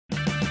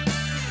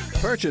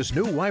Purchase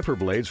new wiper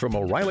blades from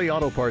O'Reilly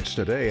Auto Parts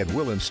today and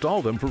we'll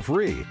install them for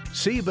free.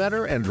 See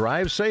better and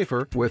drive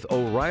safer with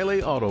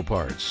O'Reilly Auto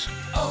Parts.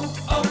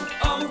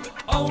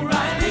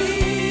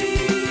 O'Reilly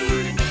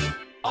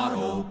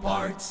Auto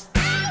Parts.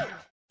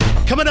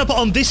 Coming up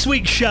on this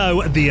week's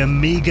show, the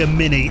Amiga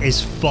Mini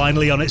is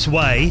finally on its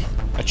way.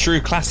 A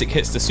true classic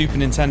hits the Super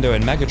Nintendo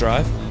and Mega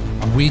Drive.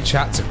 And we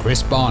chat to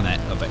Chris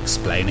Barnatt of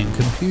Explaining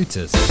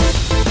Computers.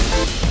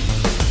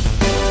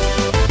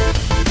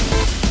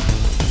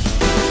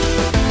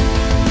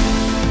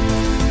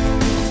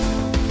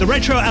 The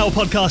Retro Hour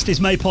podcast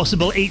is made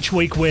possible each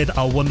week with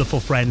our wonderful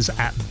friends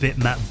at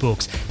Bitmap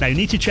Books. Now, you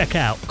need to check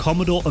out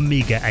Commodore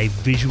Amiga, a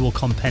visual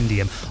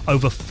compendium,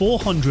 over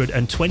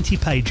 420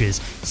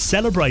 pages,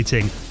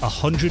 celebrating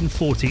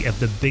 140 of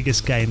the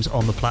biggest games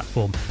on the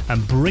platform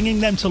and bringing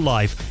them to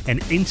life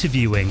and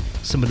interviewing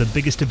some of the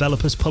biggest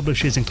developers,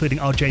 publishers, including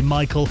RJ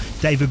Michael,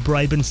 David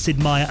Braben, Sid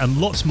Meier, and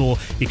lots more.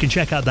 You can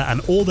check out that and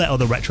all their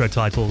other retro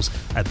titles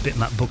at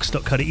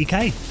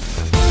bitmapbooks.co.uk.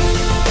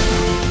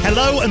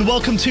 Hello and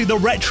welcome to the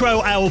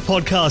Retro Hour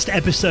podcast,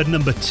 episode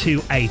number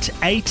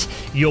 288,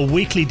 your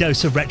weekly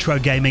dose of retro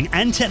gaming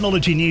and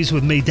technology news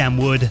with me, Dan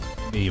Wood.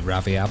 Me,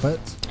 Ravi Abbott.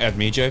 And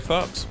me, Joe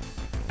Fox.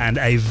 And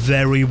a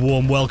very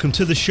warm welcome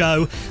to the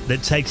show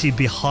that takes you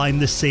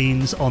behind the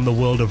scenes on the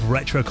world of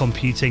retro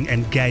computing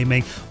and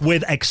gaming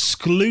with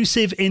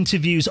exclusive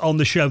interviews on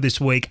the show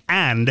this week,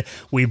 and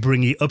we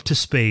bring you up to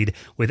speed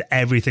with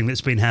everything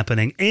that's been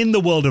happening in the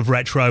world of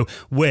retro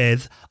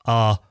with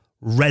our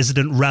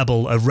resident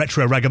rabble of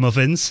retro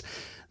ragamuffins,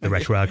 the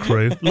Retro Hour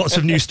crew. Lots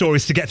of news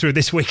stories to get through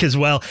this week as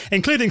well,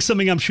 including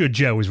something I'm sure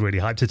Joe was really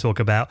hyped to talk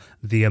about.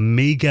 The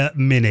Amiga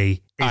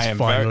Mini is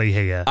finally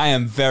here. I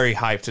am very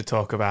hyped to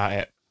talk about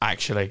it,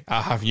 actually.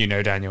 I'll have you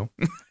know, Daniel.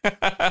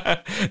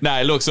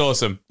 No, it looks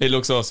awesome. It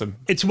looks awesome.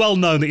 It's well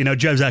known that,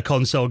 Joe's our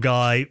console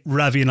guy.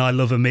 Ravi and I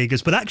love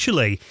Amigas. But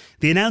actually,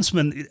 the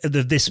announcement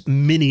of this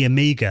mini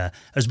Amiga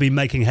has been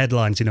making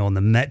headlines, on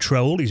the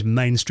Metro, all these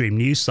mainstream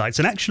news sites.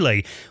 And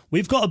actually,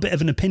 we've got a bit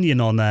of an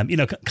opinion on,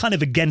 kind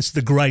of against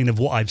the grain of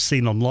what I've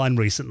seen online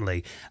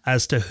recently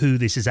as to who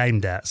this is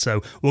aimed at.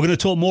 So we're going to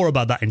talk more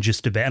about that in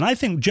just a bit. And I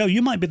think, Joe,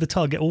 you might be the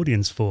target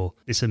audience for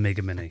this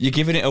Amiga Mini. You're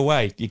giving it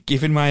away. You're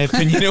giving my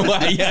opinion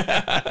away.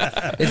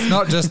 It's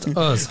not just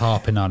us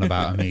harping on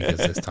about Amigas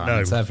this time. No.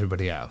 It's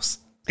everybody else.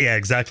 Yeah,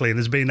 exactly. And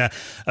there's been a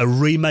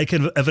remake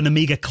of an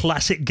Amiga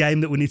classic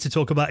game that we need to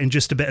talk about in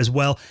just a bit as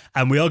well.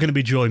 And we are going to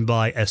be joined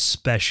by a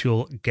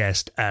special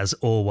guest as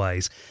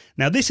always.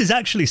 Now, this is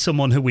actually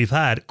someone who we've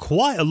had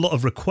quite a lot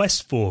of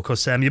requests for,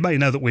 because you may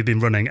know that we've been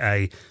running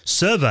a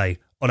survey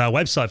on our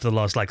website for the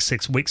last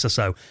 6 weeks or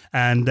so.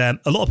 And a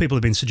lot of people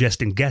have been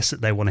suggesting guests that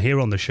they want to hear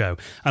on the show.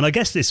 And I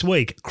guess this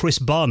week, Chris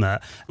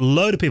Barnatt, a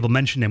load of people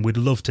mentioned him. We'd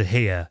love to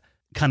hear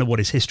kind of what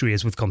his history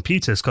is with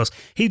computers, because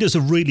he does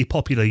a really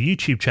popular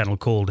YouTube channel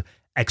called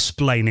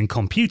Explaining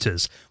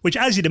Computers, which,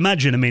 as you'd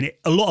imagine,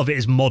 a lot of it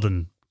is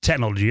modern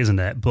technology, isn't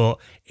it? But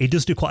he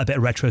does do quite a bit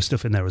of retro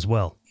stuff in there as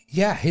well.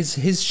 Yeah,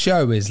 his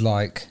show is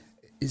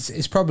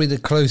it's probably the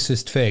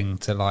closest thing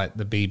to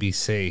the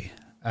BBC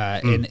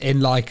in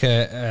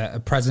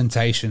a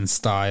presentation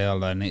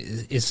style, and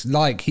it's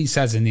like he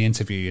says in the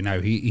interview,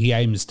 he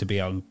aims to be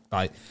on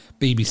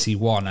BBC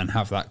One and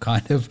have that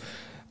kind of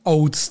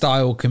old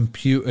style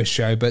computer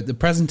show, but the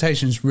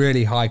presentation's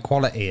really high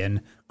quality. And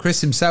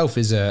Chris himself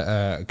is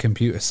a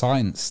computer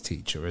science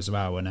teacher as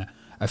well, and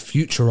a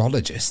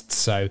futurologist,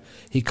 so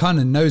he kind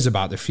of knows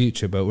about the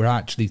future, but we're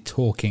actually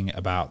talking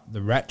about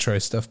the retro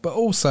stuff, but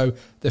also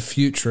the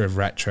future of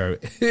retro,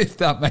 if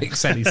that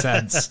makes any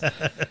sense.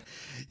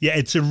 Yeah,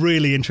 it's a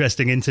really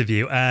interesting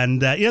interview.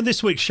 And,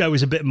 this week's show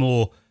is a bit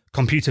more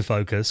computer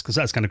focused, because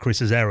that's kind of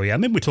Chris's area.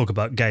 We talk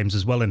about games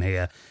as well in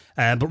here.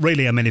 But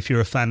really, if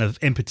you're a fan of,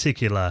 in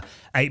particular,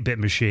 8-bit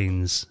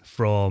machines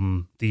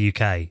from the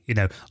UK,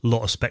 a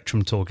lot of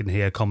Spectrum talk in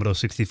here, Commodore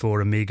 64,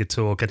 Amiga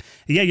talk. And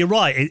yeah, you're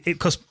right.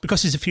 Because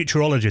he's a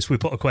futurologist, we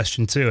put a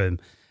question to him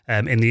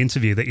in the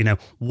interview that,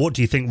 what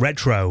do you think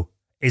retro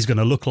is going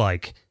to look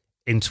like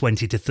in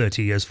 20 to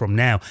 30 years from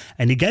now?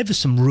 And he gave us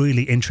some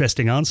really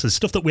interesting answers,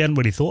 stuff that we hadn't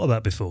really thought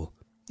about before.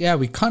 Yeah,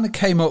 we kind of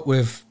came up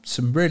with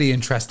some really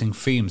interesting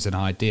themes and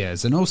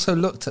ideas, and also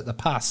looked at the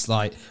past.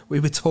 We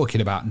were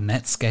talking about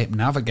Netscape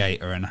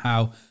Navigator and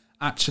how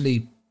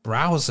actually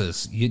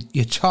browsers,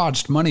 you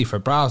charged money for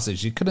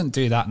browsers. You couldn't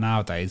do that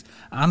nowadays.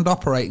 And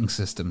operating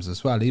systems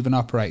as well. Even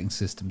operating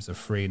systems are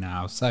free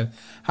now. So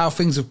how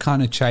things have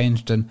kind of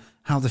changed and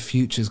how the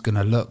future's going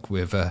to look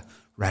with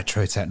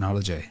retro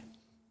technology.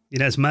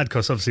 It's mad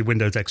because obviously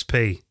Windows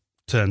XP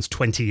turns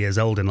 20 years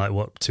old in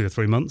 2 or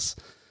 3 months.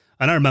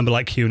 And I remember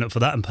queuing up for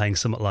that and paying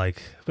something I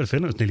think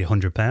it was nearly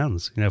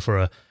 £100,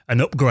 for an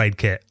upgrade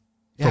kit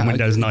from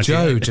Windows 98.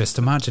 Joe, just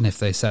imagine if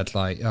they said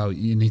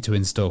you need to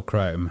install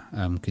Chrome.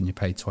 Can you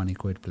pay 20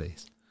 quid,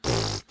 please?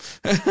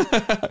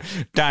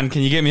 Dan,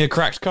 can you get me a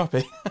cracked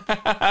copy?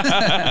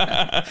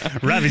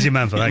 Ravi's your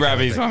man for that.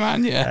 Ravi's my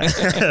man,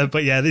 yeah.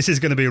 But yeah, this is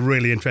going to be a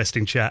really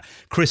interesting chat.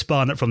 Chris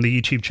Barnatt from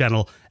the YouTube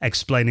channel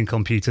Explaining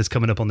Computers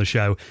coming up on the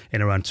show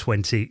in around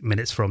 20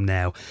 minutes from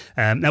now.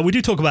 Now, we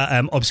do talk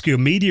about obscure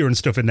media and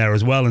stuff in there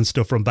as well, and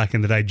stuff from back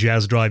in the day,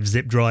 jazz drives,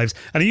 zip drives.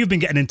 And you've been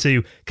getting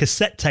into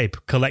cassette tape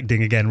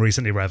collecting again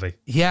recently, Ravi.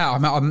 Yeah,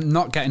 I'm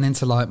not getting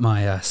into like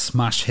my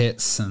smash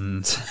hits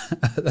and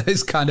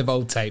those kind of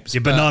old tapes.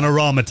 Your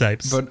Bananarama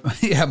tapes. But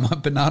yeah, my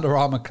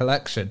Bananarama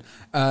collection.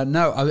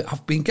 No,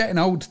 I've been getting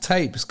old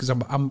tapes because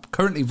I'm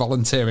currently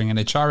volunteering in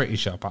a charity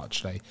shop,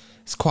 actually.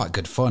 It's quite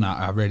good fun.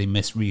 I really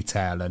miss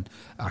retail, and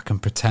I can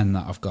pretend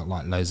that I've got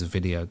like loads of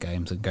video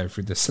games and go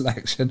through the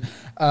selection.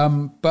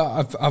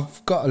 But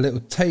I've got a little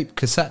tape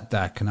cassette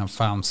deck, and I've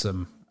found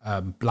some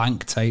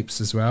blank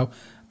tapes as well.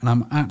 And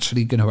I'm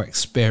actually going to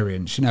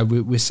experience,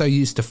 we're so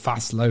used to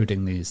fast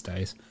loading these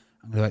days.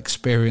 I'm going to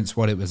experience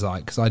what it was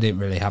like, because I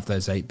didn't really have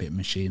those 8-bit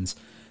machines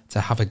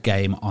to have a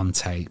game on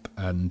tape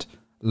and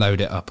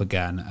load it up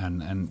again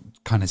and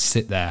kind of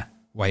sit there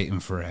waiting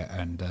for it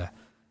and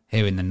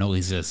hearing the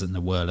noises and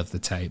the whirl of the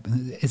tape.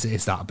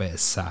 Is that a bit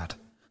sad?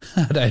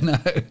 I don't know.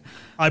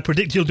 I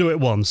predict you'll do it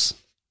once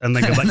and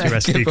then go back to your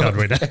SD card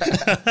reader.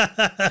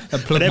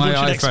 But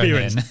everyone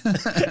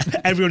should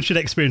everyone should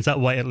experience that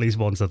wait at least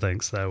once, I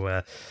think.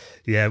 So,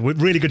 yeah,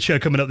 really good show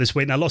coming up this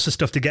week. Now, lots of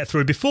stuff to get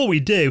through. Before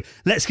we do,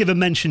 let's give a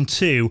mention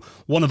to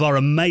one of our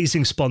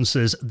amazing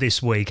sponsors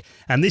this week.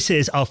 And this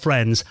is our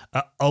friends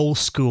at Old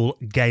School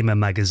Gamer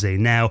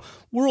Magazine. Now,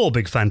 we're all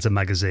big fans of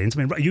magazines.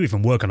 I mean, you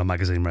even work on a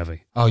magazine,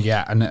 Ravi. Oh,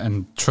 yeah.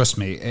 And trust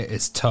me,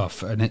 it's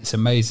tough. And it's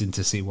amazing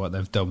to see what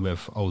they've done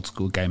with Old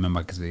School Gamer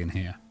Magazine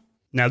here.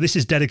 Now, this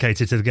is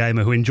dedicated to the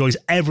gamer who enjoys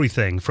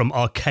everything from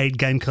arcade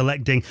game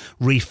collecting,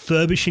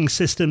 refurbishing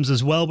systems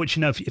as well, which,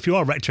 if you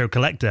are a retro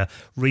collector,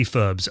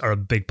 refurbs are a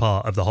big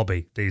part of the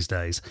hobby these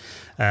days.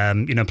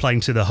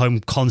 Playing to the home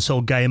console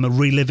gamer,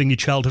 reliving your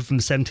childhood from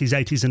the 70s,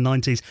 80s and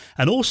 90s.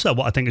 And also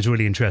what I think is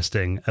really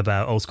interesting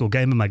about Old School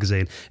Gamer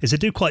Magazine is they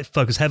do quite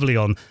focus heavily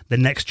on the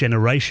next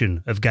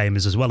generation of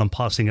gamers as well and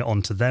passing it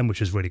on to them,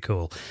 which is really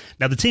cool.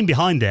 Now, the team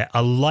behind it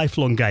are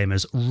lifelong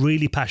gamers,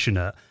 really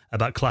passionate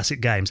about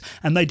classic games,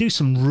 and they do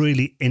some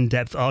really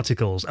in-depth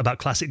articles about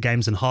classic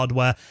games and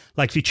hardware.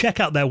 Like, if you check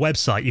out their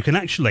website, you can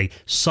actually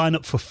sign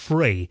up for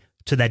free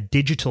to their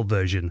digital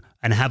version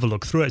and have a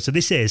look through it. So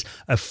this is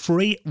a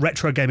free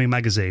retro gaming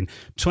magazine,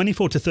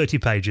 24 to 30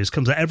 pages,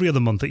 comes out every other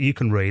month that you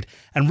can read.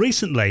 And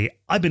recently,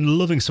 I've been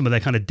loving some of their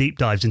kind of deep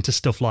dives into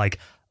stuff like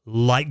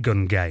light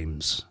gun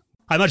games.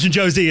 I imagine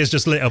Josie has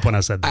just lit up when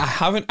I said that. I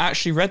haven't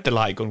actually read the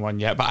Light Gun one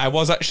yet, but I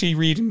was actually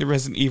reading the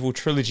Resident Evil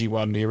trilogy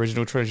one, the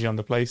original trilogy on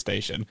the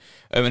PlayStation.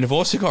 And I've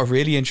also got a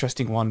really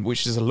interesting one,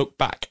 which is a look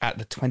back at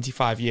the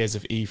 25 years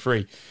of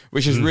E3,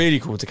 which is really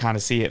cool to kind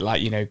of see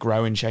it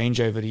grow and change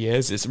over the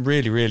years. It's a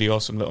really, really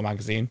awesome little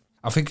magazine.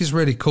 I think it's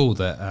really cool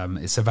that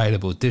it's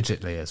available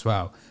digitally as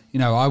well.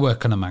 I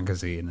work on a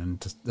magazine, and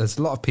there's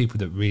a lot of people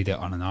that read it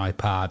on an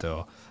iPad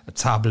or a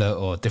tablet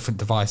or different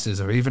devices,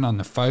 or even on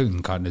the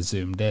phone kind of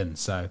zoomed in.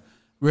 So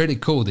really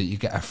cool that you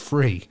get a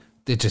free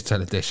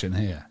digital edition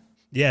here.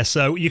 Yeah,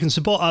 so you can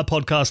support our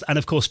podcast and,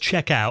 of course,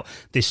 check out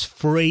this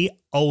free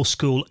Old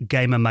School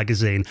Gamer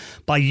magazine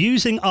by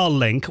using our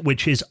link,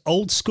 which is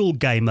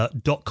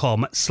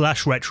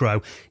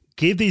oldschoolgamer.com/retro.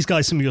 Give these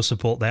guys some of your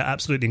support. They're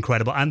absolutely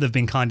incredible, and they've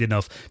been kind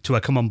enough to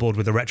come on board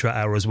with the Retro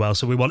Hour as well.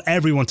 So we want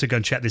everyone to go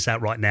and check this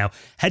out right now.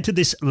 Head to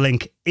this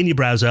link in your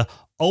browser,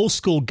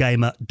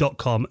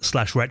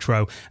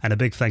 oldschoolgamer.com/retro, and a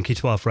big thank you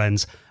to our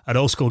friends at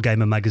Old School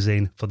Gamer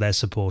Magazine for their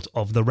support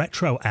of the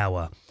Retro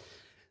Hour.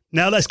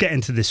 Now let's get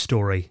into this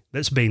story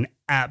that's been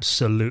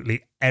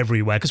absolutely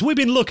everywhere, because we've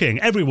been looking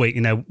every week.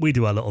 We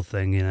do our little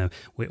thing.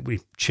 We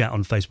chat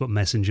on Facebook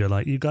Messenger,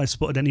 like, you guys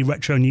spotted any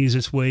retro news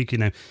this week?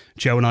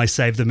 Joe and I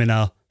saved them in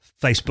our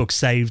Facebook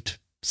saved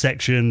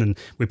section, and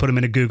we put them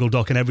in a Google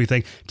Doc and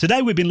everything.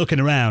 Today we've been looking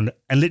around,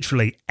 and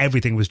literally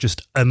everything was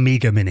just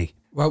Amiga Mini.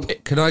 Well,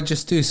 could I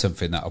just do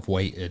something that I've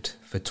waited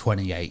for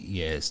 28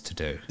 years to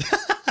do?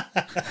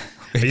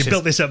 You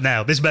built this up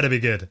now. This better be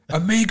good.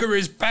 Amiga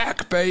is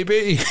back,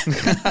 baby. All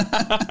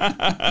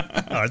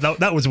right,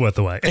 that was worth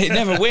the wait. It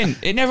never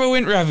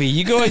went, Ravi.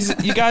 You guys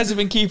have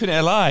been keeping it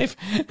alive.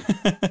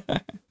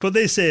 But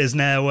this is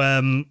now,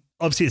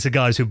 obviously it's the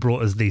guys who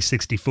brought us the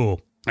 64.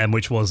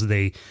 Which was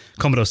the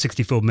Commodore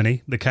 64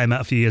 Mini that came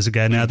out a few years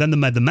ago now. Then they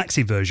made the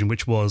Maxi version,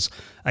 which was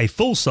a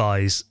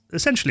full-size,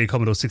 essentially a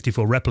Commodore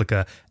 64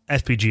 replica,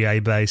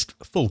 FPGA-based,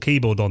 full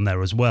keyboard on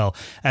there as well.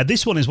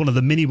 This one is one of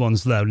the mini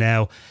ones, though.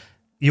 Now,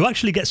 you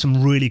actually get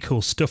some really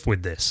cool stuff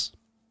with this.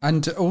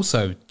 And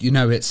also,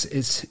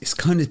 it's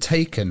kind of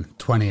taken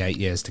 28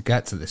 years to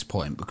get to this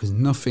point, because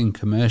nothing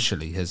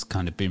commercially has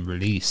kind of been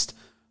released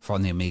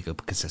from the Amiga,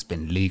 because there's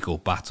been legal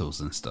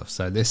battles and stuff.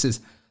 So this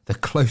is the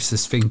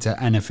closest thing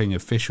to anything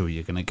official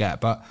you're going to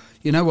get. But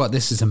you know what?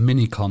 This is a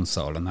mini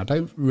console, and I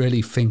don't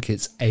really think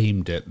it's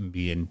aimed at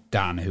me and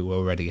Dan, who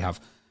already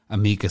have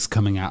Amigas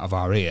coming out of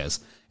our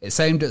ears. It's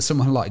aimed at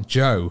someone like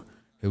Joe,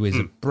 who is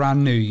a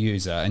brand new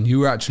user, and you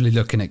were actually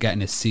looking at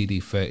getting a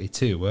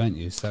CD32, weren't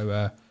you?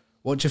 So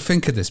what do you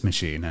think of this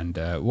machine, and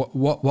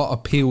what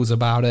appeals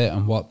about it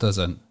and what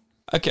doesn't?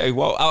 Okay,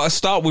 well, I'll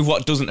start with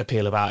what doesn't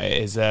appeal about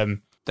it is that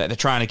they're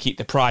trying to keep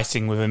the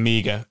pricing with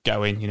Amiga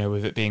going,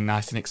 with it being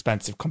nice and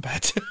expensive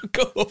compared to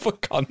other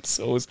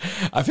consoles.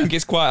 I think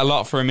it's quite a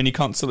lot for a mini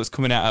console that's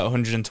coming out at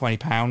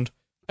 £120.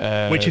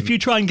 Which, if you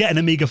try and get an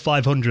Amiga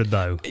 500,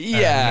 though,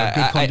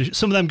 good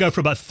some of them go for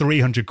about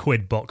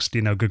 £300 boxed,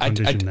 good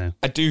condition now.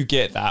 I do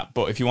get that,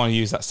 but if you want to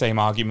use that same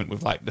argument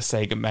with like the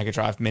Sega Mega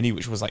Drive Mini,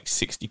 which was like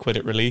 £60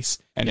 at release,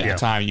 and at the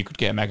time you could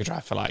get a Mega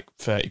Drive for like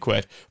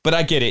 £30. But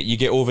I get it, you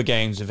get all the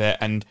games of it,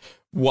 and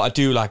what I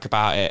do like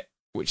about it,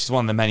 which is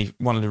one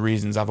of the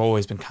reasons I've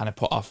always been kind of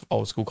put off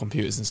old school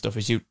computers and stuff,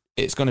 is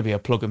it's going to be a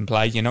plug and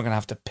play. You're not going to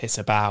have to piss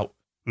about.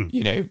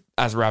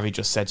 As Ravi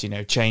just said,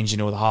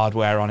 changing all the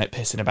hardware on it,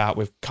 pissing about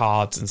with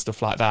cards and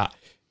stuff like that.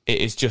 It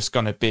is just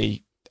going to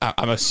be,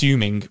 I'm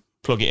assuming,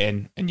 plug it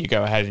in and you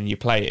go ahead and you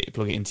play it, you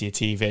plug it into your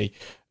TV.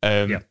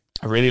 I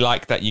really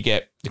like that you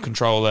get the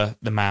controller,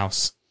 the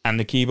mouse, and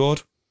the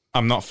keyboard.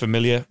 I'm not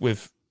familiar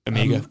with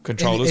Amiga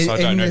controllers, so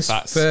I don't know if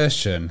that's... In this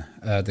version,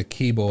 the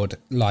keyboard,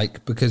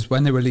 because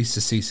when they released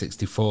the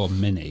C64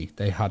 Mini,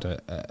 they had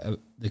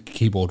the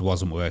keyboard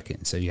wasn't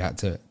working, so you had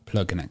to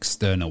plug an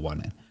external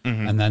one in.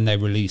 Mm-hmm. And then they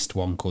released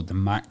one called the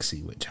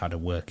Maxi, which had a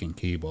working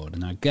keyboard.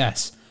 And I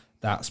guess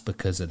that's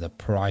because of the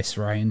price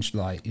range,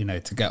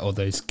 to get all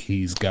those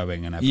keys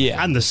going and everything.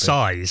 Yeah, and the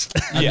size.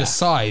 And the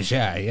size,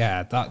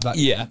 yeah. That.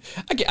 Yeah,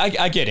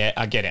 I get it.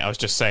 I was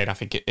just saying, I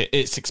think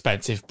it's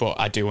expensive, but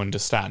I do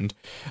understand.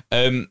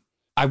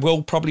 I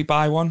will probably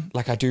buy one.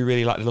 I do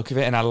really like the look of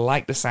it, and I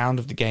like the sound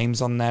of the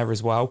games on there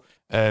as well.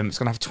 It's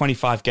going to have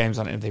 25 games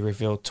on it, and they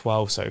revealed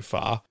 12 so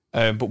far.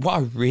 But what I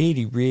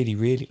really, really,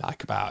 really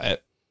like about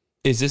it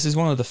is this is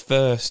one of the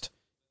first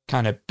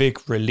kind of big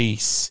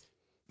release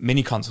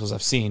mini consoles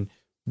I've seen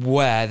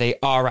where they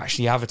are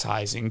actually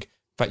advertising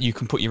that you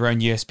can put your own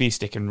USB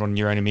stick and run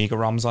your own Amiga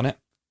ROMs on it.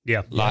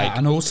 Yeah.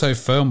 And also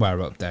firmware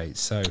updates.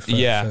 So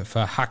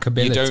for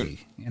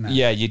hackability.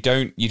 You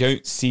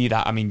don't see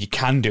that. I mean, you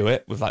can do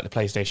it with the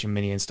PlayStation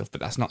Mini and stuff,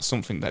 but that's not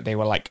something that they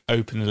were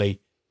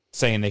openly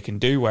saying they can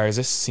do. Whereas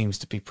this seems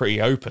to be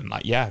pretty open.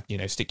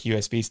 Stick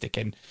USB stick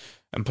in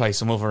and play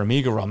some other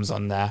Amiga ROMs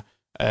on there.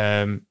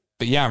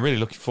 But yeah, I'm really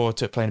looking forward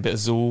to playing a bit of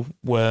Zool,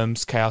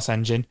 Worms, Chaos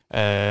Engine,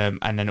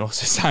 and then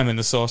also Simon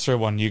the Sorcerer,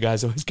 one you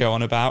guys always go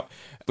on about.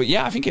 But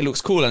yeah, I think it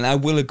looks cool, and I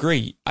will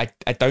agree. I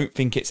don't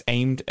think it's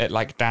aimed at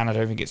Dan. I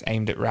don't think it's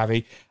aimed at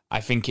Ravi. I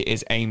think it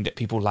is aimed at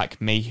people like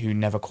me who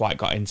never quite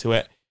got into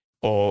it,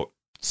 or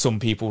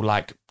some people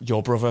like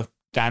your brother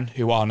Dan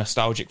who are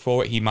nostalgic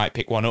for it. He might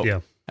pick one up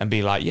and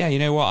be like, yeah, you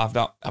know what?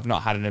 I've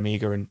not had an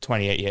Amiga in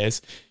 28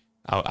 years.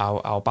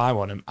 I'll buy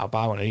one. I'll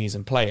buy one of these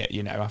and play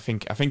it. I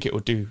think it will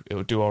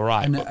do all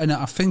right. And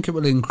I think it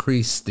will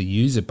increase the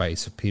user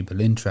base of people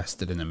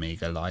interested in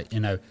Amiga.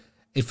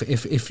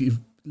 If you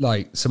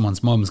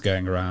someone's mum's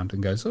going around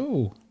and goes,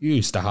 oh, you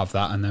used to have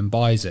that, and then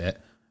buys it,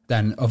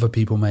 then other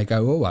people may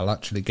go, oh, I'll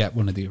actually get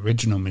one of the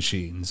original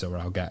machines, or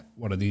I'll get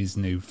one of these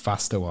new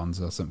faster ones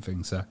or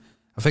something. So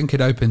I think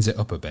it opens it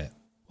up a bit.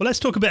 Well, let's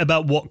talk a bit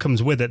about what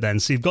comes with it then.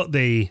 So you've got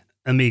the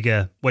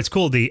Amiga, it's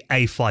called the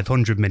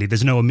A500 Mini.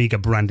 There's no Amiga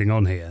branding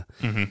on here,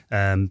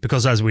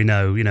 because as we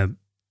know,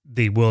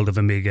 the world of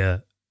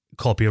Amiga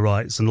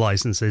copyrights and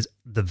licenses,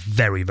 they're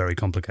very, very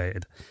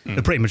complicated.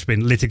 There've pretty much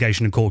been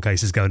litigation and court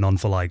cases going on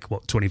for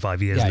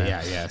 25 years now.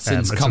 Yeah.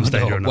 Since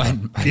Commodore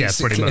went, basically. Yeah,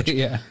 pretty much.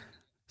 Yeah.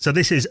 So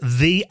this is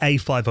the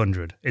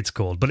A500, it's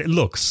called, but it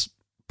looks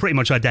pretty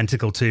much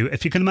identical to,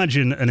 if you can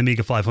imagine an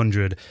Amiga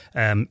 500,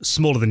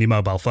 smaller than your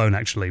mobile phone,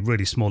 actually,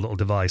 really small little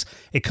device.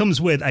 It comes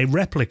with a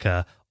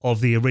replica of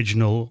the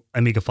original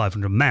Amiga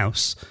 500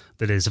 mouse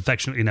that is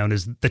affectionately known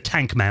as the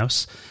tank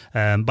mouse.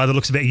 By the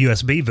looks of it, a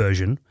USB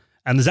version.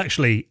 And there's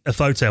actually a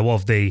photo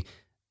of the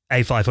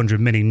A500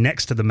 Mini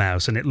next to the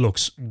mouse, and it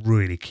looks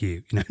really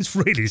cute. It's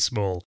really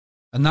small.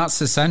 And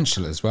that's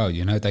essential as well.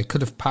 They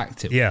could have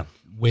packed it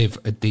with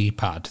a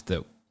D-pad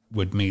that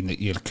would mean that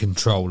you'd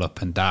control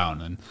up and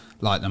down and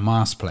like the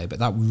mouse play, but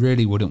that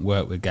really wouldn't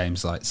work with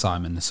games like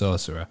Simon the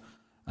Sorcerer.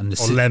 And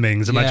or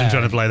Lemmings. Imagine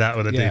trying to play that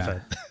with a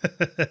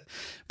D-pad.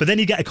 But then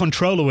you get a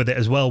controller with it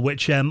as well,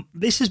 which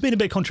this has been a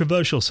bit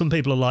controversial. Some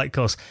people are like,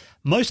 because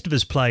most of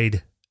us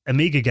played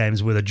Amiga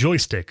games with a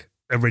joystick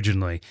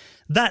originally.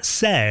 That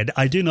said,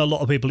 I do know a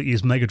lot of people that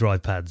use Mega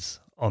Drive pads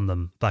on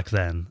them back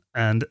then,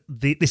 and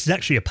this is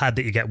actually a pad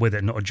that you get with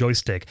it, not a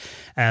joystick.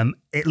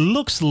 It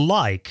looks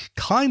like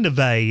kind of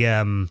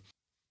an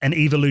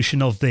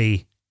evolution of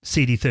the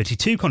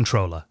CD32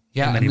 controller.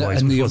 Yeah, in many ways,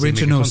 and the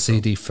original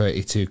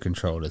CD32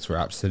 controllers were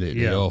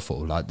absolutely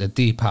awful. The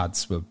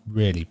D-pads were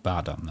really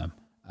bad on them.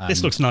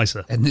 This looks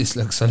nicer. And this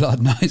looks a lot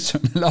nicer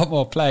and a lot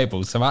more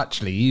playable. So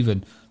actually,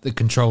 even the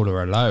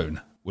controller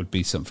alone would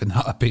be something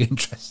that I'd be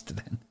interested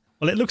in.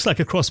 Well, it looks like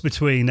a cross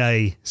between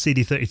a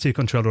CD32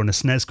 controller and a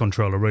SNES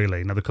controller,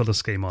 really. Now, the colour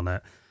scheme on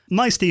it.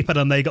 nice D-pad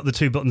on there. You got the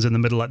 2 buttons in the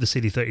middle, like the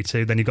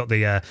CD32. Then you got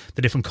the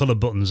different colour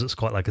buttons. That's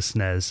quite like a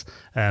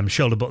SNES.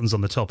 Shoulder buttons on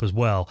the top as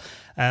well.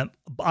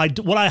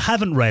 What I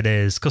haven't read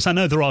is, because I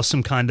know there are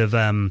some kind of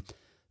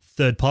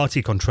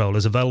third-party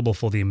controllers available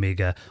for the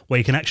Amiga where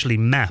you can actually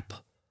map,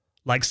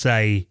 like,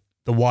 say,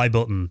 the Y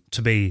button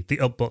to be the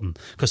up button,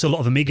 because a lot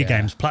of Amiga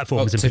games,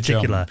 platformers in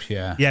particular,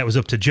 jump, it was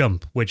up to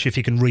jump, which if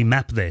you can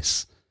remap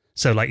this,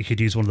 so like you could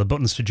use one of the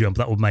buttons to jump,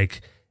 that would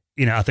make,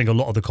 I think a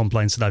lot of the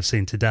complaints that I've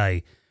seen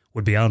today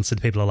would be answered.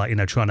 People are like,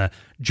 trying to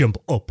jump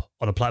up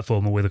on a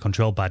platformer with a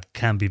control pad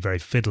can be very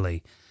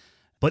fiddly.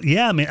 But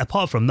yeah, I mean,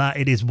 apart from that,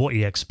 it is what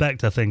you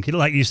expect, I think.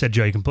 Like you said,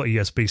 Joe, you can put a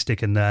USB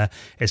stick in there.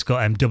 It's got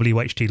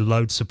WHD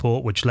load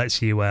support, which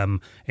lets you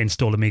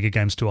install Amiga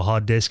games to a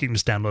hard disk. You can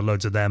just download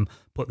loads of them,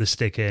 put the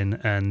stick in,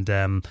 and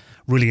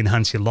really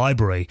enhance your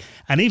library.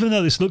 And even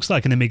though this looks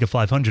like an Amiga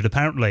 500,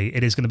 apparently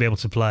it is going to be able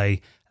to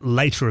play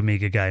later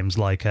Amiga games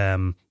like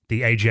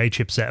the AGA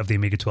chipset of the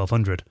Amiga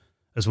 1200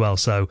 as well.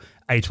 So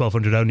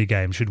A1200 only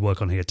games should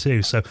work on here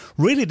too. So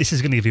really, this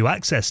is going to give you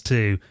access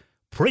to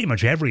pretty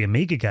much every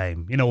Amiga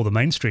game, all the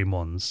mainstream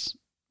ones,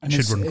 and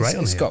should run great on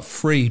here. It's got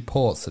 3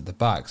 ports at the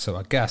back, so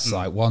I guess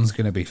like one's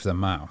going to be for the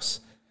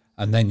mouse,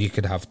 and then you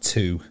could have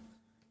 2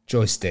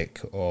 joystick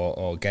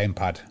or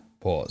gamepad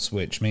ports,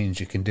 which means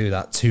you can do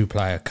that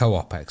 2-player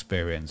co-op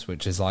experience,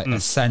 which is like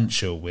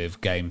essential with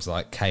games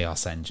like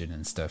Chaos Engine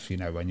and stuff,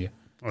 when you're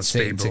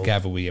sitting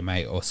together with your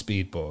mate, or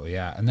Speedball,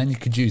 and then you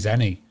could use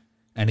any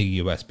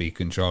USB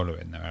controller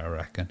in there, I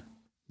reckon.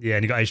 Yeah,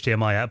 and you got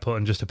HDMI output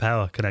and just a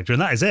power connector,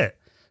 and that is it.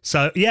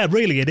 So, yeah,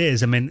 really it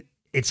is. I mean,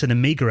 it's an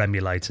Amiga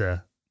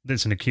emulator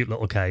that's in a cute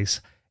little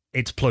case.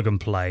 It's plug and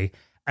play.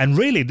 And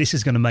really, this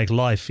is going to make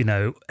life,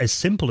 as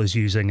simple as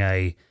using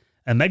a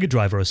Mega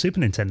Drive or a Super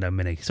Nintendo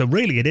Mini. So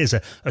really, it is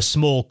a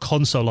small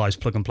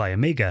consoleized plug and play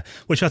Amiga,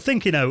 which I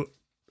think,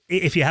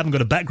 if you haven't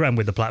got a background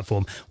with the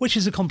platform, which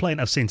is a complaint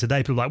I've seen today,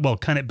 people are like, well,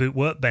 can it boot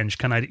Workbench?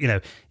 Can I,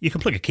 you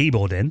can plug a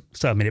keyboard in.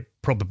 So, I mean, it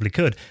probably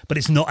could, but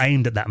it's not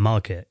aimed at that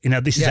market.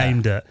 This is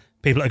aimed at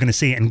people that are going to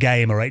see it in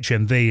game or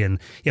HMV, and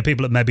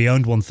people that maybe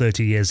owned one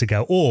 30 years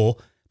ago, or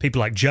people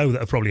like Joe that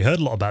have probably heard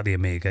a lot about the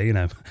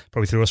Amiga,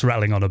 probably through us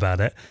rattling on about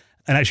it,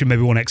 and actually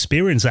maybe want to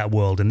experience that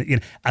world.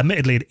 And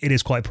admittedly, it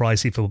is quite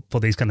pricey for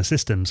these kind of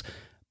systems.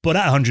 But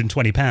at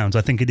 £120,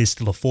 I think it is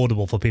still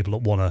affordable for people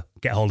that want to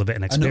get hold of it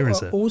and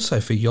experience it.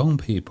 Also for young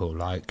people,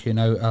 like,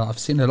 I've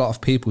seen a lot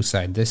of people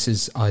saying this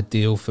is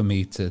ideal for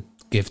me to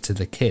give to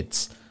the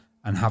kids,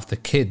 and have the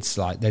kids,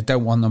 like, they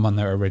don't want them on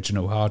their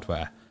original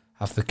hardware.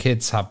 Have the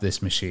kids have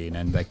this machine,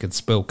 and they could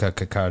spill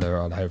Coca-Cola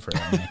all over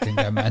it, and they can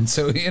go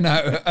mental,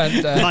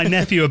 And, my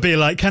nephew would be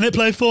like, can it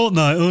play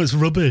Fortnite? Oh, it's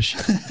rubbish.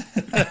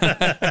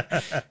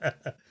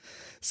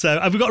 So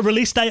have we got a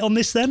release date on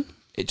this then?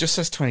 It just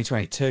says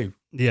 2022.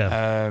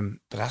 Yeah.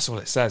 But that's all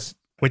it says.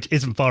 Which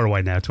isn't far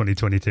away now,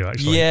 2022,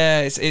 actually.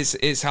 Yeah,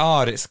 it's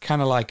hard. It's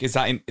kind of like, is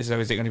it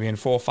going to be in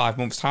 4 or 5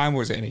 months' time,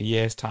 or is it in a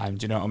year's time?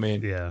 Do you know what I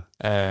mean? Yeah.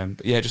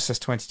 But yeah, it just says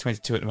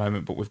 2022 at the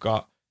moment, but we've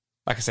got,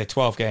 like I say,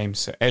 12 games.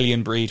 So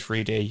Alien Breed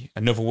 3D,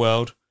 Another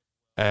World,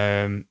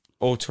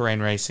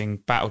 All-Terrain Racing,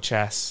 Battle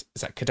Chess,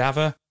 is that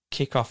Cadaver,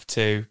 Kickoff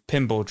 2,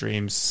 Pinball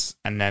Dreams,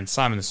 and then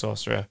Simon the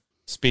Sorcerer,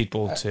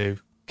 Speedball 2,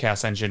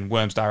 Chaos Engine,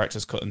 Worms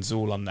Director's Cut, and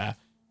Zool on there.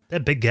 They're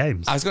big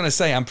games. I was going to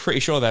say, I'm pretty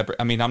sure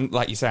I'm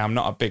like you say, I'm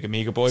not a big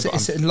Amiga boy, but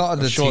it's a lot of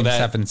the sure Team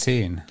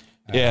 17.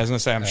 Yeah, I was going to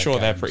say, I'm sure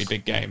games. they're pretty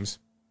big games.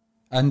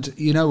 And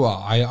you know what?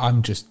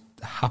 I'm just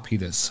happy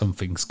that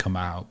something's come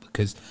out,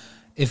 because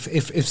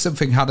if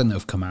something hadn't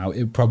have come out,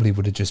 it probably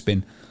would have just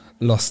been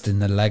lost in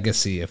the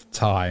legacy of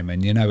time.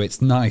 And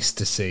it's nice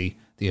to see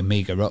the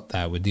Amiga up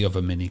there with the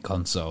other mini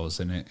consoles,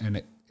 and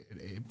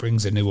it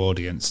brings a new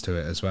audience to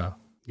it as well.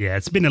 Yeah,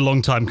 it's been a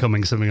long time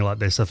coming, something like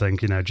this, I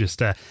think,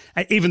 just,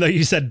 even though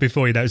you said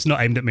before, it's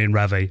not aimed at me and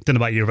Ravi, don't know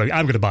about you, Ravi,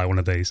 I'm going to buy one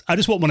of these. I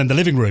just want one in the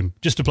living room,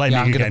 just to play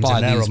Amiga games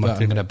in there on my TV.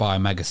 I'm going to buy a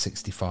Mega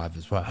 65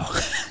 as well.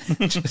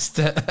 Just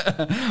to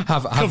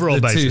have Cover the all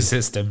 2 bases.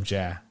 systems,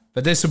 yeah.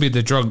 But this will be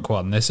the drunk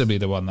one. This will be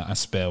the one that I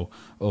spill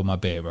all my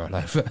beer all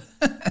over.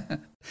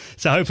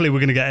 So hopefully we're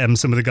going to get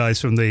some of the guys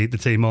from the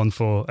team on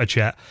for a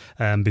chat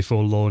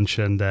before launch,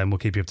 and we'll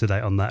keep you up to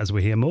date on that as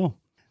we hear more.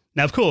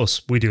 Now, of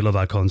course, we do love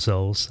our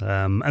consoles,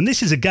 and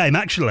this is a game,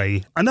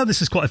 actually, I know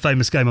this is quite a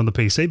famous game on the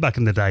PC back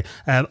in the day.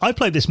 I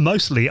played this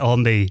mostly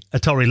on the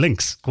Atari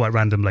Lynx, quite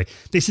randomly.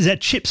 This is a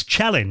Chips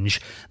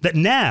Challenge that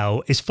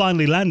now is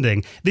finally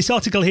landing. This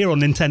article here on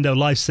Nintendo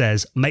Life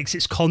says makes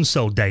its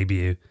console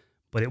debut,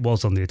 but it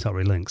was on the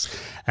Atari Lynx,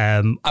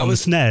 on the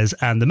SNES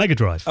and the Mega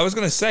Drive. I was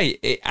going to say,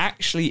 it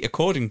actually,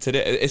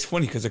 it's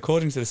funny, because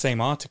according to the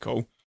same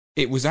article,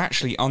 it was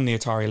actually on the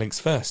Atari Lynx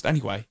first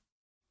anyway.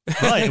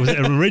 Right, it was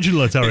an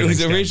original Atari Lynx. It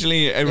was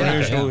originally an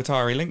original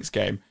Atari Lynx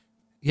game.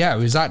 Yeah, it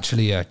was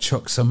actually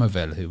Chuck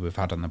Somerville, who we've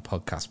had on the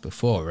podcast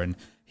before, and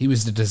he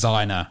was the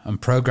designer and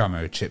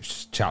programmer of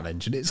Chips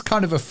Challenge, and it's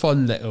kind of a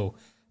fun little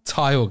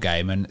tile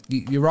game, and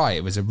you're right,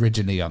 it was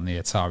originally on the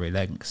Atari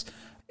Lynx.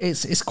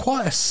 It's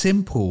quite a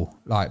simple,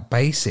 like,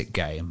 basic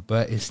game,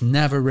 but it's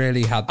never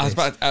really had this.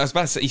 I was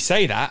about to say, you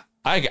say that,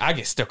 I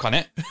get stuck on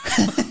it.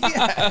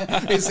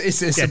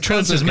 It's a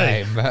puzzle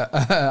game. But,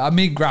 I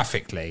mean,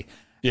 graphically,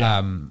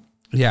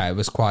 it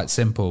was quite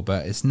simple,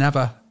 but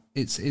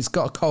it's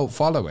got a cult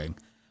following.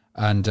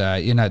 And,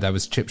 there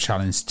was Chip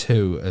Challenge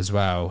 2 as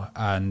well.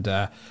 And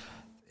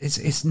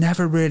it's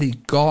never really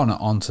gone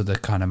onto the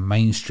kind of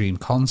mainstream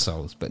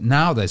consoles. But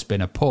now there's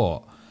been a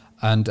port.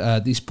 And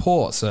these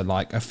ports are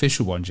like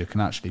official ones. You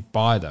can actually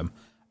buy them.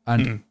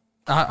 And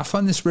I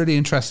find this really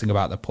interesting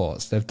about the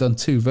ports. They've done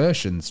 2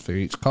 versions for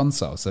each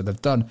console. So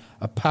they've done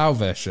a PAL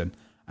version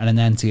and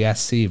an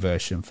NTSC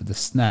version for the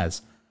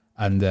SNES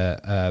and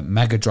the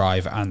Mega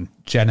Drive and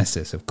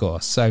Genesis, of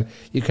course. So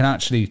you can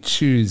actually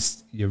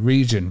choose your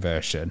region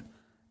version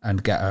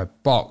and get a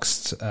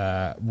boxed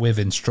with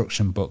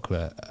instruction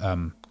booklet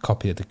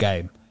copy of the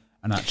game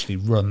and actually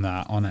run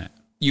that on it.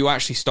 You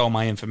actually stole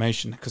my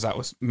information because that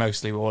was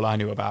mostly all I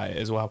knew about it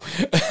as well.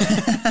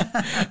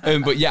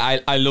 But yeah,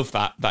 I love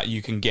that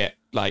you can get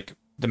like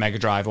the Mega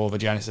Drive or the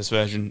Genesis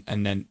version,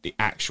 and then the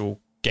actual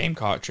game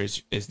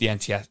cartridge is the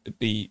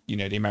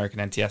the American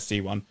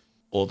NTSC one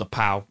or the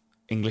PAL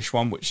English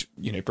one, which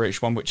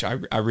British one, which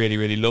I really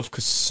really love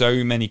because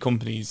so many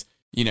companies,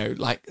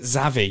 like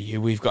Zavi, who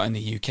we've got in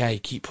the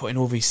UK, keep putting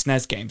all these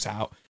SNES games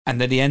out. And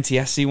they're the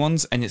NTSC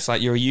ones, and it's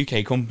like, you're a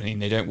UK company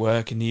and they don't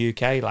work in the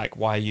UK. Like,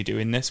 why are you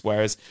doing this?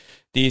 Whereas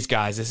these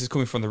guys, this is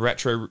coming from the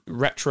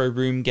Retro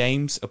Room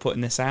Games, are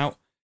putting this out.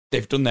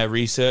 They've done their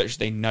research.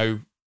 They know,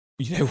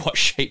 what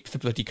shape the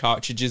bloody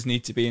cartridges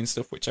need to be and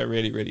stuff, which I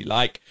really, really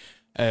like.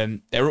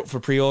 They're up for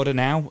pre-order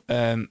now.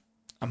 I'm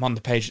on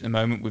the page at the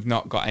moment. We've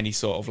not got any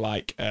sort of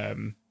like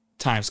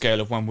time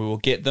scale of when we will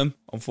get them,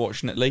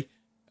 unfortunately.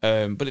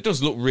 But it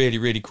does look really,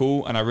 really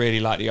cool, and I really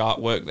like the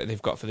artwork that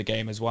they've got for the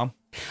game as well.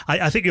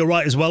 I think you're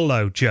right as well,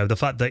 though, Joe, the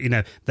fact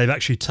that, they've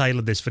actually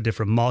tailored this for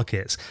different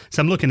markets.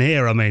 So I'm looking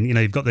here, I mean,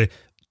 you've got the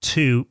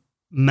 2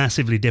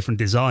 massively different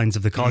designs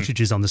of the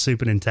cartridges on the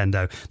Super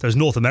Nintendo. Those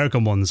North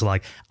American ones,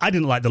 I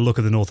didn't like the look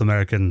of the North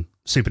American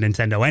Super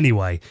Nintendo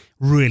anyway.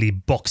 Really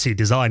boxy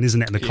design,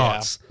 isn't it? And the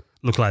carts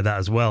look like that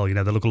as well. They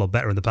look a lot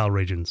better in the PAL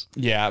regions.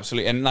 Yeah,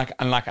 absolutely. And like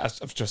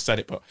I've just said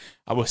it, but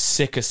I was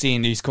sick of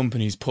seeing these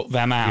companies put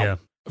them out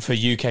for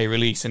UK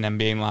release and then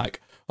being like,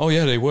 oh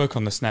yeah, they work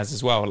on the SNES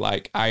as well.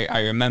 Like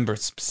I remember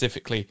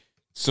specifically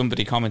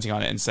somebody commenting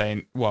on it and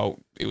saying, well,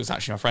 it was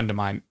actually a friend of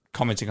mine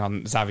commenting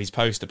on Zavi's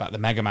post about the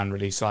Mega Man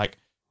release. Like,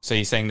 so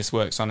you're saying this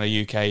works on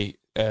a UK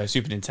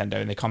Super Nintendo?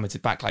 And they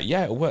commented back like,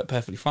 yeah, it'll work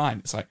perfectly fine.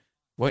 It's like,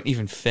 won't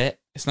even fit.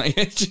 It's not,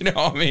 do you know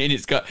what I mean?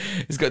 It's got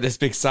this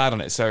big side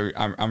on it. So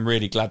I'm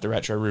really glad the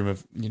Retro Room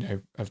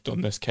have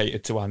done this,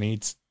 catered to our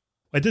needs.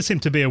 It does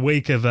seem to be a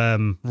week of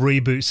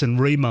reboots and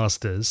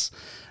remasters.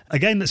 A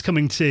game that's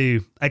coming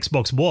to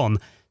Xbox One,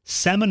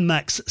 Sam &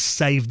 Max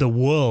Save the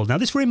World. Now,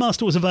 this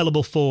remaster was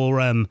available for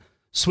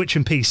Switch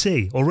and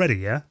PC already,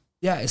 yeah?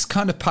 Yeah, it's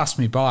kind of passed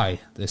me by,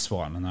 this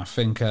one, and I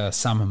think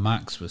Sam &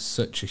 Max was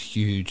such a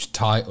huge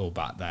title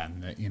back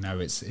then that,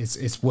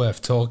 it's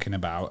worth talking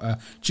about.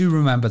 Do you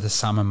remember the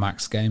Sam &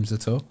 Max games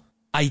at all?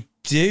 I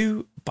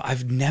do, but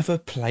I've never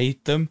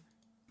played them.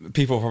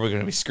 People are probably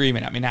going to be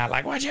screaming at me now,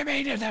 like, what do you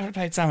mean you've never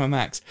played Sam &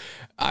 Max?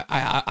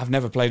 I've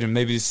never played them.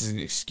 Maybe this is an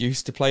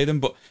excuse to play them,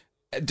 but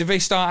do they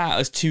start out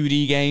as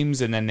 2D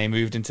games and then they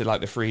moved into like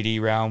the 3D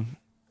realm?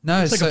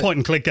 No, it's like a point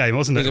and click game,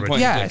 wasn't it?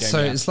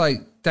 It's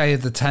like Day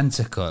of the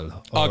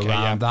Tentacle or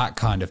around that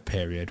kind of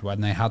period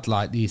when they had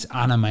like these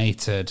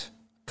animated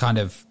kind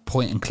of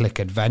point and click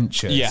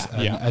adventures.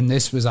 And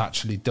this was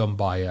actually done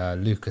by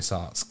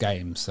LucasArts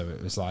Games, so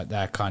it was like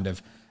their kind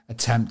of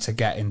attempt to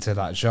get into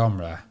that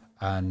genre.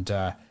 And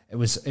it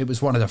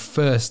was one of the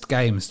first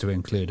games to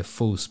include a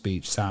full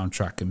speech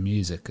soundtrack and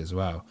music as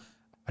well.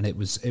 And it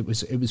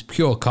was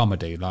pure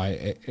comedy. Like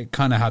it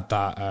kind of had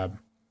that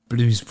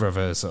Blues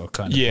Brothers or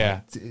kind of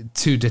like,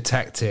 Two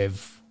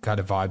Detective kind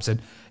of vibes,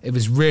 and it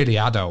was really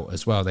adult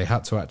as well. They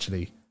had to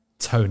actually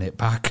tone it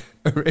back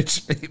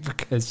originally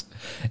because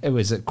it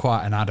was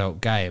quite an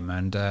adult game.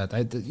 And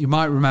you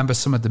might remember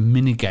some of the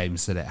mini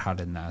games that it had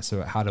in there.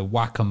 So it had a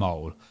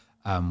whack-a-mole,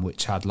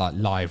 which had like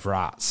live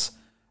rats.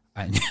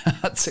 And you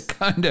had to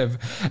kind of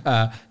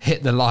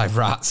hit the live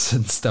rats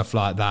and stuff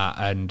like that.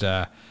 And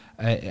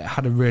it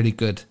had a really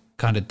good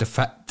kind of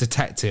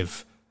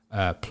detective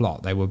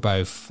plot. They were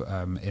both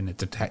in a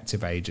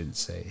detective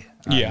agency.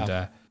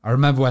 And I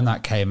remember when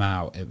that came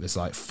out, it was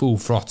like Full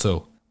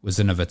Throttle was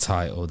another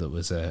title that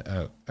was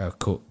a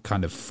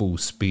kind of full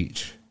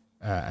speech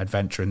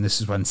adventure. And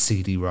this is when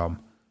CD-ROM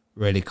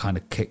really kind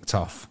of kicked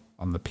off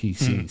on the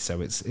PC.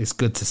 So it's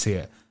good to see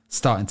it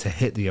starting to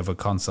hit the other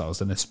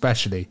consoles, and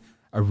especially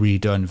a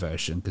redone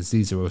version, because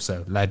these are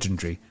also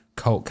legendary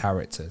cult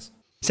characters.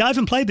 See, I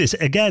haven't played this.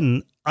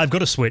 Again, I've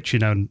got a Switch,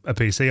 and a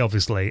PC,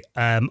 obviously,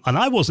 and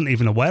I wasn't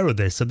even aware of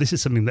this, so this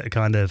is something that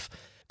kind of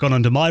gone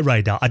under my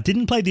radar. I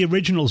didn't play the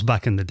originals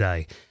back in the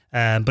day,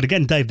 but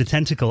again, Dave the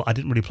Tentacle, I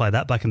didn't really play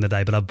that back in the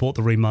day, but I bought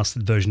the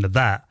remastered version of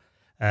that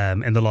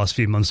in the last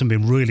few months and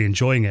been really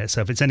enjoying it.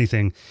 So if it's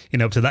anything,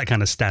 up to that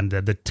kind of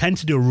standard, they tend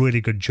to do a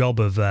really good job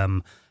of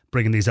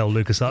bringing these old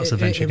LucasArts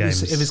adventure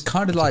games. It was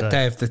kind of like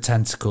Day of the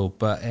Tentacle,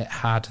 but it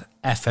had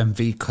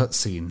FMV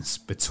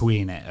cutscenes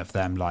between it of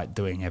them like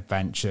doing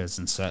adventures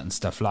and certain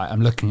stuff. Like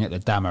I'm looking at the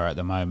demo at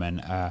the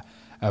moment,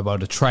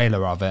 the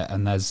trailer of it,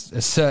 and there's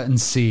a certain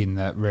scene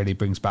that really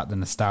brings back the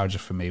nostalgia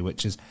for me,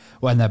 which is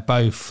when they're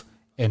both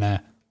in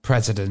a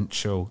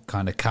presidential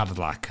kind of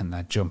Cadillac and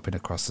they're jumping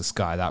across the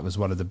sky. That was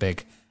one of the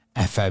big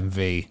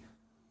FMV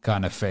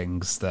kind of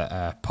things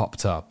that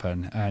popped up,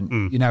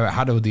 and you know, it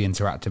had all the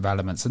interactive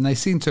elements, and they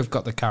seem to have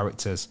got the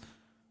characters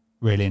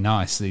really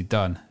nicely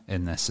done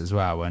in this as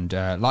well. And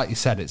like you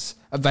said, it's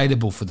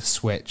available for the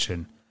Switch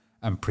and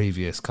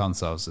previous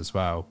consoles as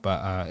well,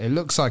 but it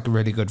looks like a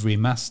really good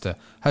remaster.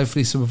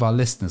 Hopefully some of our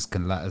listeners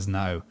can let us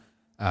know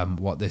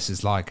what this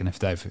is like and if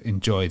they've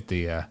enjoyed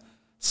the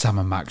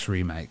Sam & Max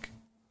remake.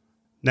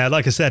 Now,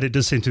 like I said, it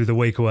does seem to be the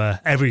week where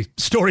every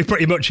story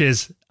pretty much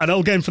is an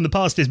old game from the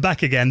past is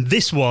back again.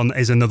 This one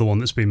is another one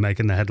that's been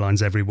making the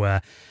headlines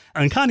everywhere.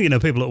 And kind of, you know,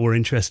 people that were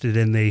interested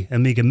in the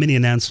Amiga Mini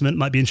announcement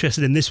might be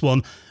interested in this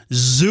one.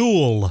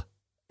 Zool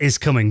is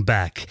coming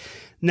back.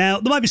 Now,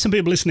 there might be some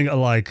people listening that are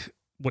like,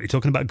 what are you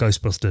talking about?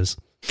 Ghostbusters.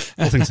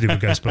 Nothing to do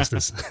with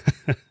Ghostbusters.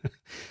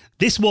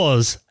 This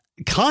was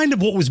kind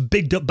of what was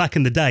bigged up back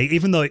in the day,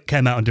 even though it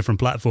came out on different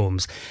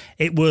platforms.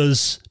 It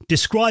was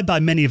described by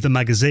many of the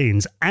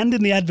magazines and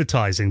in the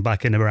advertising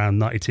back in around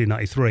 92,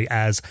 93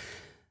 as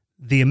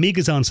the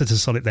Amiga's answer to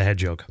Sonic the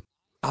Hedgehog.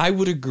 I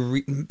would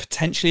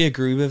potentially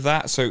agree with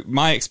that. So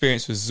my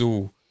experience with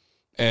Zool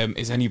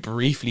is only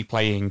briefly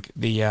playing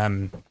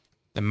the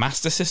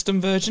Master System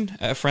version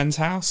at a friend's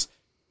house.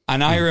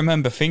 And I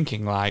remember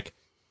thinking like,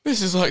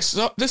 this is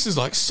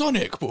like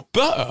Sonic, but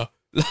better.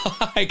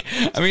 Like,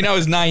 I mean, I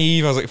was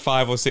naive. I was like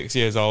 5 or 6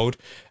 years old,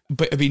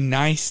 but it'd be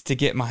nice to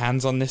get my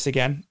hands on this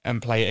again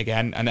and play it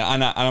again. And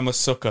I'm a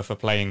sucker for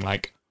playing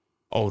like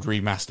old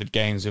remastered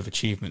games with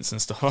achievements and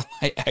stuff on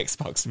like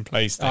Xbox and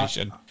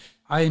PlayStation.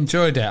 I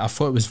enjoyed it. I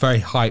thought it was very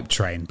hype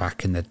train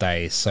back in the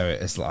day. So it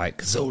was like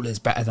Zool is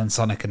better than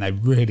Sonic, and they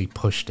really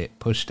pushed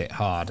it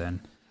hard.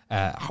 And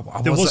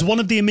there was one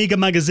of the Amiga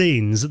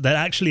magazines that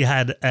actually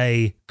had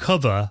a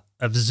cover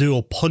of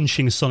Zool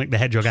punching Sonic the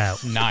Hedgehog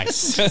out.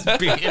 Nice.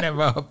 Beating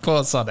him up.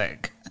 Poor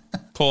Sonic.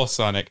 Poor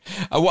Sonic.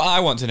 What I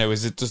want to know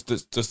is, does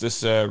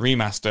this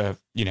remaster,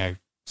 you know,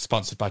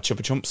 sponsored by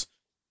Chupa Chumps?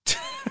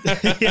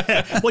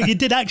 Yeah. Well, you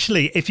did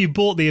actually, if you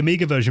bought the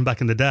Amiga version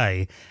back in the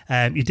day,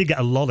 you did get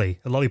a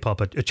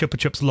lollipop, a Chupa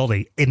Chups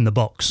lolly in the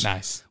box.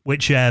 Nice.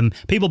 Which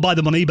people buy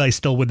them on eBay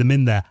still with them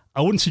in there. I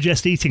wouldn't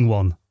suggest eating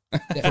one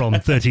from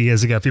 30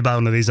 years ago if you buy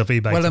one of these off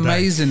eBay. Well, today.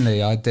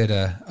 Amazingly, I did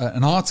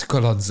an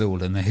article on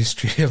Zool and the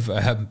history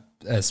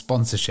of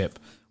sponsorship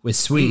with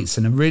sweets,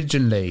 and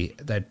originally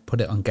they'd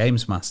put it on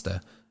Games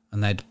Master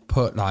and they'd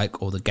put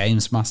like all the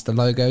Games Master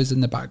logos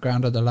in the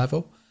background of the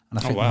level. And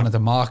I think one of the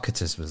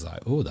marketers was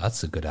like, oh,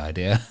 that's a good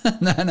idea.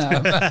 No.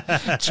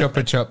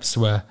 Chupa Chups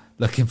were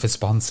looking for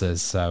sponsors,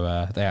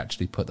 so they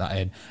actually put that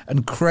in.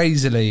 And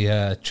crazily,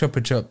 Chupa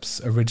Chups'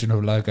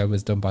 original logo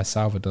was done by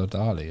Salvador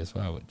Dali as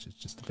well, which is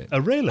just a bit... Oh,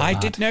 really? I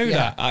did know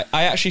that.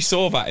 I actually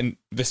saw that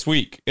this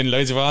week in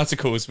loads of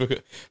articles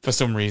for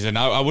some reason.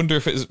 I wonder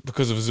if it's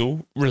because of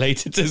Zool,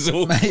 related to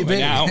Zool. Maybe.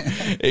 Now.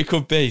 It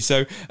could be.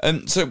 So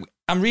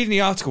I'm reading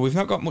the article. We've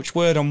not got much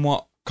word on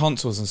what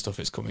consoles and stuff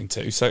it's coming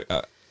to.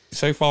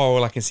 So far,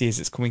 all I can see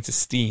is it's coming to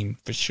Steam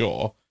for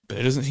sure, but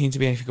there doesn't seem to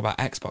be anything about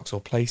Xbox or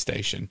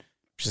PlayStation,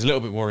 which is a little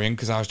bit worrying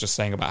because I was just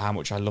saying about how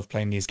much I love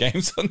playing these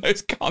games on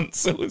those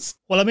consoles.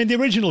 Well, I mean, the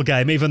original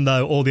game, even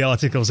though all the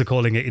articles are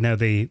calling it, you know,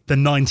 the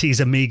 90s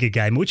Amiga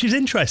game, which is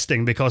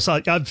interesting because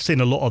I've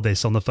seen a lot of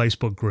this on the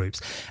Facebook groups.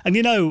 And,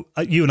 you know,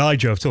 you and I,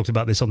 Joe, have talked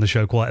about this on the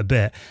show quite a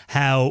bit,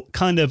 how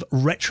kind of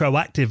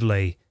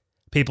retroactively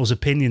people's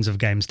opinions of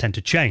games tend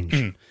to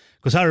change.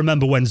 Because I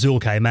remember when Zool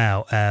came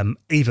out,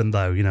 even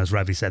though, you know, as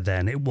Ravi said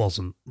then, it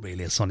wasn't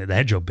really a Sonic the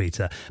Hedgehog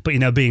beater. But, you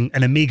know, being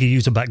an Amiga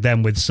user back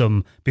then with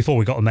some, before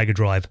we got a Mega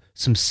Drive,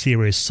 some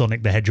serious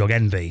Sonic the Hedgehog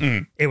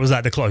envy. It was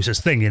like the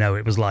closest thing, you know,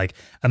 it was like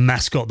a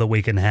mascot that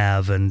we can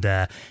have. And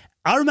I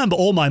remember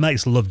all my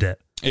mates loved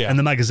it. Yeah. And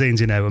the magazines,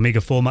 you know,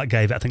 Amiga Format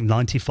gave it, I think,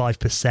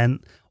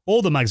 95%.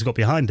 All the mags got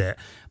behind it.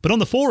 But on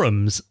the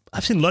forums,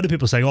 I've seen a lot of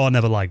people saying, oh, I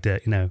never liked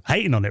it, you know,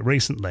 hating on it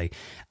recently.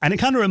 And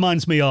it kind of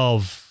reminds me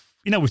of...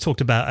 You know, we've talked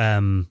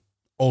about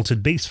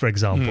Altered Beast, for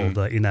example,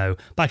 that, you know,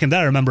 back in there,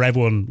 I remember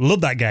everyone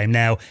loved that game.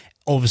 Now,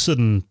 all of a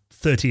sudden,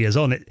 30 years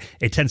on,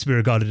 it tends to be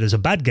regarded as a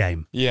bad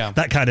game. Yeah.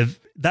 That kind of,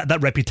 that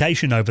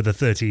reputation over the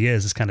 30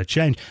 years has kind of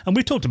changed. And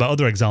we've talked about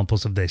other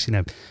examples of this. You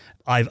know,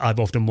 I've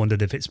often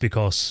wondered if it's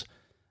because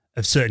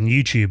of certain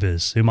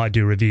YouTubers who might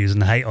do reviews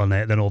and hate on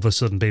it, then all of a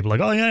sudden people are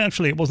like, oh yeah,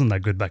 actually it wasn't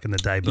that good back in the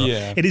day. But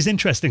it is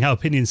interesting how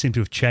opinions seem to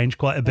have changed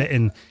quite a bit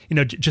in, you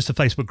know, just the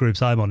Facebook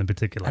groups I'm on in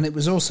particular. And it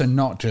was also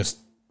not just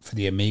for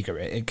the Amiga.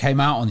 It came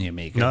out on the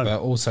Amiga, but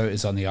also it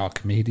is on the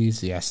Archimedes,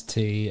 the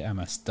ST,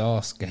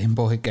 MS-DOS, Game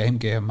Boy, Game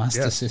Gear,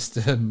 Master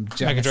System,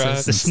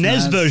 Genesis. The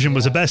SNES version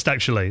was the best,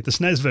 actually. The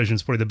SNES version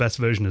is probably the best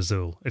version of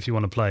Zool, if you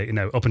want to play, you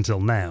know, up until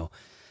now.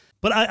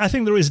 But I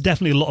think there is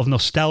definitely a lot of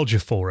nostalgia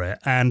for it.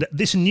 And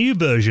this new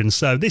version,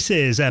 so this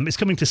is, it's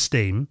coming to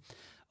Steam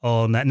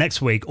on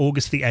next week,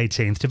 August the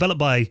 18th, developed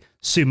by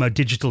Sumo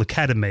Digital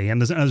Academy.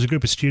 And there's a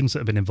group of students that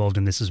have been involved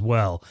in this as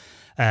well.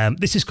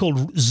 This is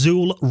called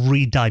Zool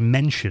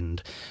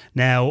Redimensioned.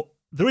 Now,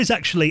 there is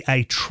actually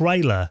a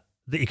trailer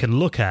that you can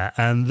look at,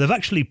 and they've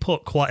actually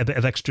put quite a bit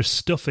of extra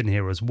stuff in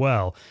here as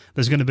well.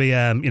 There's going to be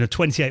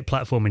 28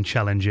 platforming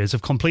challenges.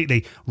 Have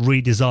completely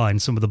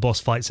redesigned some of the boss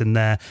fights in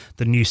there,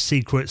 the new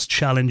secrets,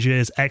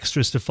 challenges,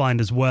 extras to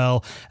find as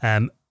well.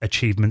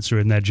 Achievements are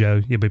in there,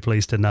 Joe, you'll be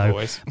pleased to know.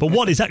 Always. But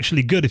what is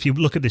actually good, if you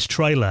look at this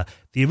trailer,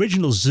 the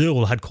original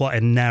Zool had quite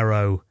a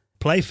narrow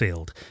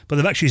playfield, but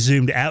they've actually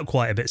zoomed it out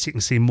quite a bit so you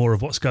can see more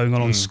of what's going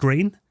on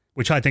screen,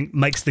 which I think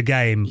makes the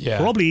game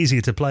probably easier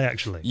to play,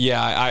 actually.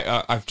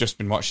 Yeah, I've just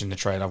been watching the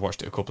trailer. I've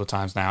watched it a couple of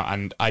times now,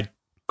 and I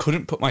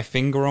couldn't put my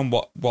finger on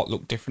what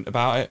looked different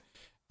about it.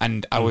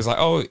 And I was like,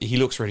 oh, he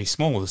looks really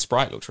small. The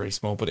sprite looks really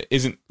small, but it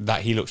isn't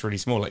that he looks really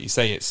small. Like you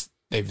say,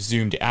 they've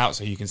zoomed it out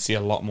so you can see a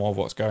lot more of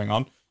what's going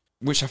on,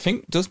 which I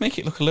think does make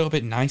it look a little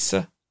bit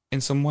nicer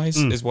in some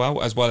ways as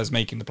well as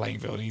making the playing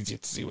field easier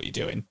to see what you're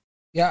doing.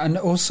 Yeah, and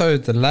also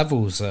the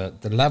levels are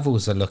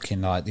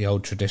looking like the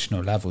old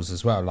traditional levels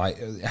as well. Like,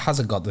 it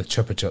hasn't got the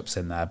Chupa Chups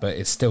in there, but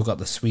it's still got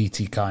the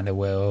Sweetie kind of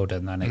world,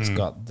 and then it's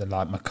got the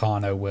like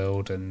Meccano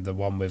world and the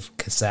one with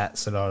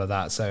cassettes and all of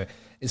that. So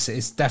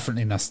it's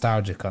definitely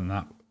nostalgic on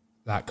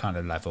that kind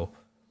of level.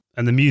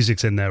 And the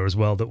music's in there as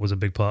well. That was a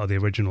big part of the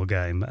original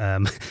game.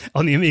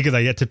 On the Amiga,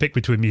 they had to pick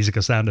between music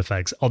or sound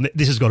effects.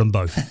 This has got them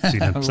both.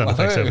 So, sound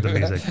effects over the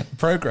music.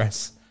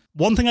 Progress.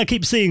 One thing I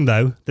keep seeing,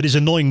 though, that is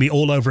annoying me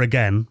all over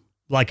again,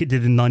 like it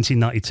did in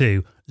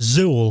 1992,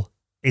 Zool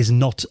is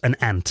not an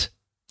ant.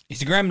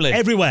 He's a gremlin.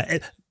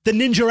 Everywhere. The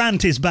ninja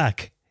ant is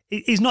back.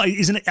 He's not,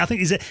 isn't it? I think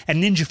he's a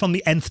ninja from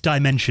the nth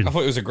dimension. I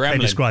thought it was a gremlin. They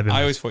describe him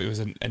I always thought it was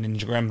a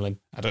ninja gremlin.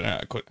 I don't know.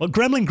 Well,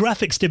 Gremlin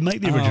Graphics did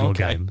make the original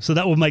game, so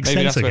that would make sense,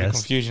 I guess. Maybe that's where the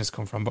confusion's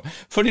come from. But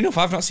funny enough,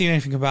 I've not seen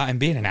anything about him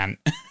being an ant.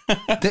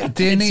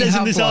 Didn't he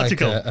have like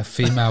a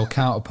female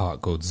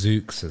counterpart called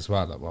Zooks as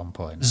well at one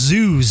point?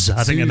 Zoos,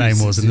 I think the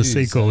name was in the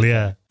sequel,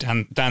 yeah.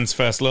 Dan's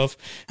first love.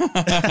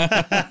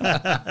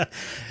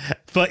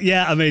 But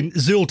yeah, I mean,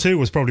 Zool 2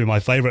 was probably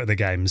my favourite of the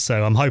games,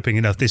 so I'm hoping,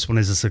 if this one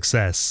is a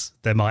success,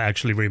 they might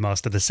actually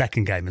remaster the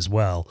second game as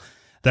well.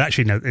 That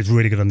actually, it's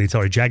really good on the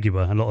Atari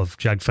Jaguar, and a lot of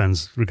Jag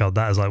fans regard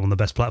that as like one of the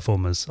best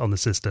platformers on the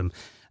system.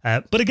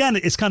 But again,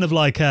 it's kind of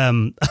like a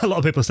lot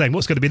of people are saying,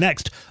 what's going to be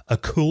next? A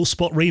Cool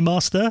Spot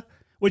remaster?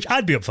 Which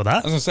I'd be up for that. I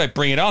was going to say,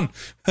 bring it on.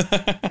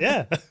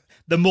 Yeah.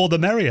 The more the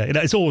merrier.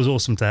 It's always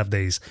awesome to have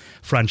these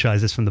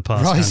franchises from the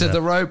past. Rise of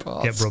the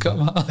Robots,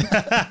 come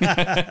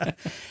on.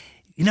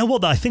 You know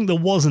what? I think there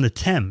was an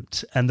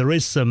attempt, and there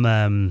is some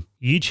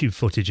YouTube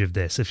footage of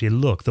this. If you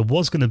look, there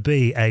was going to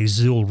be a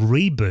Zool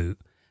reboot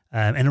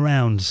in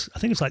around, I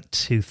think it was like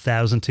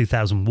 2000,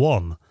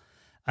 2001.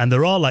 And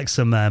there are like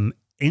some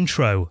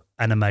intro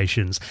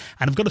animations.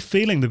 And I've got a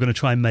feeling they're going to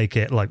try and make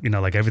it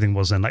like everything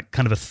was in like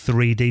kind of a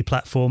 3D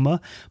platformer.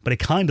 But it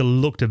kind of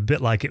looked a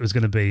bit like it was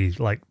going to be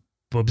like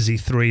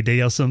Bubsy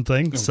 3D or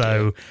something. Okay.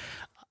 So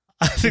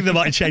I think they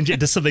might change it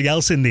to something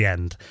else in the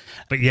end.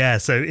 But yeah,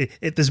 so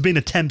there's been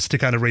attempts to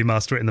kind of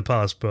remaster it in the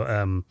past, but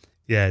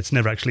yeah, it's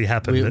never actually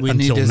happened we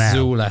until need a now.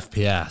 Zool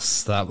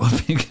FPS. That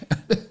would be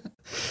good.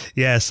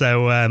 Yeah,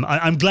 so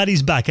I'm glad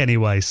he's back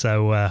anyway.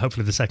 So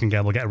hopefully the second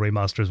game will get a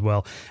remaster as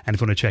well. And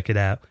if you want to check it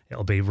out,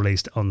 it'll be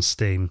released on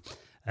Steam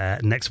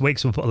next week.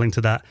 So we'll put a link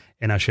to that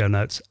in our show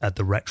notes at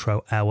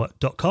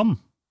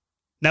theretrohour.com.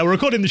 Now, we're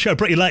recording the show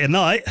pretty late at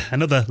night.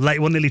 Another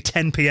late one, nearly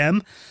 10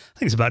 p.m. I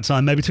think it's about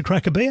time maybe to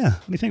crack a beer.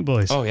 What do you think,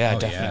 boys? Oh, yeah,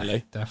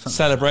 definitely.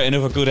 Celebrate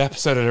another good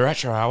episode of the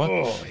Retro Hour.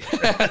 Oh,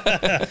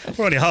 yeah.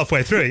 We're only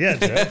halfway through it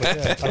yet, Joe. But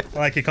yeah, I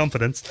like your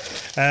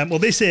confidence. Well,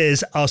 this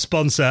is our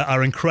sponsor,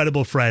 our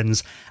incredible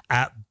friends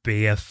at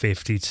Beer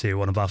 52,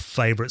 one of our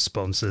favourite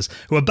sponsors,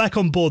 who are back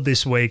on board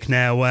this week.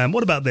 Now,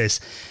 what about this?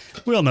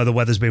 We all know the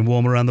weather's been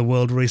warm around the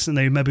world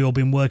recently. Maybe all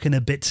been working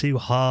a bit too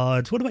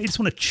hard. What about you just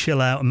want to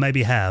chill out and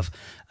maybe have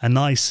a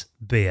nice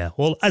beer?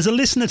 Well, as a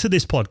listener to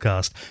this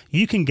podcast,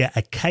 you can get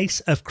a case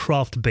of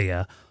craft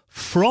beer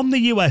from the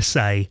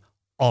USA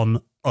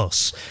on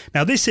us.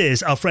 Now, this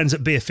is our friends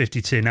at Beer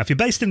 52. Now, if you're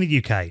based in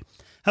the UK,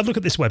 have a look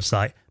at this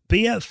website,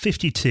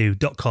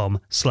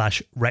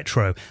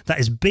 beer52.com/retro. That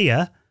is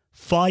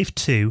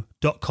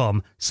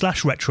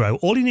beer52.com/retro.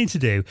 All you need to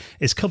do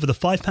is cover the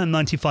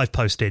 £5.95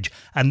 postage,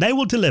 and they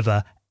will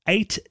deliver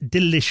 8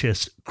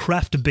 delicious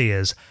craft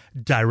beers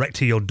direct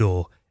to your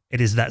door. It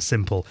is that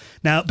simple.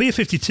 Now, Beer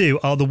 52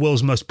 are the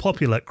world's most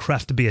popular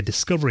craft beer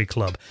discovery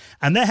club,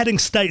 and they're heading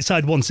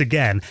stateside once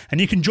again,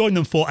 and you can join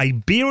them for a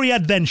beery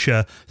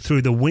adventure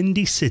through the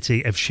windy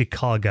city of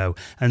Chicago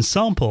and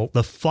sample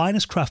the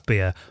finest craft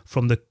beer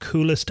from the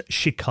coolest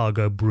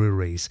Chicago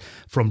breweries,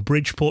 from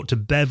Bridgeport to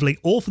Beverly,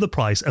 all for the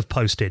price of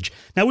postage.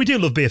 Now, we do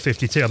love Beer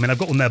 52. I mean, I've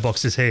got one of their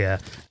boxes here.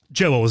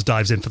 Joe always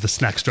dives in for the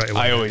snack straight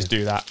away. I always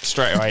do that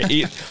straight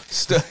away.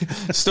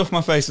 Stuff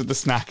my face with the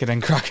snack and then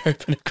crack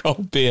open a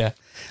cold beer.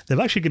 They've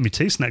actually given me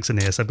 2 snacks in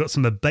here. So I've got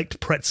some baked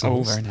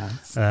pretzels. Oh, very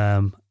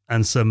nice.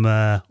 And some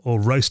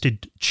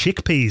roasted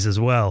chickpeas as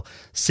well.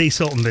 Sea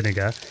salt and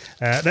vinegar.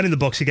 Then in the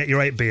box you get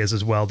your 8 beers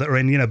as well that are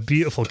in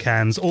beautiful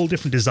cans, all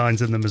different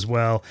designs in them as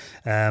well.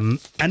 And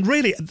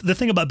really, the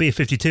thing about Beer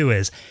 52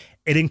 is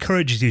it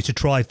encourages you to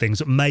try things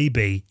that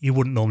maybe you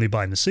wouldn't normally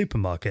buy in the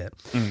supermarket.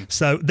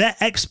 So they're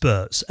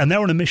experts and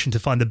they're on a mission to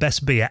find the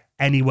best beer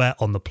anywhere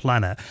on the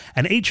planet.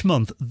 And each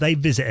month they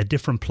visit a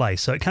different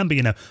place. So it can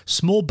be,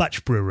 small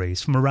batch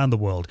breweries from around the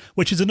world,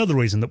 which is another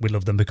reason that we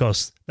love them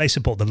because they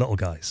support the little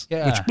guys,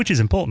 which is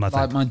important, I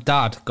think. Like my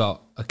dad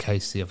got a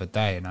case the other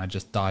day and I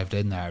just dived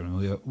in there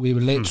and we were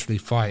literally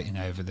fighting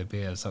over the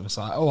beers. I was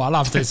like, oh, I'll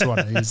have this one.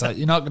 And he's like,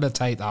 you're not going to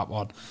take that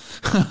one.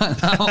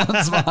 That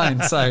one's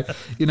mine. So,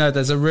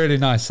 there's a really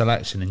nice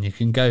selection and you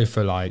can go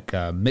for like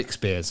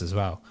mixed beers as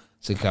well.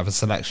 So you can have a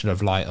selection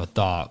of light or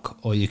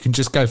dark, or you can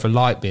just go for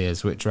light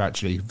beers, which are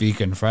actually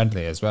vegan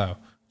friendly as well,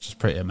 which is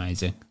pretty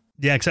amazing.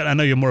 Yeah, except I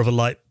know you're more of a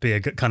light beer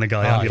kind of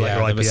guy, aren't you?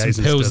 Yeah, like your there IPAs was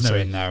some and Pilsner stuff.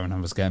 in there and I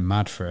was getting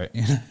mad for it.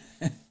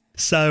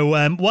 So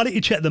why don't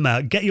you check them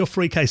out? Get your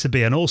free case of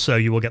beer, and also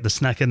you will get the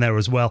snack in there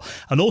as well.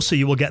 And also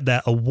you will get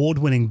their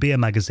award-winning beer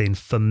magazine,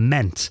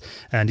 Ferment,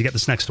 and you get the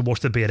snacks to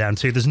wash the beer down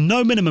too. There's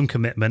no minimum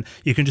commitment.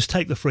 You can just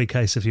take the free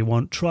case if you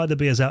want. Try the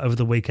beers out over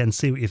the weekend,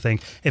 see what you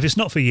think. If it's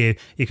not for you,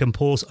 you can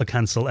pause or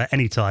cancel at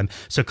any time.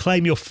 So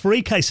claim your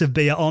free case of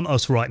beer on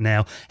us right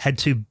now. Head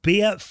to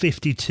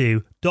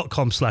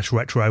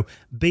beer52.com/retro,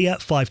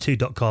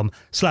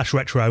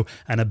 beer52.com/retro,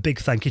 and a big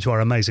thank you to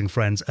our amazing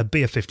friends at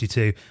Beer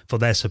 52 for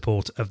their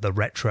support of the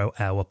Retro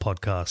Hour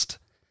podcast.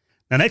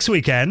 Now, next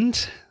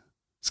weekend,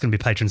 it's going to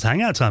be Patrons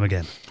Hangout time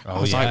again. I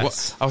was like,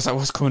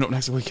 what's coming up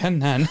next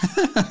weekend, then?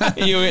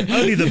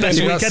 Only the best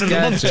weekend of the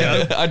month,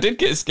 Joe. I did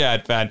get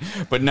scared, Ben.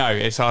 But no,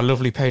 it's our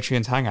lovely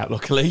Patreons Hangout,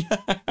 luckily.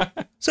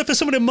 So for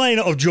someone who may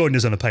not have joined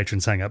us on a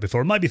Patrons Hangout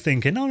before, might be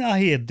thinking, I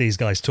hear these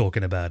guys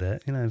talking about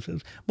it.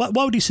 Why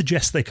would you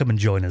suggest they come and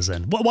join us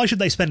then? Why should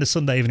they spend a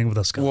Sunday evening with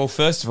us, guys? Well,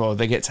 first of all,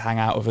 they get to hang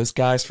out with us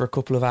guys for a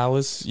couple of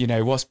hours.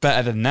 What's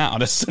better than that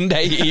on a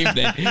Sunday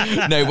evening?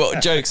 No,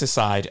 but jokes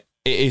aside,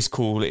 it is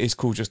cool. It is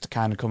cool just to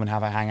kind of come and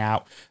have a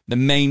hangout. The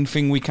main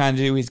thing we kind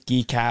of do is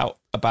geek out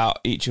about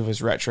each of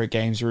us retro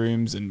games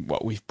rooms and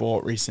what we've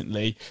bought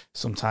recently.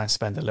 Sometimes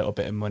spend a little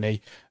bit of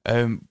money.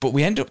 But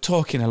we end up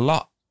talking a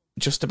lot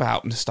just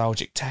about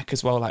nostalgic tech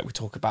as well. Like we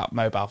talk about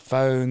mobile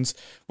phones.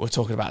 We're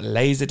talking about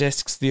laser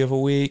discs the other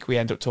week. We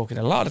end up talking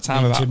a lot of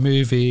time about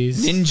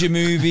ninja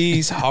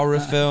movies, horror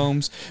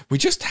films. We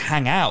just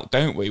hang out,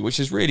 don't we? Which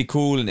is really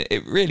cool. And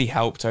it really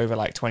helped over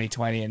like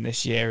 2020 and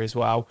this year as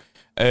well.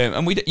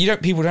 And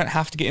people don't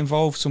have to get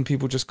involved. Some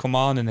people just come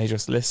on and they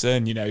just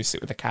listen,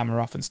 sit with the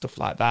camera off and stuff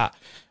like that.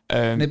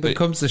 And it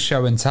becomes the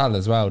show and tell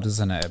as well,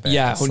 doesn't it? A bit?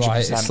 Yeah,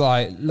 100%. It's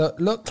like,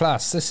 look,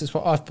 class, this is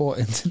what I've bought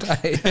in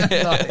today.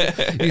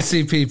 Like, you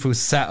see people's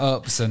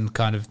setups and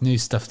kind of new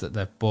stuff that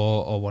they've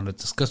bought or want to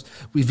discuss.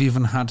 We've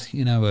even had,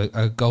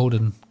 a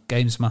golden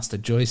Games Master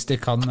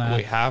joystick on there.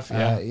 We have,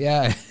 yeah.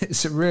 Yeah,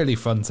 it's a really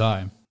fun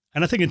time.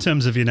 And I think in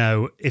terms of,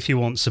 if you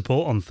want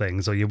support on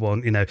things or you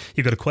want,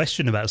 you've got a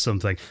question about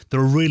something, they're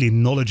a really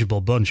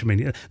knowledgeable bunch. I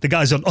mean, the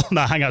guys on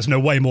our Hangouts know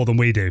way more than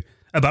we do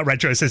about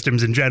retro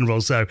systems in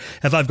general. So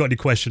if I've got any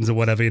questions or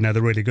whatever, they're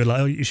really good.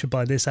 Like, you should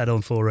buy this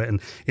add-on for it. And,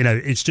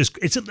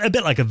 it's a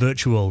bit like a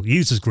virtual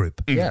users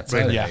group. Yeah,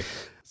 totally. Yeah.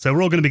 So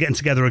we're all going to be getting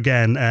together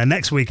again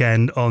next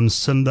weekend on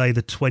Sunday,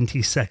 the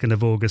 22nd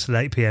of August at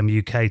 8 p.m.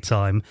 UK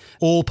time.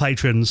 All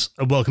patrons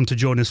are welcome to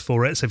join us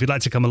for it. So if you'd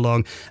like to come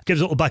along, give us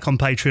a little back on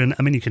Patreon.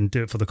 I mean, you can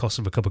do it for the cost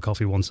of a cup of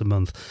coffee once a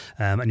month,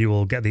 and you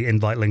will get the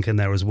invite link in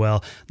there as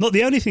well. Not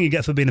the only thing you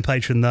get for being a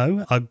patron,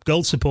 though. Our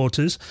gold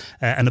supporters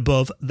and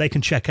above, they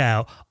can check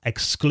out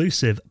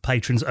exclusive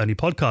patrons-only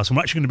podcasts. And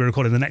we're actually going to be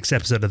recording the next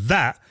episode of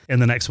that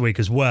in the next week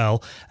as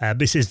well.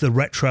 This is the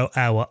Retro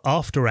Hour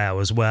After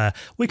Hours, where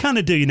we kind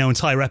of do,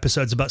 entire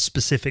episodes about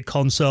specific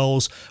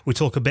consoles. We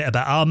talk a bit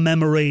about our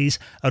memories,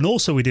 and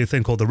also we do a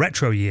thing called the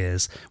Retro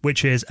Years,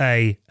 which is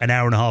an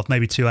hour and a half,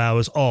 maybe 2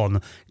 hours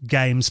on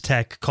games,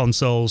 tech,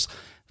 consoles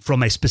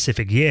from a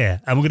specific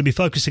year. And we're going to be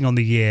focusing on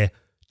the year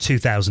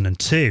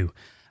 2002.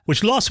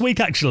 Which last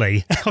week,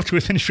 actually, after we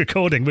finished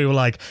recording, we were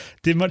like,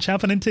 did much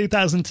happen in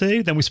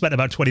 2002? Then we spent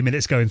about 20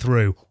 minutes going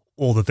through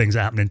all the things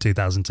that happened in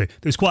 2002. There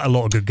was quite a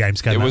lot of good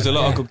games came out. There was a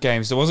lot of good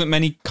games. There wasn't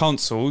many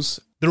consoles.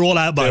 They're all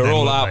out by then. They were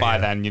all out by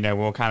then. We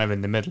were kind of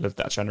in the middle of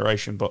that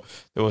generation, but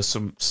there was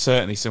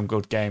certainly some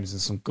good games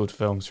and some good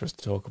films for us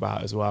to talk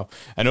about as well.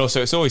 And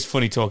also, it's always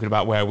funny talking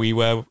about where we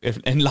were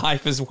in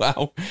life as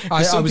well.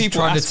 I was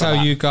trying to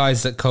tell you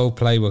guys that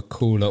Coldplay were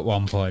cool at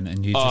one point,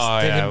 and you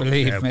just didn't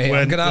believe me.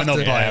 I'm going to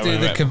have to do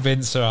the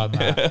convincer on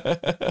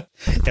that.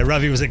 Yeah,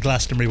 Ravi was at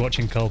Glastonbury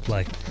watching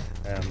Coldplay.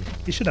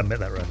 You should admit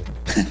that, Ravi.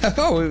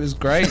 Oh, it was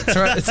great.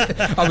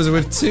 I was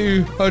with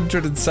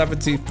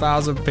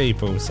 270,000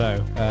 people, so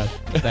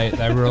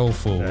they were all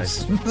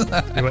fools.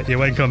 You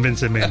weren't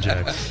convincing me and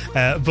Joe.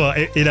 But,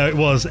 it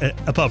was,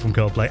 apart from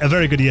Coldplay, a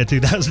very good year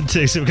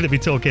 2002, so we're going to be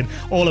talking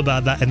all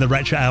about that in the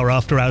Retro Hour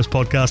After Hours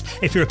podcast.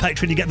 If you're a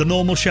patron, you get the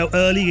normal show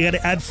early, you get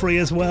it ad-free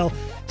as well.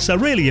 So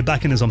really, you're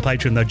backing us on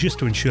Patreon, though, just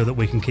to ensure that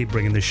we can keep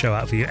bringing this show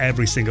out for you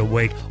every single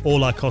week.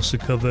 All our costs are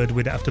covered.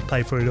 We don't have to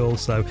pay for it all,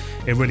 so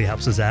it really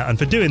helps us out. And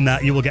for doing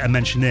that, you will get a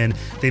mention in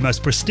the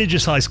most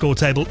prestigious high score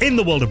table in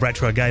the world of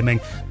retro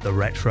gaming, the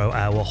Retro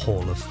Hour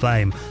Hall of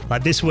Fame.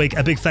 Like this week,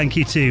 a big thank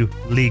you to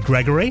Lee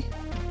Gregory,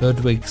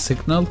 Ludwig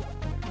Signal,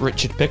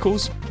 Richard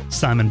Pickles,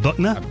 Simon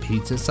Buckner, and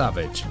Peter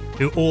Savage,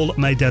 who all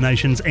made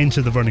donations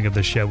into the running of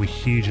the show. We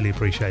hugely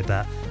appreciate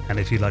that. And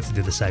if you'd like to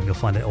do the same, you'll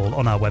find it all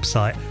on our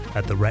website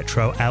at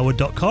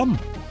theretrohour.com.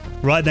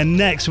 Right then,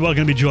 next, we're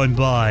going to be joined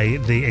by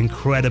the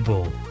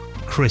incredible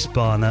Chris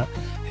Barnatt,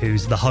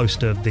 who's the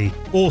host of the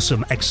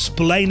awesome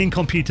Explaining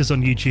Computers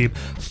on YouTube,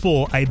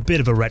 for a bit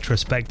of a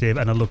retrospective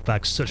and a look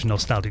back, such a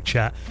nostalgic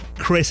chat.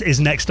 Chris is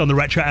next on the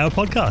Retro Hour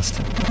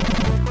podcast.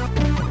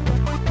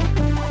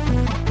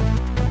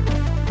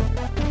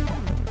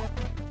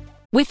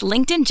 With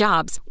LinkedIn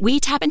Jobs, we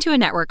tap into a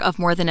network of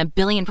more than 1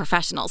 billion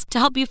professionals to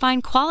help you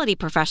find quality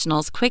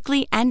professionals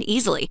quickly and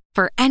easily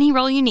for any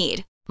role you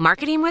need.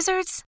 Marketing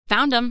wizards?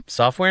 Found them.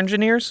 Software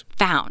engineers?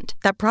 Found.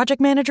 That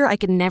project manager I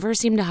could never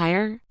seem to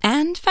hire?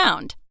 And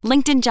found.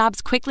 LinkedIn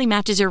Jobs quickly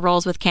matches your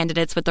roles with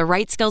candidates with the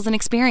right skills and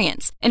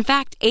experience. In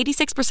fact,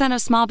 86%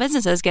 of small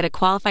businesses get a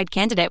qualified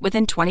candidate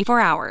within 24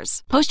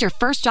 hours. Post your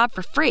first job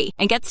for free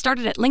and get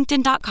started at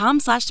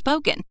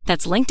linkedin.com/spoken.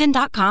 That's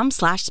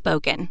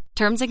linkedin.com/spoken.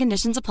 Terms and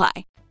conditions apply.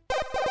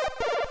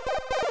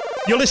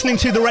 You're listening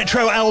to the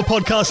Retro Hour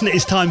podcast, and it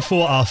is time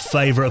for our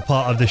favourite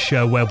part of the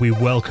show, where we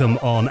welcome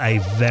on a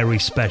very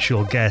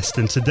special guest.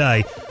 And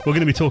today, we're going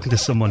to be talking to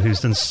someone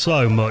who's done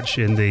so much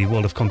in the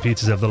world of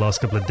computers over the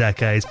last couple of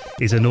decades.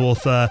 He's an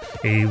author,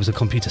 he was a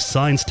computer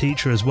science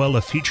teacher as well,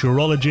 a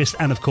futurologist,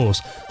 and of course,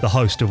 the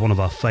host of one of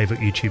our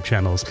favourite YouTube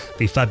channels,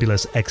 the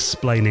fabulous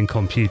Explaining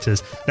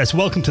Computers. Let's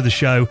welcome to the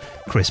show,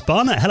 Chris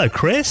Barnatt. Hello,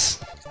 Chris.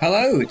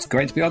 Hello, it's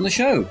great to be on the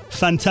show.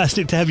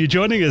 Fantastic to have you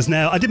joining us.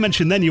 Now, I did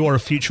mention then you are a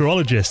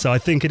futurologist, so I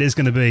think it is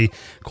going to be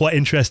quite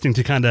interesting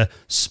to kind of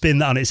spin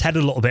that on its head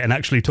a little bit and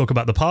actually talk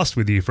about the past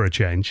with you for a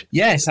change.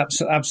 Yes,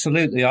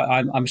 absolutely.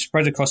 I'm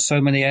spread across so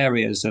many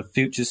areas of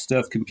future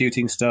stuff,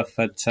 computing stuff,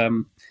 but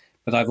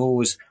I've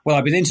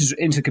been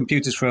into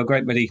computers for a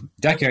great many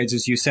decades,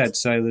 as you said,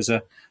 so there's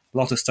a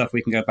lot of stuff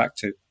we can go back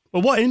to.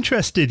 Well, what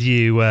interested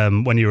you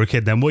when you were a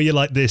kid then? Were you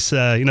like this,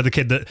 the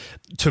kid that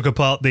took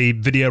apart the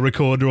video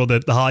recorder or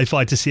the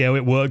hi-fi to see how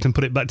it worked and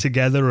put it back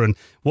together? And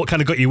what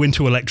kind of got you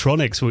into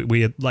electronics? Were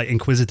you like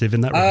inquisitive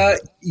in that regard?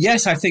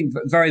 Yes, I think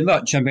very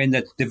much. I mean,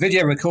 the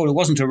video recorder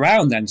wasn't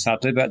around then,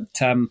 sadly, but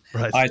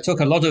Right. I took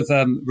a lot of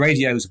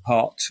radios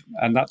apart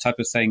and that type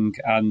of thing,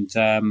 and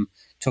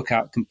took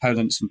out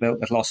components and built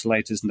little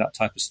oscillators and that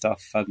type of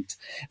stuff. And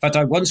in fact,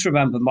 I once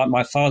remember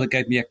my father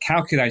gave me a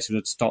calculator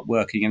that stopped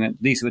working, and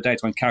these were the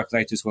days when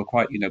calculators were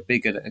quite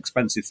big and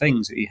expensive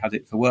things. He had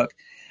it for work,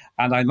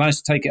 and I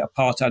managed to take it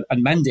apart and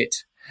mend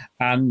it.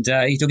 And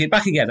he took it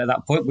back again at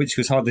that point, which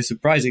was hardly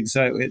surprising.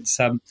 So it's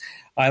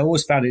I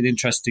always found it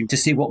interesting to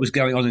see what was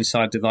going on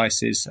inside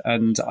devices,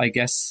 and I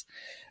guess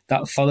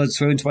that followed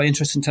through into my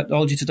interest in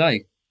technology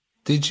today.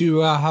 Did you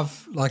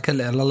have like a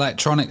little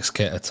electronics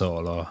kit at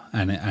all, or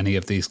any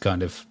of these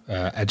kind of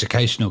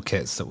educational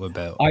kits that were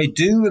built? I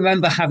do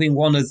remember having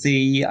one of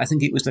I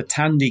think it was the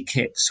Tandy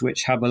kits,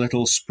 which have a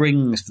little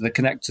springs for the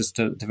connectors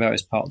to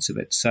various parts of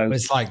it. So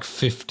it's like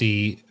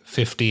 50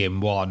 in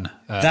one.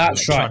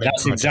 That's right.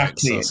 That's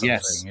exactly it.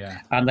 Yes.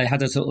 Yeah. And they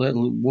had a sort of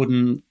little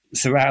wooden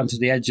surround to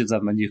the edge of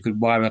them, and you could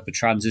wire up a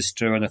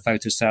transistor and a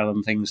photocell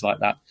and things like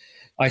that.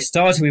 I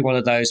started with one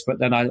of those, but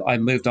then I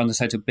moved on to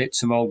say to bits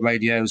from old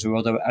radios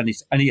or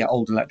any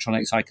old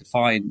electronics I could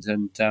find,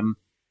 and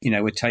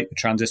would take the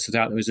transistors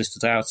out, the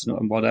resistors out,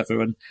 and whatever,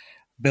 and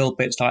build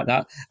bits like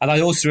that. And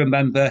I also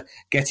remember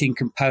getting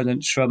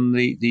components from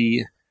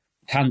the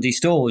handy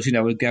stores.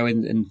 Would go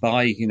in and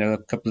buy a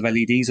couple of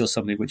LEDs or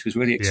something, which was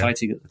really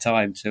exciting at the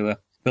time to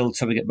build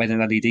something that made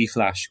an LED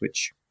flash,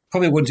 which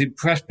probably wouldn't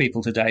impress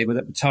people today, but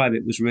at the time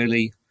it was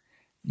really,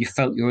 you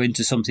felt you were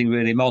into something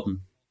really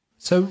modern.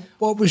 So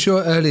what was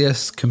your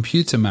earliest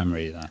computer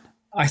memory then?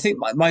 I think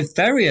my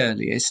very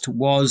earliest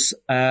was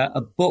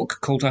a book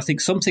called, I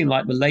think, something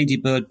like the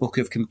Ladybird Book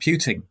of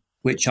Computing,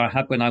 which I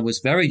had when I was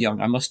very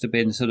young. I must have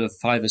been sort of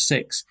 5 or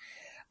 6.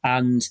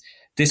 And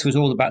this was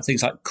all about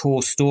things like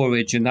core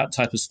storage and that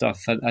type of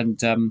stuff.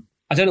 And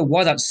I don't know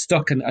why that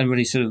stuck and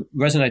really sort of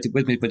resonated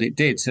with me, but it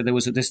did. So there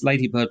was this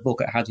Ladybird book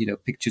that had,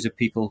 pictures of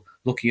people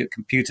looking at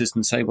computers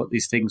and saying what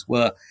these things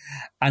were.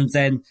 And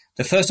then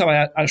the first time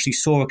I actually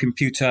saw a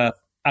computer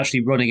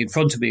actually running in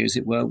front of me, as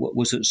it were,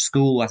 was at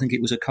school. I think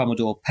it was a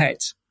Commodore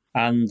PET,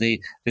 and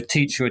the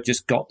teacher had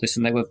just got this,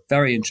 and they were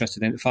very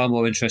interested in it, far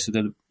more interested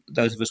than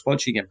those of us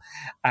watching him.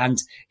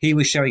 And he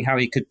was showing how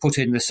he could put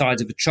in the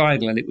sides of a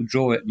triangle and it would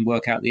draw it and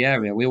work out the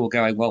area. We were all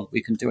going, well,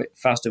 we can do it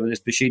faster than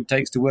this machine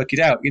takes to work it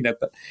out,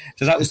 But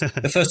so that was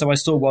the first time I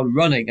saw one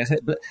running. I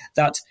think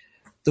that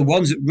the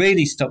ones that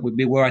really stuck with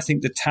me were, I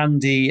think, the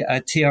Tandy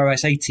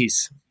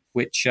TRS-80s,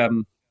 which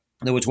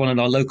there was one in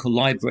our local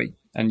library.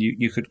 And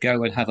you could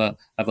go and have a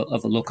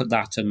look at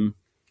that and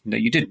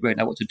You didn't really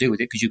know what to do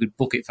with it because you could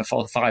book it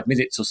for 5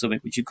 minutes or something,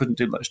 which you couldn't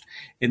do much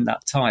in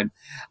that time.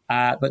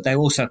 But they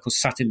also, of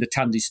course, sat in the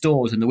Tandy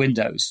stores and the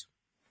windows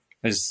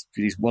as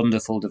these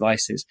wonderful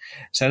devices.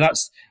 So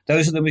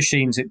those are the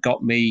machines that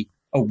got me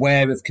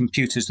aware of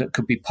computers that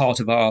could be part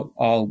of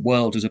our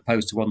world as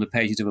opposed to on the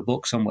pages of a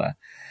book somewhere.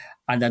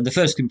 And then the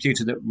first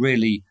computer that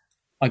really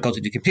I got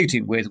into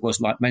computing with was,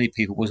 like many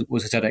people, was a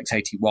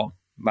ZX81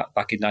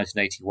 back in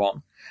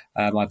 1981.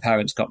 My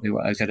parents got me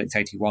a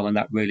ZX81, and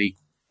that really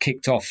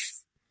kicked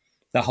off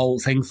the whole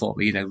thing for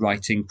me,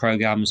 writing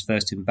programs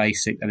first in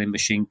BASIC and in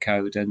machine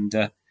code,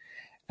 and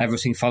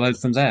everything followed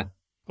from there.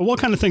 What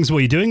kind of things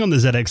were you doing on the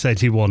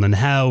ZX81, and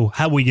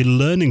how were you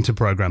learning to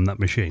program that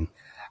machine?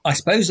 I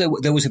suppose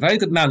there was a very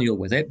good manual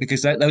with it,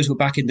 because those were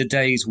back in the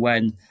days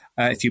when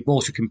if you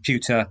bought a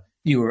computer,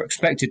 you were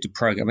expected to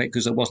program it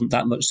because there wasn't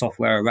that much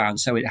software around.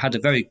 So it had a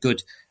very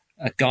good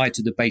guide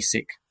to the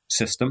basic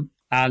system.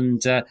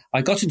 And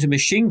I got into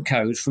machine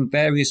code from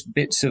various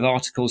bits of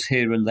articles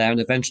here and there, and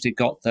eventually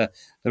got the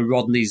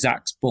Rodney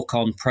Zaks book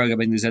on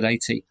programming the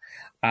Z80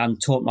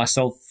 and taught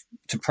myself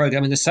to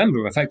program in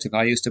assembler effectively.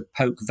 I used to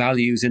poke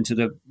values into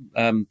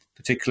the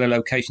particular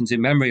locations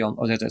in memory on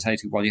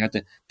Z81. You had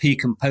the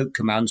peek and poke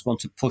commands, one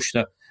to push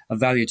a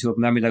value to a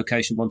memory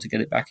location, one to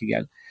get it back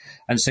again.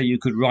 And so you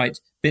could write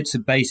bits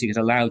of BASIC that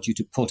allowed you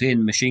to put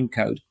in machine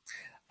code.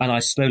 And I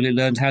slowly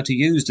learned how to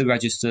use the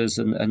registers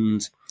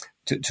and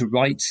to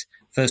write,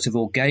 first of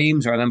all,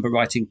 games. I remember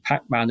writing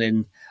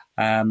Pac-Man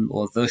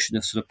or a version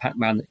of sort of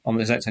Pac-Man on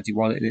the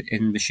Z81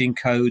 in machine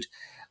code.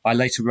 I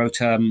later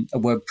wrote a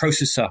word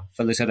processor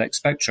for the ZX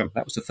Spectrum.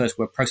 That was the first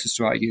word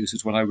processor I used,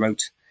 was when I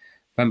wrote.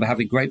 I remember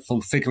having great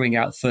fun figuring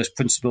out first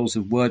principles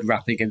of word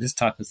wrapping and this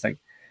type of thing.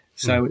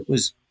 So it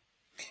was,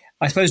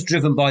 I suppose,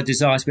 driven by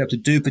desire to be able to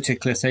do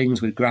particular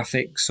things with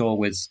graphics or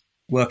with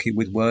working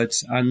with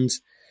words and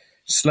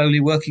slowly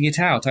working it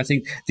out. I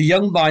think the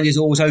young mind is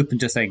always open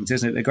to things,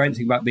 isn't it? The great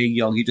thing about being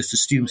young, you just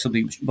assume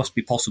something must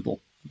be possible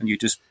and you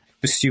just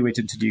pursue it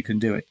until you can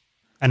do it.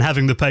 And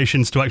having the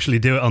patience to actually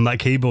do it on that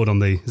keyboard on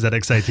the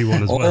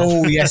ZX81 as well.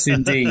 Oh, yes,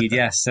 indeed,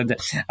 yes. And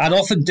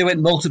often do it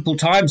multiple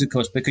times, of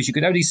course, because you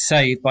could only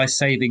save by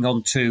saving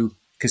onto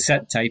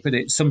cassette tape, and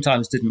it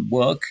sometimes didn't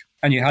work.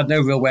 And you had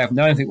no real way of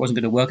knowing if it wasn't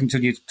going to work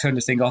until you turned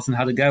the thing off and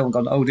had a go and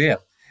gone, oh, dear.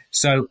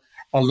 So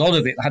a lot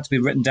of it had to be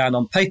written down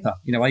on paper.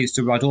 I used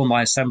to write all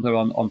my assembler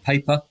on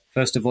paper,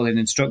 first of all in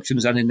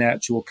instructions and in the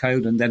actual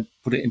code, and then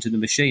put it into the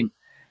machine,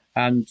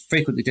 and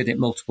frequently did it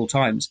multiple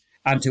times.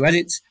 And to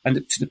edit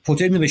and to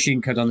put in the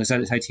machine code on the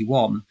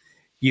ZX81,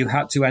 you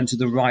had to enter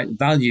the right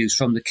values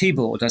from the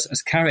keyboard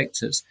as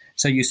characters.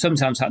 So you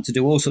sometimes had to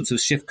do all sorts of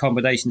shift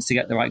combinations to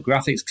get the right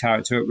graphics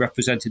character. It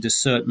represented a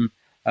certain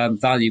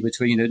value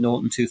between 0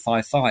 and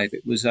 255.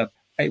 It was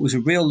a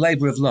real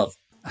labour of love.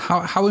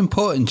 How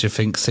important do you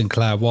think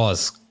Sinclair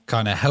was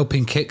kind of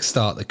helping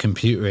kickstart the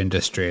computer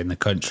industry in the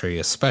country,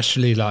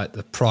 especially like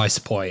the price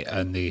point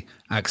and the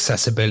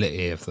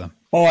accessibility of them?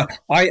 Oh,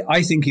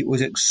 I think it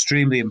was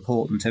extremely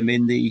important. I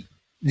mean,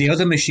 the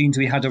other machines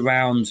we had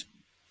around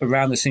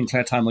the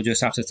Sinclair time or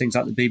just after, things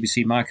like the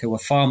BBC Micro, were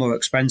far more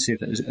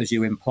expensive, as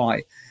you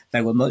imply.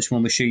 They were much more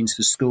machines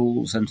for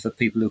schools and for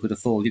people who could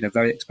afford,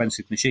 very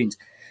expensive machines.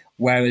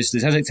 Whereas the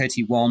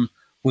ZX81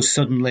 was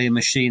suddenly a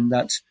machine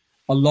that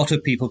a lot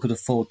of people could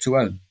afford to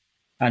own.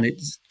 And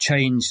it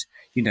changed,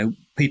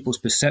 people's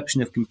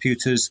perception of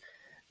computers.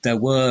 There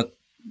were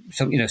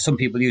some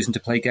people used them to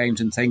play games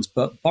and things,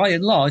 but by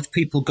and large,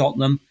 people got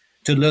them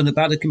to learn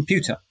about a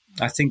computer.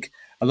 I think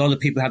a lot of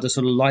people had a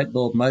sort of light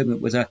bulb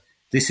moment with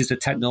this is a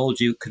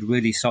technology that could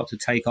really start to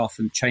take off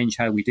and change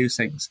how we do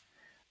things.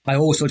 I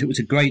always thought it was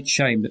a great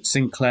shame that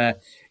Sinclair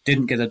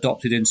didn't get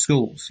adopted in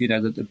schools.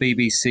 That the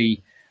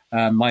BBC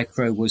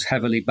Micro was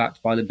heavily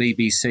backed by the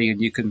BBC, and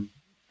you can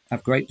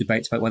have great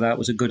debates about whether that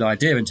was a good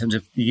idea in terms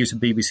of the use of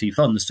BBC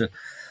funds to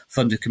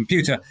fund a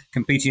computer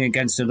competing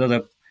against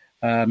another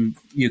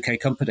UK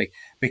company,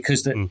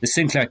 because the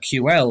Sinclair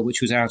QL,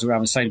 which was out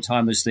around the same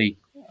time as the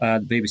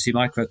BBC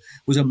Micro,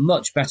 was a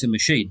much better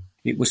machine.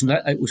 It was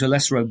a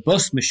less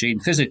robust machine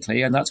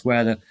physically, and that's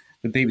where the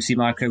BBC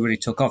Micro really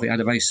took off. It had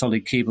a very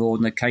solid keyboard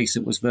and a case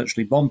that was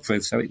virtually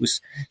bomb-proof, so it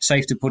was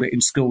safe to put it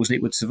in schools and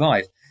it would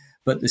survive.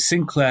 But the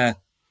Sinclair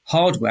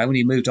hardware, when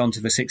he moved on to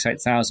the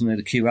 68000 and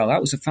the QL, that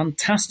was a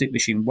fantastic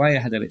machine, way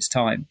ahead of its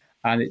time,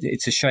 and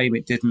it's a shame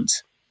it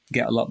didn't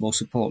get a lot more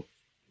support.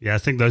 Yeah, I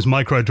think those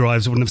micro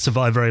drives wouldn't have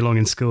survived very long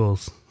in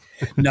schools.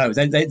 No,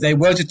 they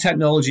weren't a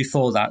technology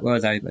for that, were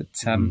they? But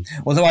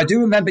although I do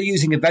remember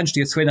using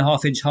eventually a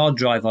 3.5-inch hard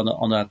drive on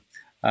a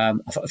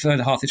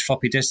 3.5-inch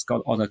floppy disk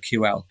on a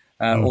QL.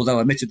 Although,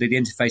 admittedly, the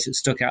interface that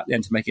stuck out at the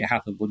end to make it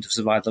happen wouldn't have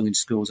survived long in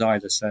schools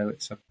either. So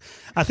it's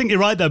I think you're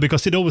right, though,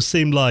 because it always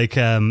seemed like,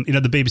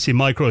 the BBC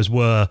Micros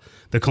were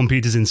the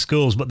computers in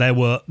schools, but they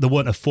weren't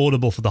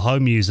affordable for the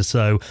home user.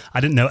 So I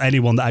didn't know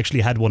anyone that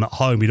actually had one at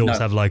home. You'd always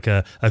have like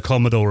a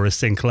Commodore or a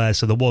Sinclair.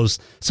 So there was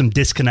some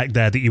disconnect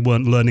there that you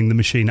weren't learning the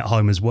machine at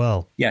home as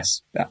well.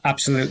 Yes,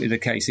 absolutely the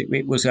case.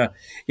 It was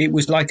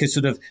like a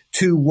sort of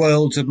two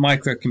worlds of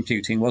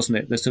microcomputing, wasn't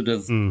it? The sort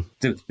of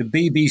the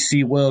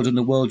BBC world and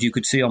the world you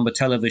could see on the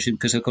television,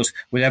 because of course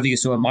whenever you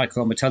saw a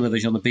micro on the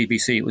television on the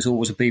BBC, it was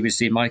always a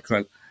BBC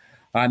micro.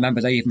 I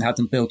remember they even had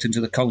them built into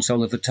the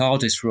console of the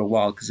TARDIS for a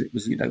while because it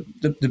was,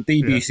 the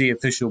BBC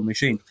official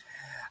machine,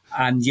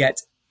 and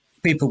yet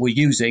people were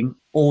using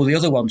all the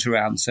other ones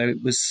around. So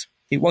it was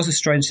a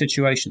strange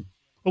situation.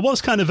 Well,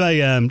 what's kind of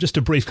just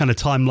a brief kind of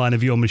timeline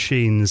of your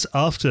machines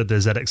after the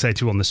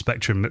ZX81, the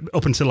Spectrum,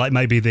 up until like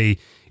maybe the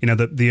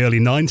early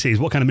 90s?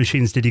 What kind of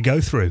machines did you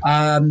go through?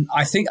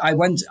 I think I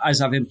went,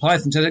 as I've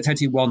implied, from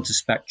ZX81 to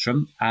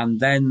Spectrum, and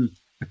then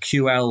a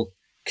QL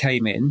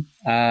came in.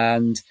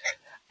 And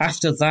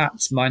after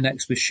that, my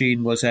next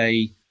machine was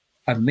a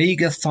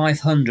Amiga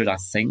 500, I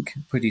think,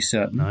 pretty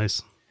certain.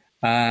 Nice.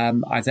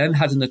 I then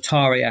had an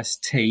Atari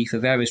ST. For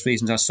various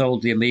reasons, I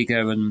sold the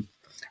Amiga, and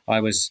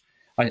I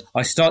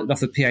started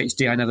off a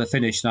PhD I never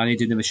finished, and I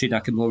needed a machine I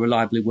could more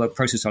reliably word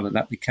process on, and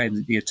that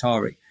became the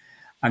Atari.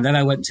 And then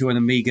I went to an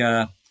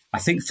Amiga, I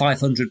think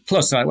 500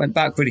 plus, so I went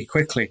back pretty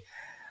quickly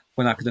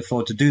when I could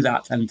afford to do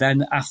that. And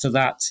then after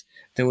that,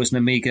 there was an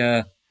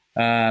Amiga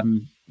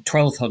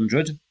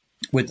 1200,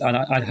 and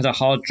I had a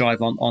hard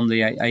drive on the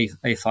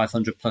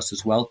A500 plus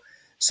as well.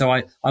 So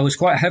I was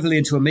quite heavily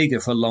into Amiga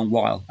for a long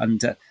while, and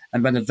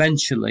then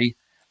eventually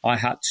I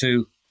had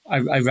to.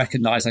 I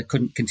recognised I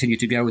couldn't continue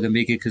to go with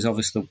Amiga because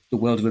obviously the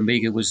world of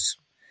Amiga was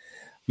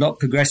not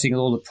progressing, and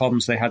all the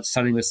problems they had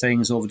selling the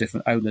things, all the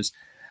different owners.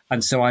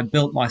 And so I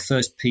built my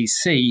first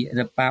PC in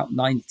about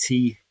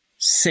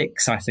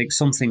 96, I think,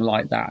 something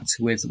like that,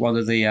 with one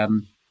of the,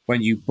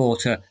 when you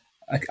bought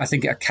I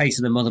think a case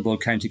of the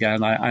motherboard came together,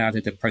 and I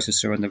added the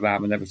processor and the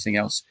RAM and everything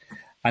else.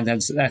 And then,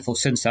 therefore,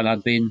 since then,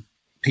 I've been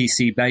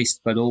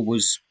PC-based, but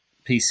always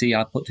PC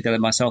I put together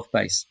myself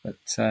based.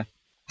 But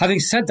having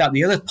said that,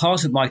 the other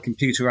part of my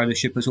computer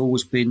ownership has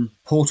always been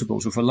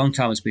portables, or for a long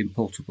time has been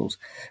portables.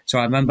 So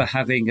I remember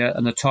having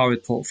an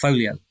Atari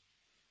Portfolio.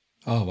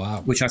 Oh,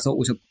 wow. Which I thought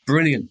was a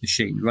brilliant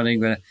machine,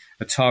 running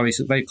Atari's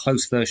a very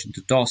close version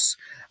to DOS.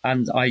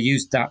 And I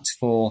used that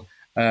for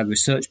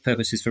research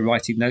purposes, for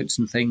writing notes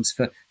and things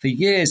for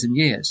years and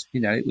years.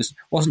 It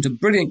wasn't a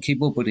brilliant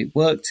keyboard, but it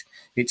worked.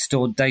 It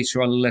stored data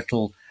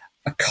on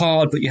a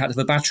card, but you had to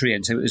have a battery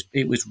in. So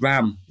it was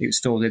RAM. It was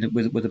stored in it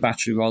with a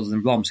battery rather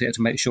than ROM. So you had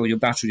to make sure your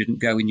battery didn't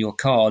go in your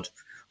card.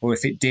 Or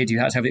if it did, you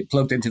had to have it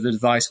plugged into the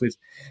device with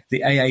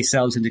the AA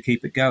cells in to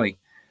keep it going.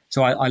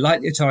 So I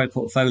liked the Atari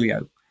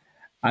Portfolio.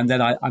 And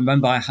then I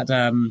remember I had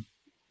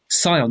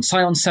Scion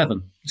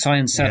 7.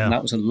 Scion 7,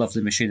 that was a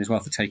lovely machine as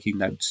well for taking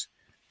notes.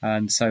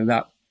 And so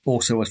that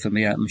also was for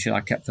me a machine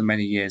I kept for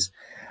many years.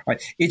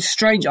 Right. It's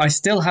strange. I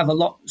still have a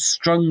lot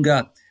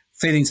stronger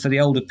feelings for the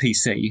older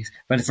PC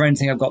than for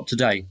anything I've got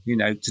today.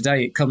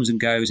 Today it comes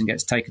and goes and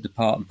gets taken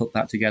apart and put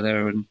back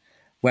together. And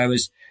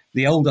whereas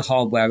the older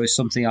hardware is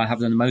something I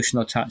have an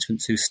emotional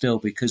attachment to still,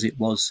 because it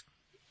was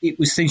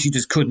things you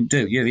just couldn't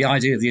do. The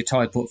idea of the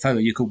Atari Portfolio,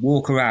 you could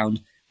walk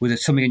around with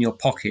something in your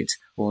pocket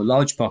or a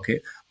large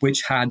pocket,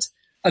 which had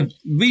a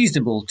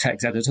reasonable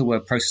text editor,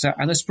 word processor,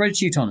 and a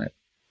spreadsheet on it.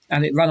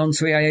 And it ran on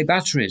 3 AA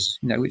batteries,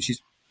 which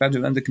is better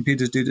than the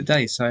computers do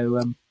today. So,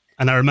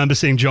 and I remember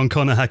seeing John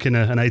Connor hacking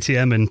an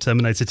ATM in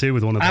Terminator 2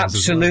 with one of those.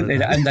 Absolutely.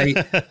 As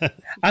well.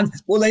 And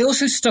they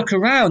also stuck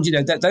around.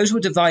 Those were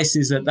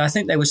devices that I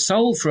think they were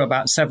sold for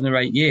about 7 or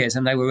 8 years,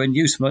 and they were in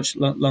use much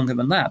longer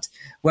than that.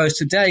 Whereas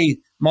today,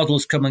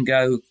 models come and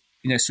go,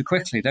 so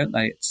quickly, don't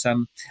they?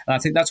 And I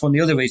think that's one of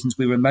the other reasons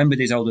we remember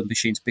these older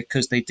machines,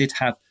 because they did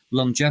have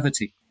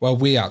longevity. Well,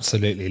 we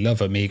absolutely love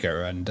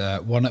Amiga, and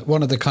one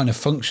of the kind of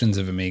functions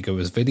of Amiga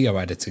was video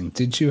editing.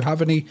 Did you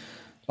have any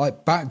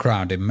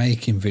background in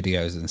making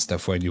videos and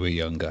stuff when you were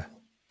younger?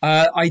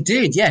 I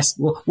did, yes.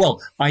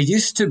 Well, I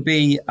used to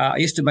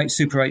make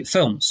Super 8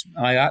 films.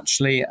 I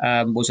actually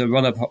was a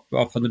runner-up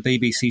on the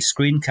BBC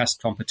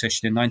screencast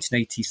competition in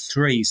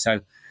 1983.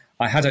 So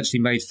I had actually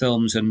made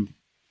films and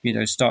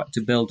started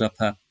to build up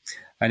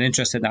an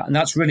interest in that. And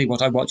that's really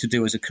what I want to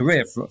do as a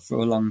career for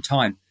a long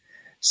time.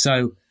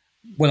 So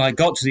when I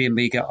got to the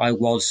Amiga, I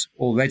was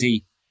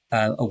already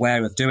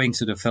aware of doing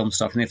sort of film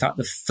stuff. And in fact,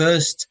 the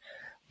first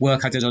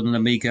work I did on an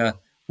Amiga,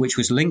 which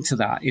was linked to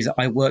that, is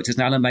I worked as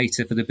an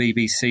animator for the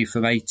BBC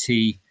from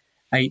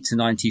 88 to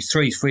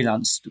 93,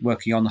 freelance,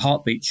 working on the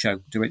Heartbeat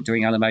show,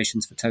 doing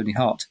animations for Tony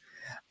Hart.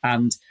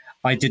 And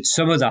I did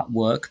some of that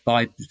work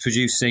by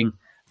producing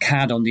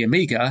CAD on the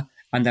Amiga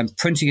and then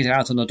printing it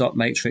out on a dot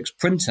matrix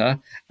printer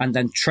and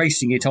then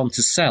tracing it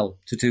onto cell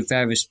to do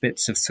various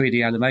bits of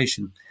 3D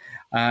animation,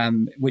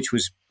 which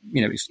was,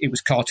 it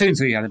was cartoon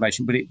 3D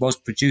animation, but it was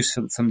produced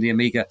from the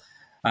Amiga.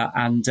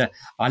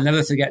 I'll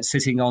never forget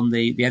sitting on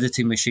the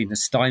editing machine, the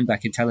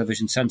Steinbeck in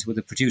Television Centre with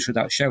the producer of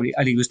that show,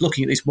 and he was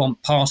looking at this one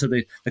part of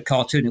the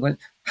cartoon. He went,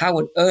 "How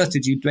on earth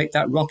did you make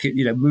that rocket,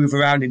 move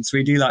around in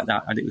 3D like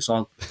that?" And it was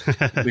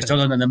done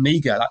on an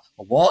Amiga. Like,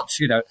 what?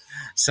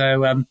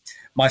 So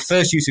my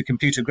first use of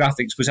computer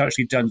graphics was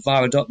actually done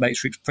via a dot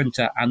matrix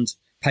printer and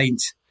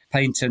paint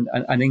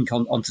and ink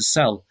onto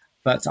cell.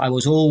 But I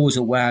was always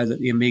aware that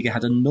the Amiga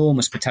had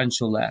enormous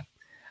potential there,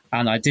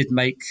 and I did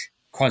make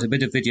quite a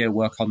bit of video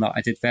work on that.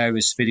 I did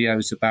various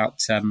videos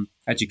about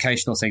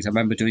educational things. I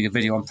remember doing a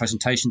video on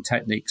presentation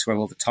techniques where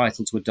all the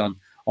titles were done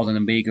on an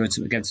Amiga and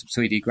some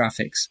 3D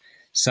graphics.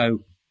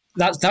 So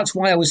that's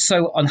why I was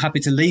so unhappy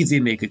to leave the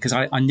Amiga, because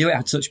I knew it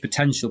had such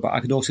potential, but I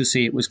could also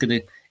see it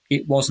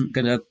wasn't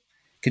going to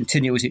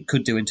continue as it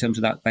could do in terms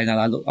of that vein. And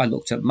I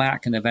looked at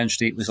Mac, and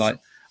eventually it was like,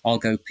 I'll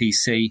go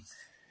PC.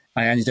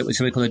 I ended up with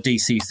something called a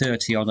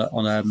DC-30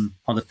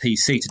 on a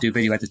PC to do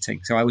video editing.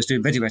 So I was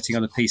doing video editing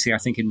on a PC, I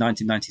think, in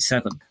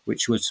 1997,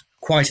 which was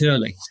quite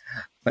early,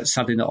 but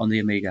sadly not on the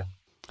Amiga.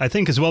 I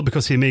think as well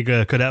because the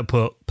Amiga could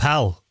output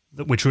PAL,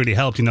 which really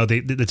helped, the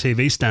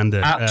TV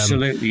standard.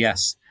 Absolutely,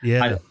 yes.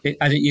 Yeah.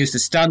 And it used a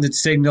standard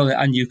signal,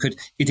 and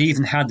it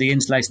even had the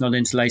interlace,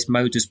 non-interlace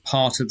mode as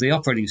part of the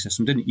operating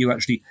system, didn't it? You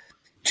actually,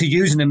 to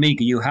use an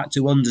Amiga, you had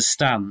to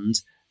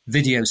understand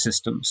video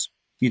systems.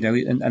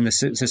 And the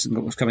system that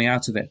was coming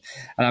out of it.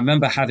 And I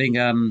remember having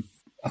kind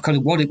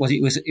of what it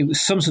was. It was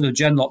some sort of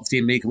gen lock for the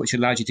Amiga, which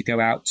allowed you to go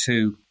out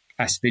to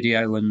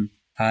S-Video and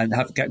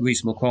get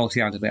reasonable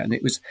quality out of it. And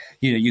it was,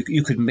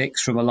 you could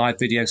mix from a live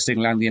video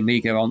signal and the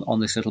Amiga on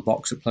this little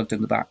box that plugged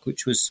in the back,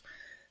 which was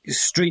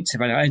streets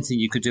of anything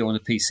you could do on a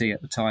PC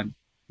at the time.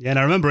 Yeah, and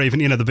I remember even,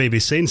 the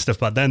BBC and stuff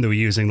back then, they were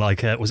using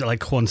was it like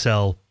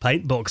Quantel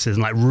paint boxes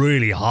and like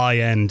really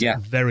high-end,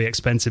 very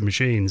expensive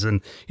machines.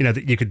 And,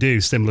 that you could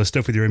do similar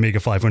stuff with your Amiga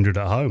 500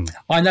 at home.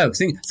 I know.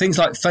 Things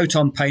like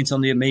Photon Paint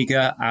on the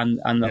Amiga and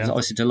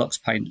obviously Deluxe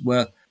Paint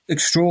were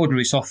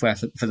extraordinary software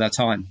for their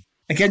time.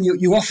 Again,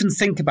 you often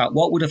think about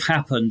what would have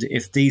happened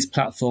if these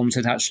platforms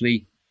had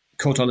actually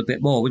caught on a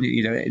bit more, wouldn't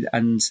you?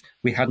 And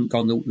we hadn't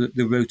gone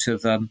the route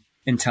of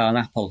Intel and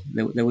Apple.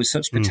 There was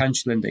such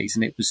potential in these,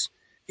 and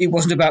it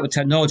wasn't about the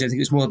technology. I think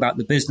it was more about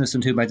the business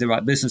and who made the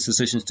right business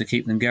decisions to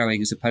keep them going,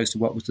 as opposed to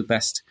what was the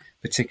best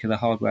particular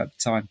hardware at the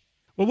time.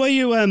 Well, were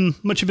you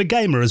much of a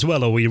gamer as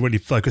well, or were you really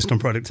focused on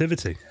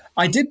productivity?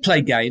 I did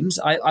play games.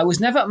 I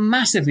was never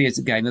massively as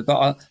a gamer,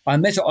 but I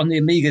admit on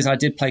the Amigas I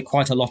did play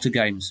quite a lot of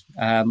games.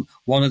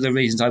 One of the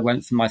reasons I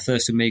went from my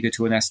first Amiga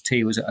to an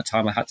ST was at a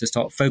time I had to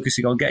start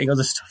focusing on getting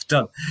other stuff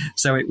done.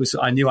 So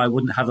I knew I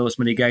wouldn't have as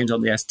many games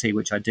on the ST,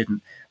 which I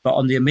didn't. But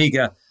on the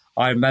Amiga,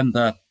 I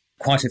remember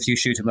quite a few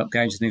shoot-'em-up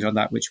games and things like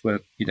that, which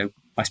were,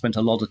 I spent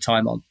a lot of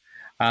time on.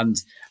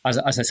 And as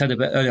I said a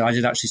bit earlier, I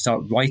did actually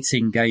start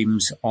writing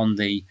games on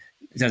the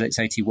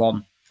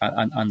ZX81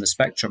 and the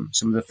Spectrum.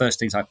 Some of the first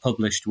things I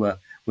published were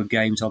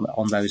games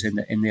on those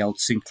in the old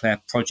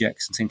Sinclair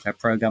Projects and Sinclair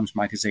Programs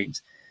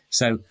magazines.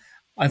 So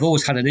I've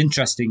always had an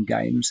interest in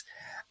games.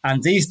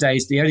 And these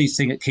days, the only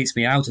thing that keeps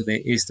me out of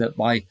it is that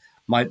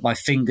my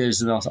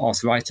fingers and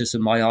arthritis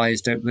and my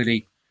eyes don't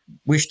really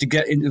wish to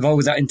get involved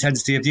with that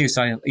intensity of use.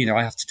 I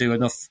have to do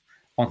enough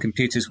on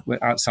computers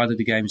outside of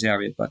the games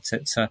area, but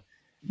it's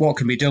what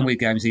can be done with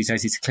games these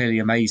days is clearly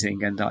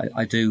amazing, and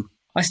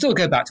I still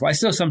go back to it. I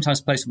still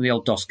sometimes play some of the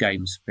old DOS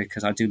games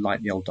because I do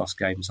like the old DOS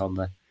games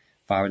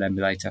via an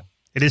emulator.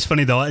 It is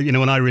funny though,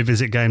 when I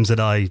revisit games that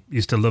I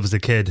used to love as a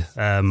kid,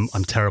 I'm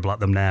terrible at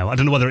them now. I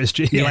don't know whether it's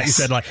like you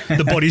said, like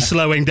the body's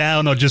slowing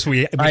down, or just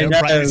we don't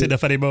practice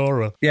enough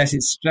anymore. Or... Yes,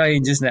 it's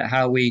strange, isn't it?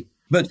 How we.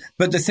 But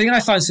the thing I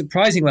find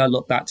surprising when I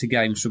look back to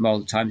games from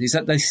old times is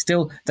that they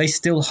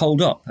still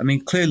hold up. I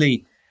mean,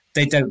 clearly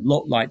they don't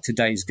look like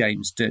today's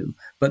games do,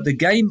 but the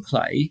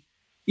gameplay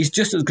is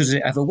just as good as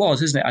it ever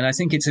was, isn't it? And I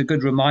think it's a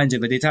good reminder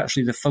that it's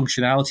actually the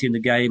functionality in the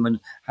game and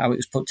how it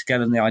was put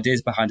together and the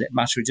ideas behind it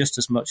matter just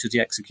as much as the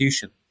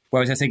execution.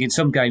 Whereas I think in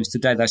some games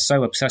today, they're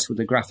so obsessed with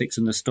the graphics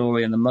and the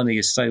story and the money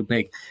is so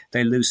big,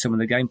 they lose some of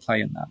the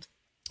gameplay in that.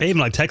 Even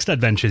like text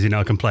adventures,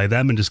 I can play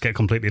them and just get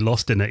completely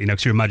lost in it,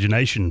 because your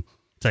imagination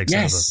takes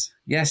over.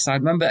 Yes, I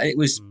remember it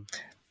was...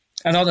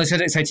 And on the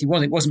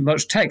ZX81, it wasn't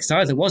much text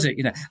either, was it?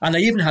 And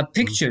they even had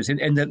pictures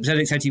in the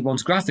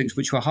ZX81's graphics,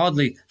 which were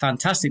hardly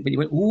fantastic. But you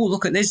went, "Oh,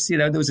 look at this!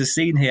 There was a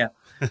scene here."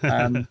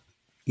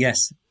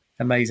 Yes,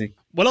 amazing.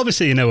 Well,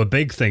 obviously, a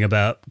big thing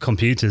about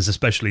computers,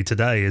 especially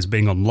today, is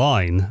being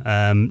online. Do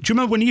you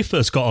remember when you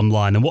first got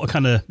online, and what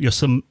kind of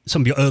some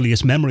of your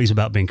earliest memories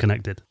about being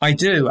connected? I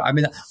do. I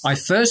mean, I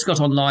first got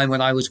online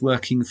when I was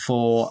working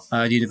for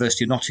the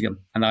University of Nottingham,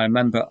 and I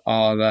remember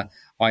our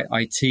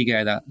IT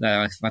guy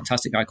there, a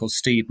fantastic guy called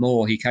Steve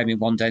Moore. He came in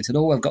one day and said,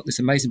 "Oh, I've got this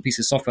amazing piece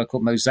of software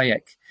called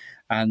Mosaic,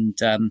 and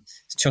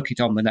chuck it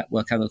on the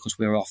network." And of course,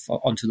 we were off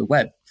onto the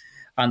web,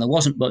 and there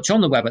wasn't much on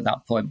the web at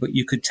that point, but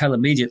you could tell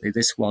immediately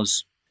this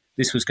was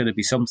going to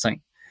be something.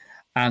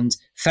 And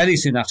fairly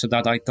soon after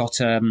that, I got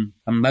a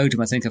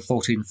modem, I think a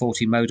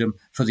 1440 modem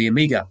for the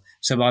Amiga.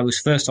 So I was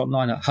first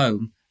online at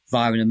home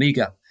via an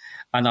Amiga.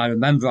 And I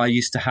remember I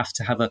used to have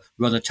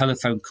run a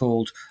telephone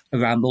call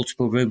around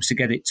multiple rooms to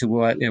get it to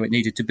where it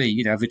needed to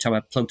be, every time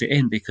I plugged it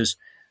in, because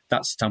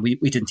that's the time we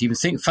didn't even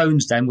think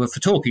phones then were for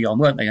talking on,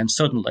 weren't they? And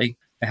suddenly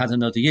they had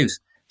another use.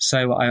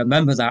 So I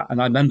remember that.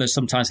 And I remember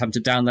sometimes having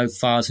to download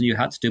files and you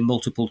had to do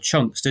multiple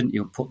chunks, didn't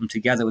you? And put them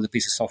together with a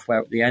piece of software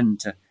at the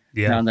end to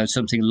download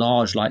something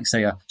large, like,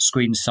 say, a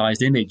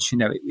screen-sized image.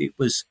 It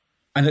was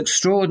an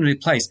extraordinary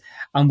place.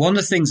 And one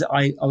of the things that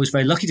I was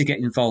very lucky to get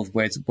involved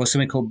with was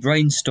something called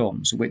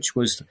Brainstorms, which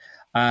was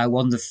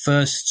one of the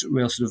first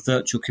real sort of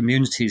virtual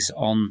communities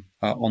on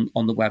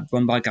the web,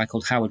 run by a guy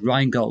called Howard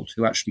Rheingold,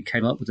 who actually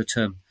came up with the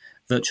term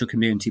virtual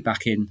community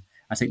back in,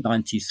 I think,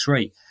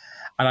 93.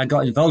 And I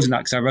got involved in that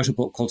because I wrote a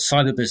book called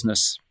Cyber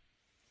Business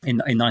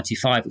in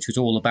 95, which was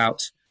all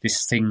about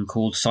this thing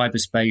called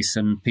cyberspace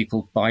and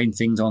people buying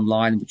things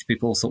online, which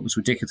people thought was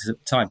ridiculous at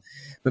the time.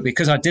 But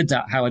because I did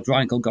that, Howard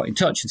Rheingold got in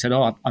touch and said,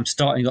 I'm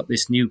starting up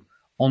this new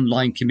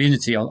online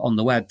community on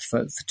the web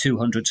for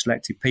 200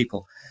 selected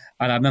people.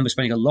 And I remember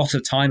spending a lot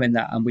of time in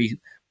that, and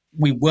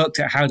we worked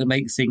out how to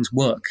make things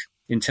work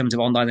in terms of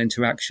online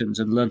interactions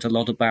and learned a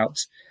lot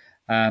about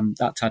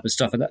that type of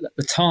stuff. And at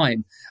the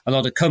time, a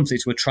lot of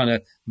companies were trying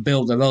to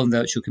build their own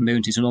virtual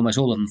communities, and almost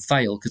all of them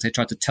failed because they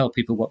tried to tell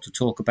people what to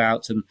talk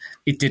about, and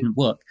it didn't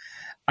work.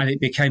 And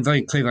it became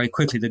very clear very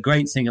quickly the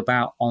great thing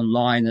about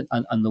online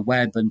and the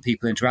web and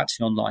people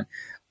interacting online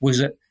was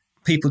that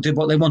people did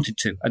what they wanted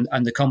to,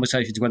 and the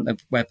conversations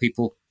went where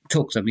people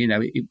took them.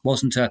 It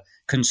wasn't a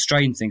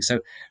constrained thing.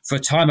 So for a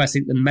time, I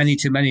think the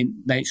many-to-many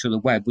nature of the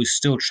web was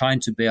still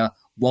trying to be a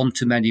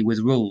one-to-many with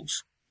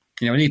rules.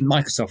 And even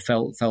Microsoft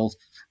fell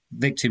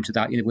victim to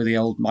that, with the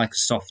old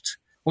Microsoft,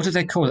 what did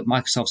they call it?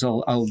 Microsoft's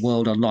old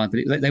World Online,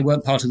 but they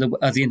weren't part of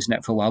the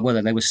internet for a while, were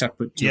they? They were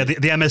separate. The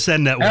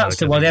MSN network. That's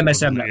the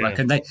MSN network.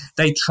 Yeah. And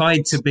they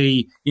tried to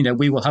be,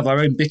 we will have our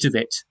own bit of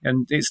it.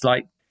 And it's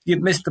like,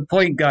 you've missed the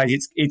point,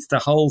 guys. It's the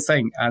whole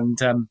thing. And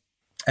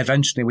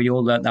eventually we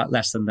all learned that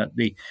lesson that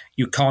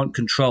you can't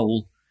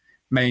control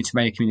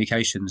many-to-many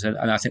communications. And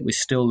I think we're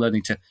still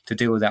learning to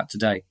deal with that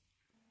today.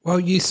 Well,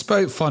 you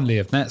spoke fondly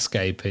of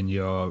Netscape in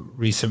your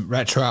recent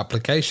retro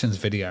applications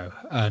video.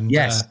 And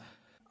yes.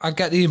 I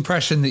get the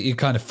impression that you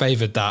kind of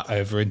favoured that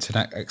over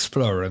Internet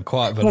Explorer, and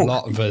quite a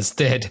lot of us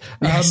did.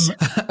 Yes.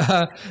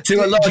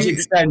 To a large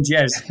extent,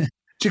 yes.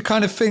 Do you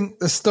kind of think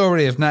the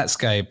story of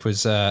Netscape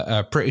was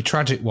a pretty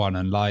tragic one?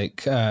 And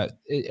are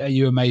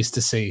you amazed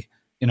to see,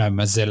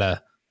 Mozilla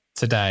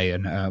today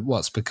and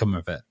what's become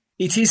of it?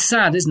 It is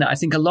sad, isn't it? I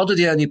think a lot of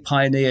the early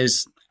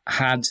pioneers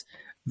had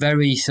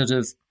very sort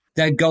of,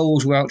 their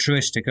goals were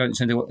altruistic, I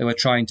don't know what they were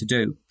trying to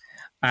do.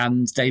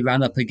 And they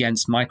ran up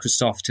against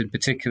Microsoft in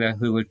particular,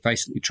 who were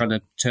basically trying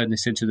to turn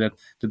this into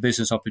the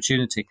business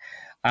opportunity.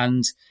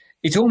 And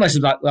it's almost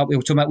like we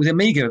were talking about with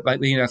Amiga,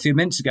 a few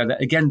minutes ago,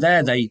 that again,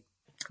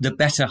 the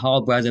better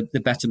hardware, the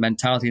better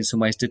mentality in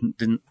some ways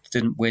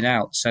didn't win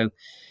out. So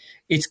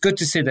it's good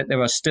to see that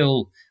there are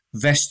still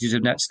vestiges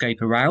of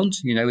Netscape around,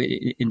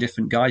 in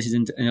different guises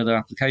in other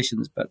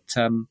applications. But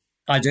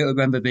I do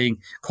remember being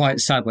quite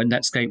sad when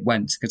Netscape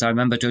went, because I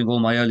remember doing all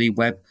my early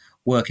web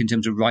work in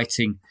terms of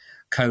writing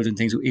code and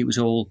things. It was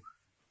all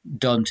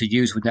done to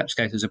use with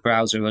Netscape as a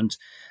browser. And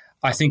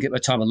I think at the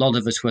time, a lot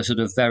of us were sort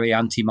of very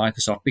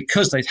anti-Microsoft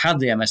because they'd had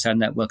the MSN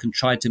network and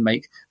tried to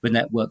make the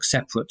network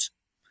separate,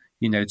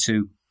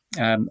 to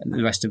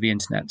the rest of the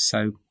internet.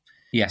 So,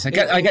 yes, I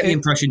get the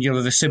impression you're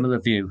of a similar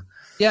view.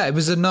 Yeah, it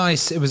was a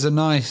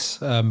nice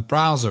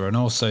browser, and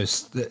also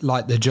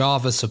like the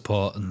Java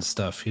support and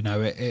stuff.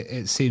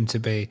 It seemed to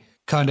be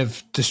kind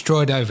of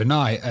destroyed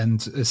overnight,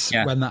 and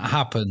when that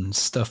happened,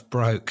 stuff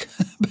broke.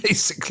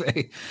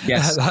 Basically,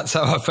 yes, that's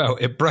how I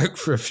felt. It broke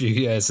for a few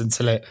years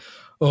until it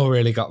all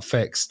really got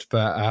fixed.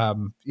 But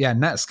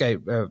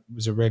Netscape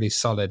was a really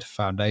solid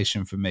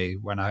foundation for me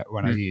when I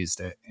used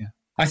it. Yeah.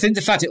 I think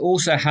the fact it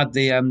also had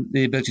the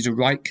ability to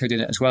write code in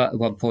it as well at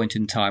one point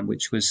in time,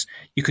 which was,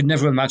 you could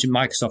never imagine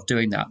Microsoft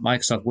doing that.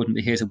 Microsoft wouldn't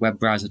be, here's a web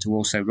browser to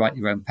also write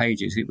your own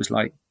pages. It was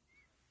like,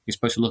 you're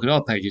supposed to look at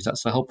our pages.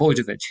 That's the whole point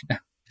of it.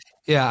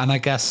 Yeah, and I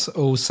guess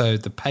also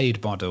the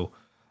paid model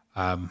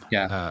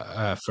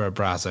for a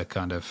browser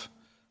kind of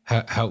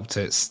helped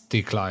its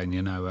decline,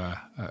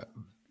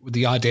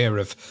 the idea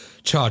of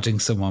charging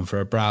someone for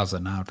a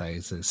browser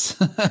nowadays is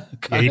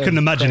you couldn't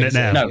imagine crazy.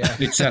 It now. No,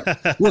 it's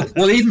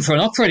well, even for an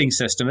operating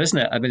system, isn't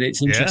it? I mean,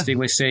 it's interesting.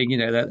 We're seeing,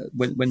 that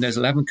when Windows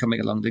 11 coming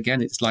along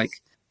again, it's like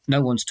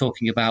no one's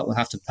talking about we'll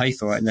have to pay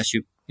for it unless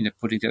you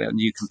putting it on a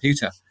new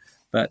computer.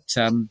 But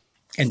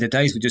in the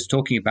days we're just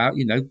talking about,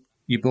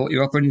 you bought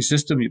your operating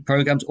system, your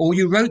programs, or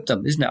you wrote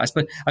them, isn't it? I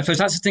suppose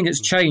that's the thing that's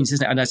changed,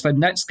 isn't it? And I suppose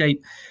Netscape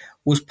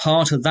was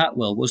part of that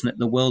world, wasn't it?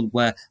 The world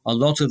where a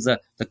lot of the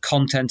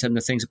content and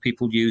the things that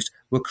people used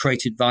were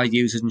created by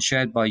users and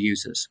shared by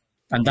users.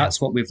 And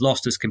that's what we've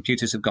lost as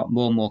computers have got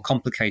more and more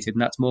complicated,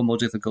 and that's more and more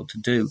difficult to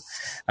do.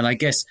 And I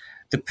guess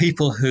the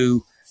people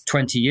who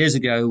 20 years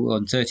ago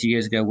or 30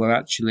 years ago were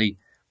actually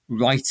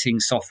writing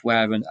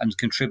software and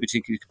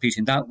contributing to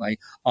computing that way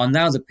are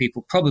now the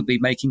people probably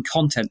making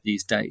content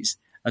these days.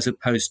 as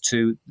opposed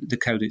to the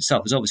code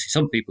itself. There's obviously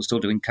some people still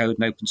doing code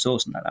and open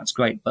source and that's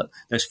great, but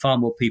there's far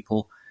more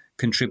people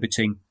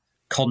contributing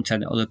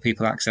content that other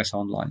people access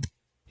online.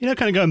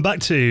 Kind of going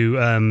back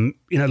to,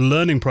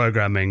 learning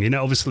programming,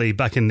 obviously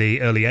back in the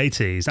early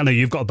 80s, I know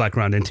you've got a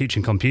background in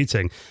teaching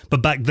computing,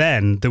 but back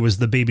then there was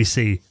the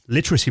BBC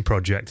Literacy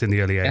Project in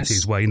the early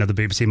 80s where, the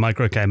BBC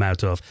Micro came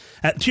out of.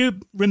 Do you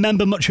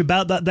remember much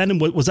about that then?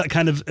 And was that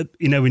kind of,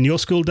 in your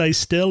school days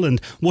still?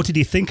 And what did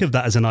you think of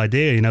that as an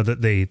idea,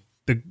 that the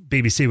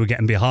BBC were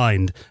getting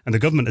behind and the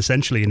government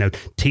essentially,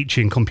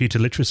 teaching computer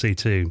literacy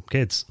to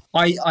kids?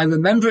 I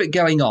remember it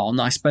going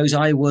on. I suppose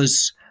I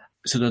was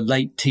sort of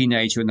late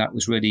teenager and that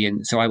was really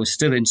in. So I was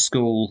still in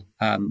school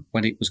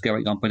when it was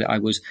going on, but I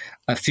was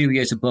a few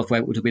years above where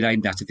it would have been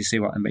aimed at, if you see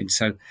what I mean.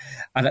 So,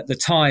 and at the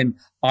time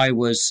I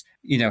was,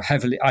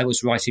 I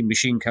was writing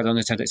machine code on a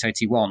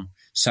TEDx81.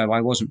 So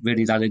I wasn't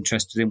really that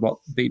interested in what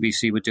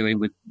BBC were doing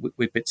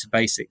with bits of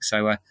basics.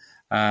 So,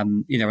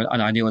 and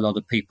I knew a lot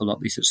of people, not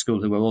least at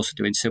school, who were also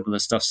doing similar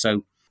stuff.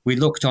 So we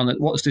looked on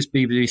at what's this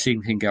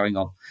BBC thing going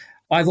on.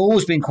 I've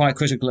always been quite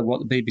critical of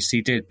what the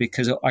BBC did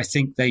because I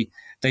think they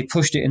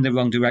pushed it in the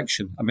wrong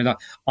direction. I mean,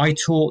 I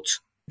taught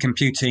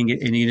computing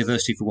in a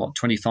university for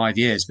 25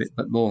 years,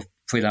 but more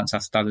freelance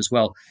after that as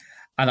well.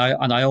 And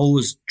I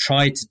always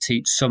tried to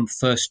teach some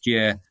first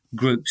year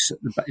groups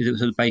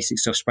the basic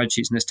stuff,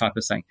 spreadsheets and this type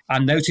of thing.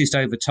 And noticed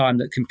over time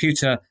that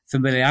computer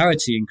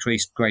familiarity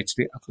increased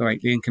greatly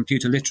and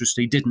computer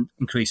literacy didn't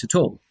increase at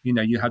all.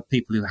 You had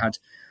people who had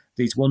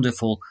these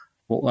wonderful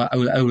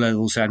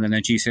O-levels and then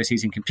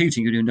GCSEs in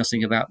computing who knew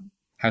nothing about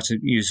how to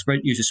use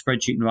a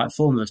spreadsheet and write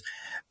formulas,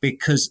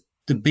 because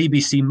the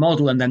BBC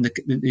model and then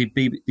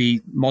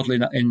the model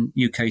in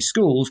UK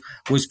schools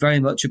was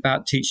very much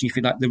about teaching, if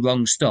you like, the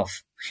wrong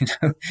stuff.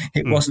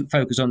 It wasn't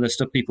focused on the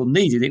stuff people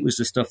needed. It was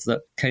the stuff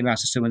that came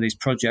out of some of these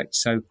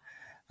projects. So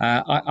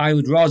I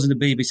would rather the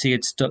BBC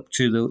had stuck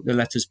to the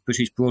letters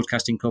British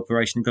Broadcasting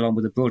Corporation and got on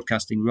with the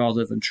broadcasting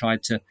rather than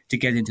tried to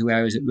get into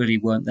areas that really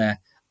weren't their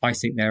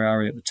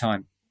area at the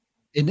time.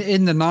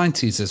 In the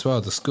 90s as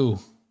well,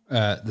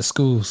 the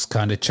schools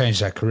kind of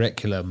changed their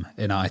curriculum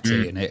in IT,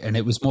 and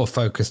it was more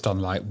focused on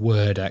like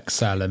Word,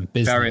 Excel, and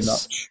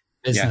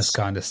business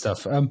kind of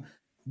stuff.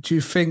 Do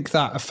you think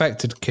that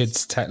affected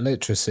kids' tech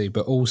literacy?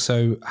 But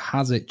also,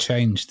 has it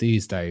changed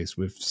these days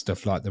with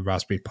stuff like the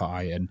Raspberry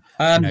Pi? And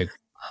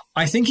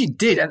I think it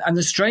did. And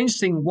the strange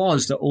thing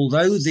was that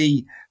although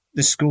the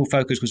school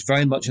focus was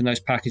very much on those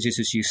packages,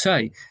 as you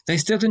say, they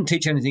still didn't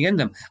teach anything in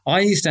them.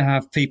 I used to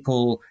have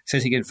people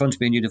sitting in front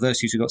of me in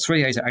universities who got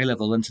 3 A's at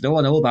A-level and said,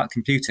 I know all about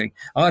computing.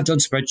 I've done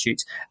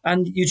spreadsheets.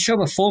 And you'd show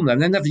them a formula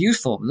and they never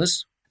used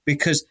formulas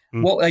because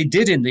what they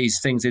did in these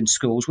things in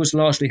schools was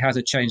largely how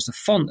to change the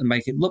font and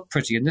make it look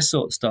pretty and this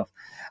sort of stuff.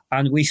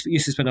 And we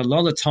used to spend a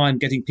lot of time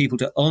getting people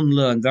to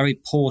unlearn very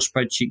poor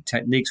spreadsheet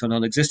techniques or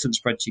non-existent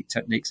spreadsheet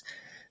techniques.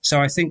 So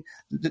I think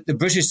the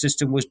British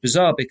system was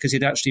bizarre because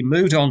it actually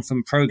moved on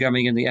from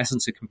programming in the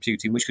essence of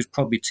computing, which was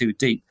probably too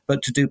deep,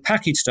 but to do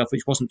package stuff,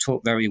 which wasn't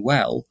taught very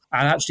well.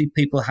 And actually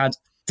people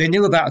they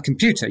knew about a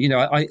computer.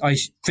 I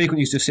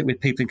frequently used to sit with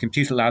people in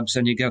computer labs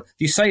and you go,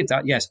 you saved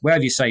that? Yes. Where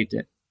have you saved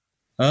it?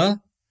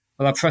 Well,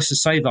 I pressed the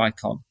save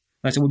icon.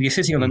 And I said, well, you're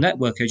sitting on a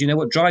network here. Do you know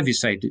what drive you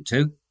saved it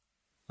to?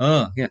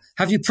 Yeah.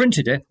 Have you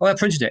printed it? Oh, I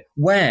printed it.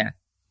 Where?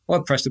 Oh, I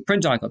pressed the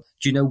print icon.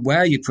 Do you know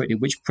where you printed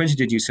it? Which printer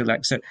did you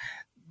select? So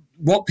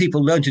what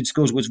people learned in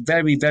schools was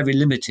very, very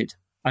limited,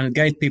 and it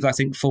gave people, I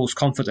think, false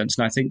confidence.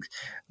 And I think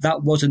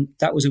that was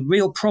a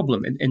real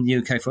problem in the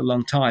UK for a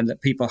long time,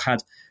 that people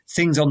had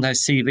things on their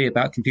CV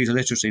about computer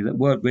literacy that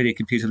weren't really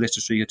computer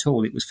literacy at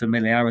all. It was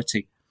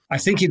familiarity. I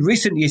think in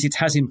recent years it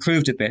has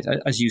improved a bit.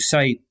 As you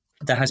say,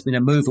 there has been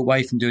a move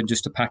away from doing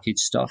just the package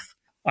stuff.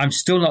 I'm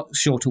still not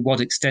sure to what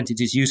extent it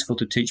is useful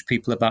to teach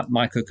people about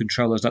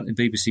microcontrollers like the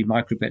BBC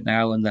Microbit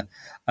now and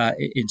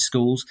in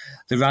schools.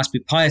 The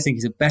Raspberry Pi, I think,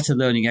 is a better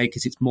learning aid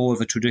because it's more of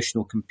a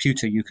traditional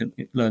computer you can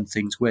learn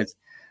things with.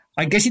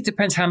 I guess it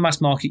depends how mass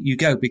market you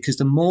go, because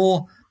the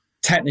more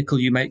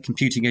technical you make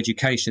computing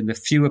education, the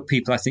fewer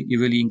people I think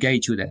you really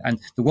engage with it. And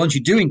the ones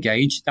you do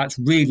engage, that's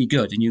really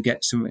good and you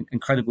get some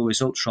incredible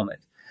results from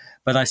it.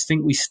 But I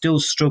think we still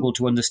struggle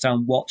to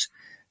understand what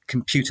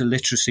computer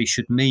literacy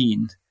should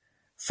mean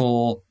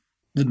for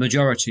the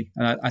majority.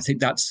 And I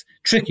think that's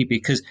tricky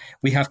because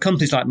we have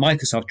companies like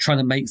Microsoft trying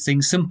to make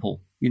things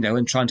simple,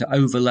 and trying to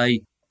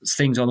overlay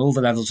things on all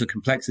the levels of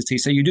complexity.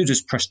 So you do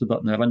just press the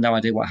button. I have no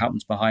idea what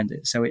happens behind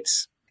it. So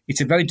it's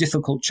a very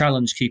difficult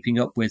challenge keeping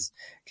up with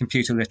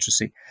computer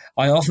literacy.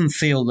 I often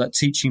feel that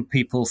teaching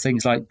people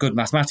things like good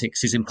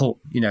mathematics is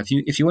important.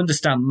 If you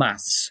understand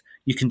maths,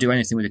 you can do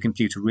anything with a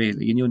computer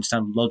really, and you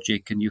understand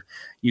logic and you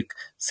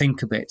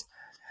think a bit.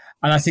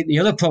 And I think the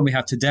other problem we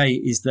have today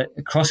is that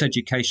across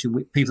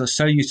education, people are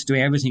so used to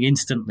doing everything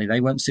instantly, they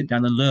won't sit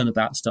down and learn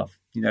about stuff.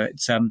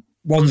 It's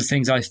one of the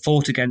things I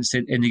fought against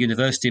in the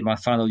university in my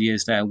final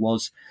years there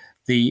was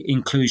the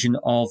inclusion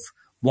of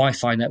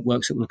Wi-Fi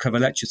networks that will cover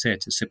lecture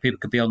theatres, so people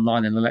could be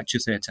online in the lecture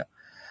theatre.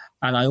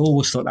 And I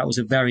always thought that was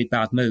a very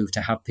bad move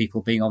to have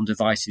people being on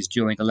devices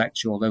during a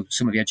lecture, although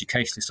some of the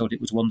educationists thought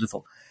it was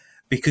wonderful.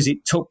 because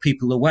it took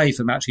people away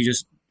from actually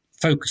just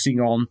focusing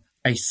on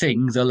a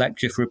thing, the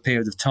lecture, for a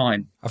period of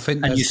time. I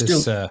think there's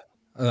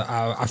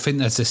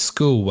this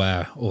school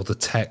where all the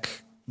tech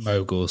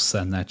moguls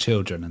send their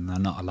children and they're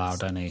not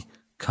allowed any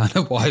kind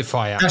of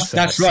Wi-Fi access.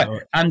 That's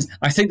right. And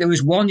I think there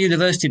is one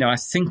university now, I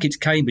think it's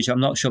Cambridge, I'm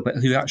not sure, but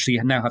who actually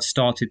now have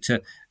started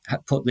to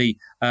put the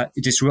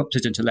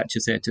disruptors into lecture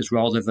theatres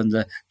rather than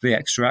the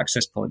extra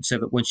access points, so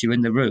that once you're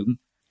in the room,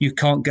 you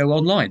can't go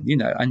online,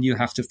 and you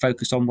have to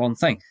focus on one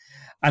thing.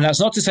 And that's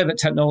not to say that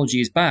technology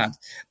is bad,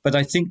 but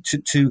I think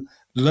to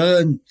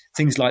learn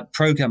things like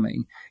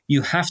programming,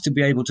 you have to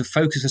be able to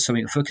focus on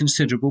something for a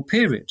considerable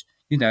period,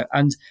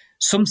 and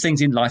some things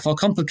in life are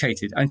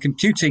complicated, and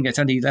computing at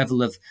any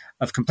level of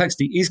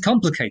complexity is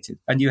complicated.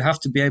 And you have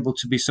to be able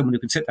to be someone who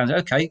can sit down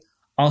and say, okay,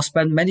 I'll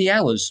spend many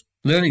hours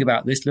learning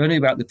about this, learning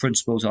about the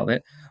principles of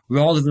it,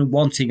 rather than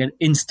wanting an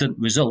instant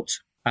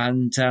result.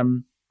 And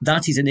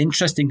that is an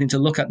interesting thing to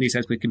look at these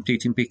days with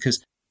computing,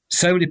 because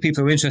so many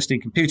people are interested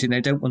in computing,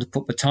 they don't want to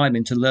put the time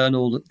in to learn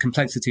all the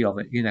complexity of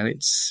it.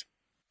 It's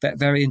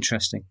very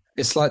interesting.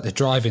 It's like the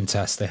driving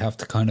test. They have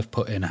to kind of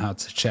put in how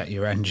to check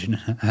your engine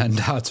and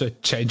how to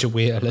change a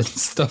wheel and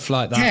stuff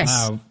like that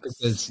now,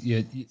 because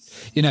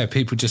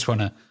people just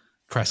want to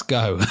press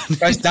go.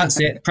 That's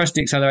it. Press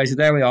the accelerator.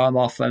 There we are. I'm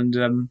off.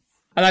 And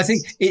I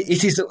think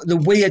it is the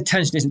weird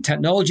tension, isn't it?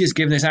 Technology has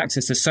given us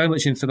access to so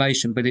much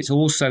information, but it's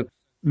also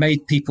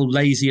made people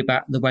lazy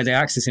about the way they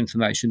access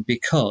information,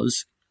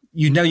 because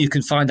you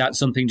can find out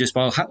something just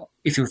by,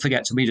 if you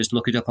forget to just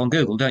look it up on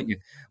Google, don't you?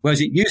 Whereas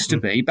it used to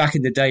be, back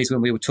in the days when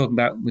we were talking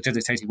about with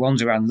dedicated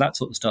ones around that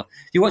sort of stuff,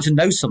 you want to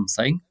know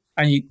something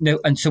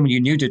and someone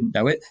you knew didn't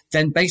know it,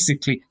 then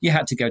basically you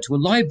had to go to a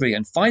library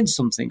and find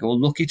something or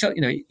look it up.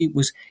 It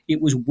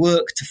was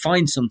work to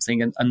find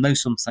something and know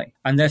something.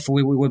 And therefore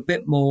we were a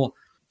bit more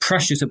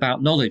precious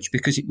about knowledge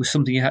because it was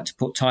something you had to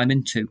put time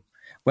into.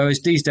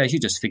 Whereas these days you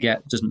just forget,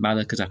 it doesn't matter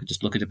because I could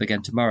just look it up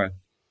again tomorrow.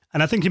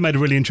 And I think you made a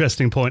really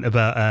interesting point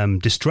about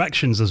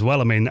distractions as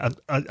well. I mean,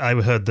 I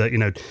heard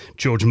that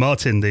George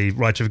Martin, the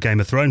writer of Game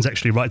of Thrones,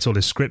 actually writes all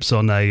his scripts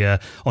on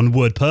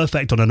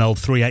WordPerfect on an old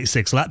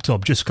 386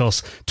 laptop, just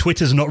because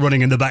Twitter's not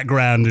running in the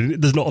background.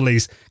 And there's not all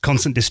these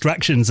constant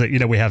distractions that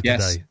we have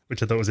today,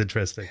 which I thought was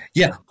interesting.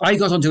 Yeah, I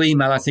got onto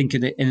email, I think,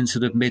 in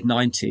sort of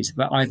mid-90s,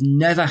 but I've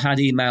never had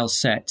email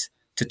set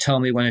to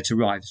tell me when it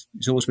arrives.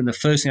 It's always been the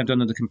first thing I've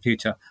done on the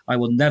computer. I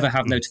will never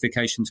have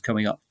notifications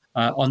coming up.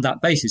 On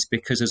that basis,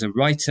 because as a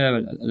writer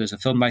and as a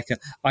filmmaker,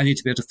 I need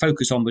to be able to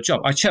focus on the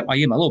job. I check my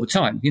email all the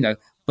time,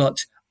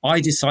 but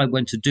I decide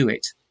when to do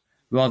it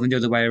rather than the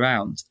other way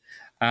around.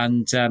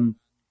 And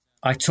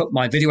I took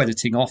my video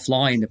editing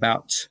offline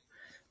about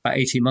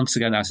 18 months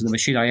ago now. So the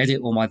machine I edit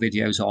all my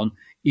videos on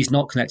is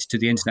not connected to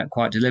the internet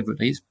quite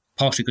deliberately. It's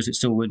partially because it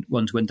still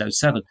runs Windows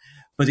 7.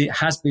 But it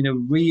has been a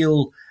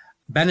real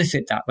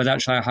benefit that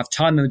actually I have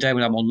time in the day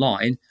when I'm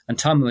online and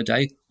time in the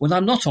day when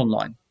I'm not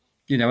online.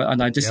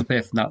 And I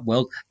disappear from that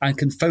world and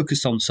can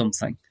focus on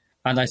something.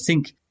 And I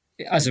think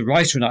as a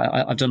writer, and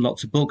I've done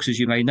lots of books, as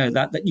you may know,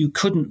 that you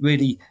couldn't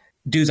really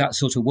do that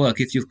sort of work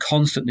if you've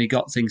constantly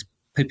got things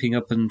pipping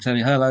up and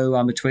telling, hello,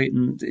 I'm a tweet.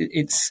 And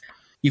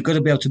you've got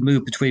to be able to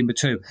move between the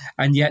two.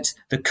 And yet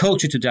the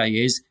culture today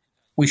is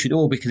we should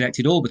all be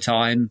connected all the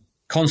time,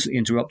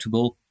 constantly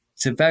interruptible.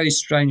 It's a very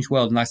strange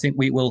world. And I think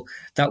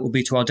that will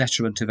be to our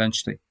detriment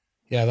eventually.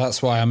 Yeah,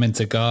 that's why I'm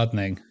into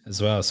gardening as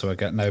well, so I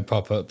get no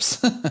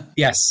pop-ups.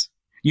 Yes.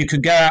 You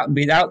could go out and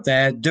be out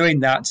there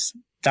doing that.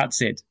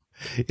 That's it.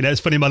 It's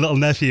funny. My little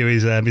nephew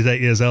is 8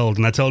 years old,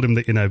 and I told him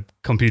that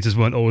computers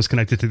weren't always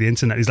connected to the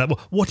internet. He's like, "Well,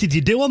 what did you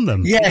do on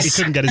them?" Yes, he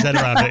couldn't get his head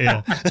around it.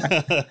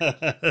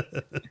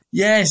 Yeah.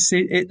 Yes,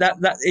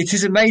 it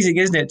is amazing,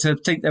 isn't it, to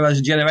think there is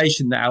a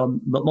generation now,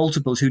 but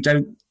multiples who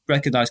don't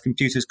recognise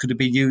computers could have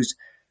been used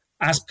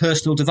as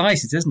personal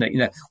devices, isn't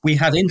it? We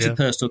have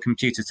interpersonal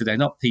computers today,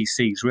 not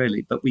PCs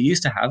really, but we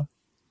used to have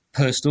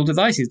personal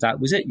devices. That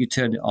was it. You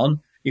turn it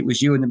on. It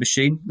was you and the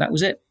machine. That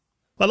was it.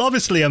 Well,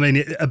 obviously, I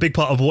mean, a big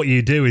part of what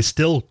you do is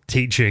still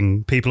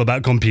teaching people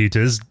about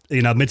computers,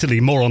 admittedly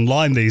more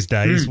online these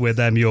days with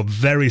your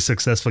very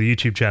successful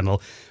YouTube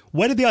channel.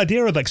 Where did the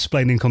idea of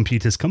explaining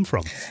computers come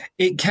from?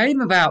 It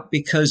came about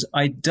because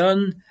I'd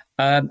done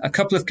a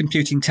couple of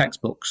computing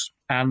textbooks.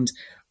 And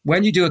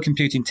when you do a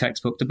computing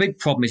textbook, the big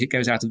problem is it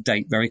goes out of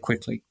date very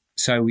quickly.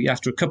 So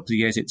after a couple of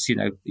years, it's,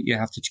 you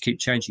have to keep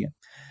changing it.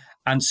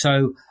 And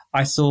so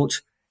I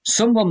thought,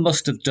 someone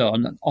must have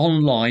done an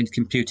online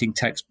computing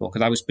textbook.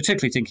 And I was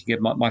particularly thinking of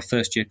my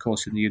first year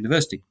course in the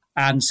university.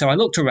 And so I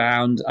looked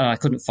around and I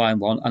couldn't find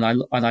one. And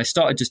I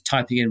started just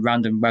typing in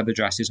random web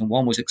addresses, and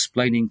one was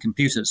explaining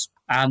computers,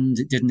 and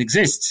it didn't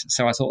exist.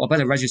 So I thought I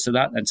better register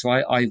that then. So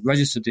I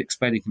registered at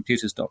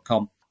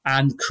explainingcomputers.com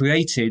and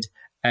created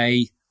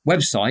a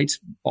website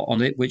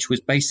on it, which was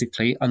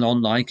basically an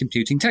online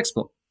computing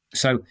textbook.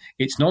 So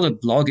it's not a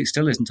blog. It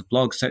still isn't a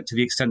blog, so to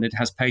the extent that it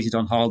has pages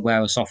on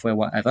hardware or software,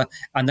 whatever.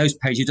 And those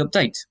pages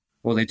update.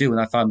 Well, they do when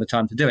I find the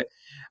time to do it.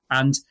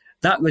 And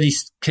that really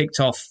kicked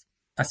off,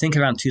 I think,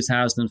 around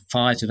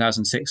 2005,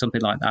 2006,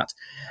 something like that.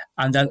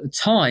 And at the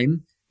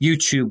time,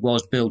 YouTube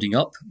was building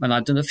up, and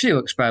I'd done a few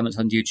experiments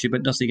on YouTube,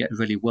 but nothing had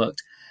really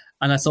worked.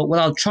 And I thought,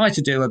 well, I'll try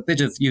to do a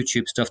bit of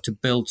YouTube stuff to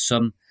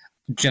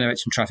generate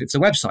some traffic for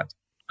the website.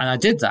 And I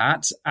did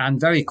that, and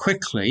very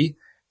quickly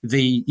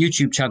the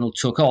YouTube channel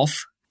took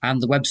off,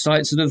 and the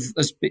website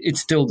it's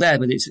still there,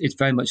 but it's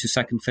very much a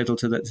second fiddle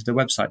to the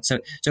website.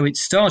 So it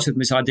started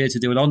with this idea to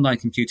do an online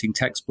computing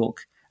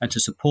textbook and to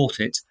support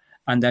it,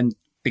 and then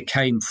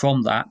became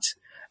from that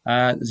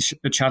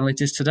the channel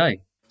it is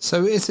today.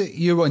 So is it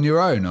you on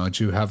your own, or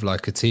do you have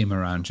like a team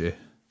around you?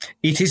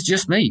 It is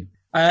just me.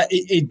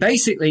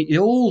 It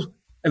all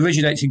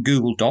originates in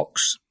Google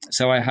Docs.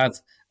 So I have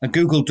a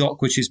Google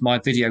Doc, which is my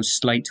video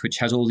slate, which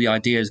has all the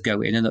ideas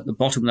go in. And at the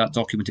bottom of that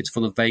document, it's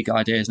full of vague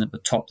ideas. And at the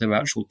top, there are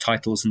actual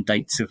titles and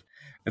dates of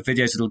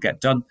videos that'll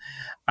get done.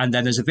 And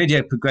then as a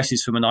video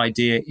progresses from an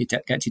idea, it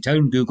gets its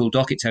own Google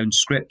Doc, its own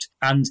script.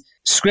 And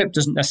script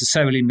doesn't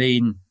necessarily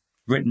mean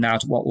written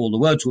out what all the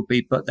words will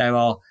be, but there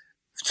are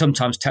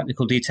sometimes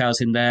technical details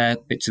in there,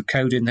 bits of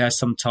code in there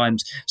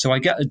sometimes. So I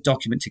get a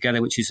document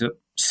together, which is a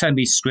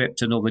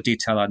semi-script and all the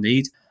detail I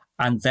need.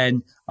 And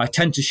then I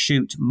tend to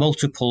shoot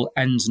multiple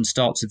ends and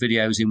starts of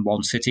videos in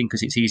one sitting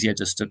because it's easier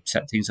just to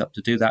set things up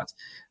to do that.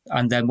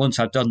 And then once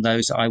I've done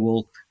those, I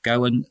will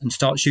go and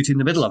start shooting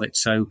the middle of it.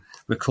 So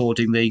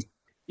recording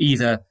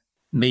either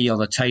me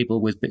on a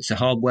table with bits of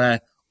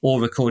hardware, or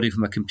recording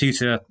from a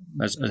computer,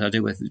 as I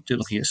do with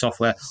looking at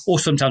software, or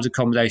sometimes a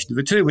combination of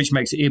the two, which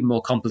makes it even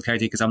more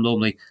complicated because I'm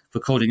normally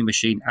recording a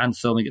machine and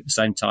filming at the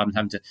same time and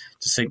having to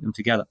sync them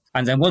together.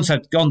 And then once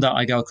I've done that,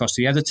 I go across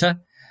to the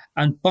editor.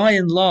 And by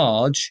and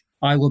large,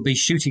 I will be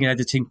shooting and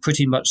editing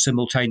pretty much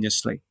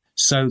simultaneously,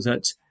 so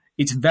that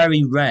it's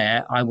very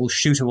rare I will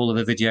shoot all of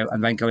a video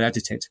and then go and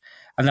edit it.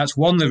 And that's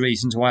one of the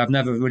reasons why I've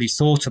never really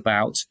thought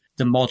about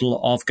the model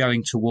of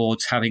going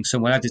towards having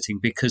someone editing,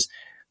 because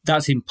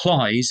that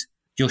implies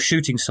you're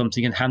shooting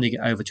something and handing it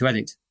over to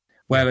edit.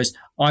 Whereas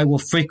I will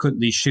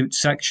frequently shoot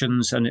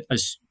sections, and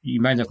as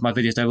you may know from my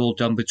videos, they're all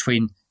done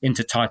between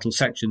intertitle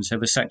sections. So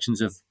the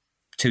sections of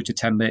 2 to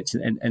 10 minutes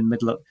in the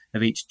middle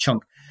of each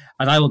chunk.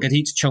 And I will get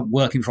each chunk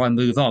working before I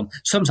move on,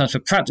 sometimes for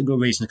practical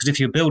reasons, because if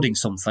you're building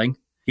something,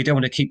 you don't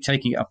want to keep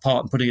taking it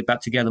apart and putting it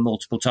back together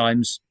multiple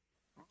times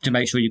to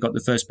make sure you've got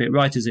the first bit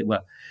right, as it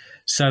were.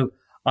 So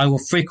I will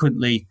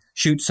frequently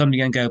shoot something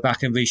and go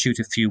back and reshoot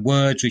a few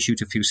words,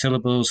 reshoot a few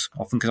syllables,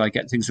 often because I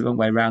get things the wrong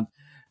way around.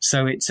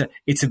 So it's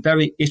a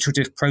very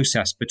iterative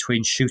process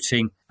between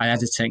shooting and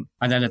editing.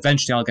 And then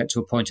eventually I'll get to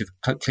a point of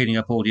cleaning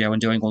up audio and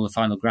doing all the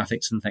final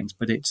graphics and things.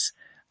 But it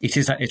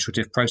is that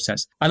iterative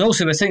process. And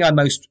also the thing I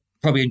most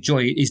probably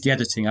enjoy is the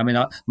editing. I mean,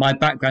 my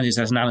background is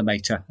as an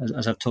animator,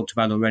 as I've talked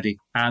about already.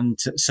 And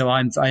so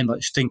I'm very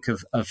much think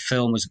of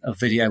film as a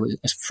video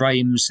as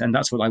frames. And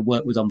that's what I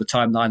work with on the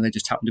timeline. There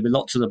just happen to be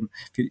lots of them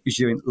if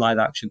you're doing live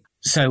action.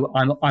 So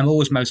I'm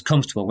always most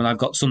comfortable when I've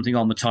got something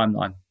on the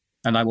timeline.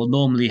 And I will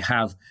normally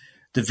have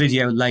the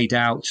video laid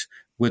out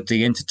with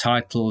the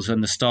intertitles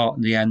and the start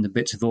and the end, the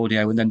bits of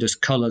audio, and then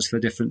just colours for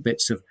different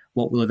bits of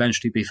what will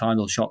eventually be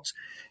final shots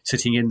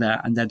sitting in there.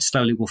 And then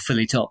slowly we'll fill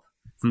it up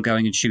from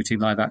going and shooting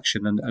live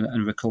action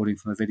and recording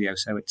from a video.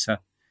 So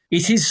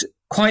it is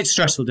quite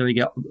stressful doing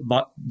it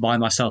by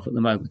myself at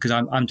the moment, because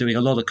I'm doing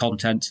a lot of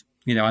content.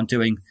 You know, I'm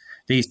doing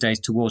these days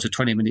towards a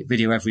 20-minute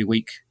video every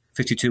week,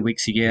 52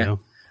 weeks a year. Yeah.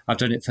 I've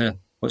done it for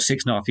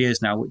 6.5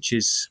 years now, which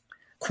is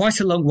quite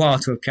a long while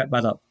to have kept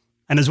that up.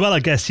 And as well, I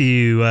guess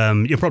you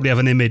probably have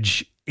an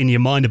image in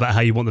your mind about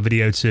how you want the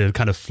video to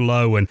kind of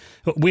flow. And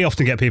we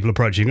often get people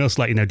approaching us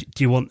like,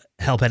 do you want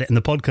help editing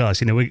the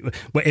podcast?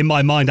 We're in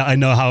my mind, I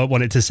know how I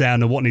want it to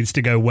sound and what needs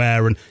to go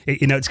where. And,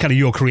 it's kind of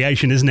your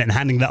creation, isn't it? And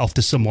handing that off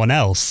to someone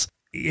else,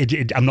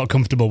 I'm not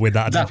comfortable with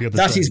that.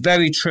 That is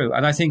very true.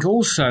 And I think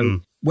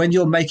also when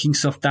you're making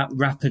stuff that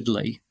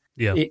rapidly,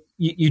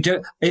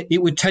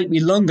 it would take me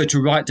longer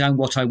to write down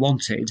what I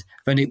wanted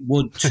than it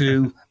would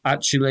to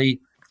actually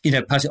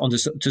pass it on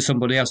to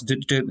somebody else to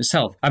do it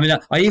myself. I mean,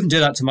 I even do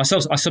that to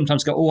myself. I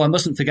sometimes go, I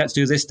mustn't forget to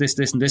do this,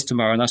 and this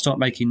tomorrow. And I start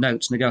making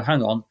notes and I go,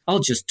 hang on, I'll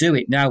just do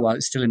it now while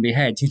it's still in my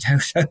head,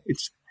 So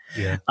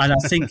And I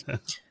think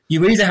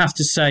you either have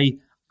to say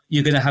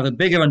you're going to have a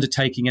bigger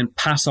undertaking and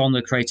pass on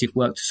the creative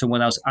work to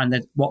someone else, and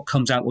then what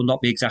comes out will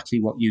not be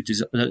exactly what you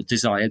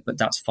desired, but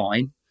that's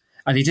fine.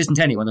 And it isn't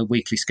anyway on a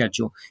weekly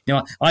schedule.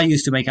 I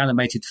used to make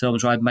animated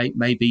films where I'd make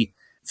maybe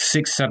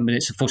 6-7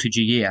 minutes of footage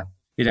a year.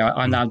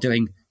 I'm now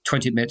doing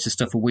 20 minutes of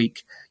stuff a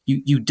week.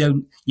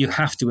 You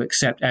have to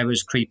accept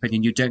errors creep in,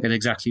 and you don't get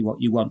exactly what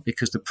you want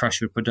because the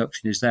pressure of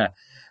production is there.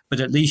 But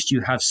at least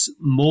you have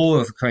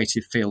more of a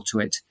creative feel to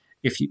it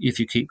if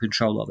you keep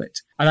control of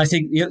it. And I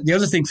think the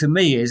other thing for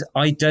me is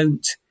I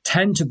don't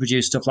tend to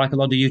produce stuff like a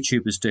lot of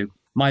YouTubers do.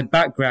 My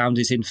background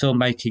is in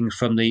filmmaking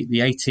from the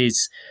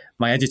 80s.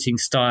 My editing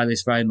style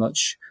is very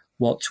much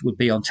what would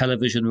be on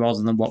television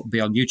rather than what would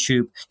be on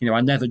YouTube.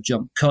 I never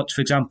jump cut,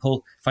 for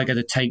example. If I get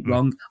a take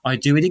wrong, I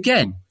do it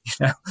again.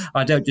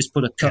 I don't just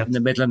put a cut in the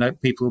middle and hope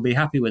people will be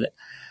happy with it.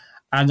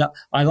 And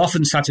I've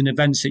often sat in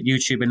events at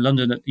YouTube in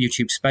London at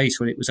YouTube Space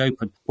when it was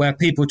open, where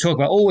people talk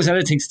about, oh, there's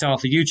editing style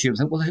for YouTube. I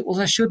think, well,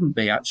 there shouldn't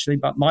be, actually.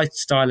 But my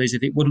style is,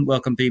 if it wouldn't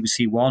work on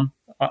BBC One,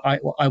 I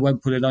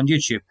won't put it on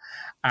YouTube.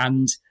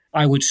 And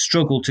I would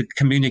struggle to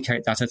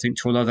communicate that, I think,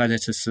 to a lot of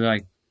editors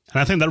today. And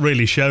I think that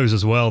really shows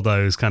as well,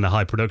 those kind of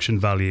high production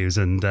values.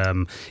 And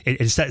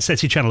it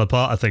sets your channel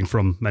apart, I think,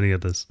 from many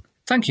others.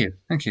 Thank you.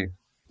 Thank you.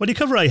 Well, you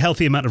cover a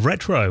healthy amount of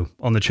retro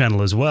on the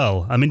channel as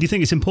well. I mean, do you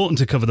think it's important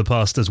to cover the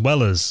past as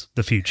well as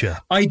the future?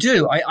 I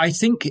do. I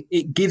think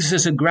it gives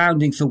us a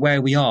grounding for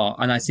where we are.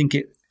 And I think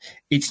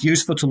it's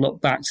useful to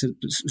look back to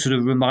sort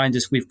of remind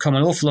us we've come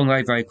an awful long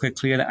way very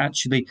quickly. And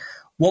actually,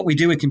 what we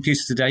do with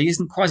computers today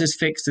isn't quite as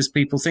fixed as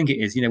people think it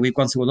is. You know, we've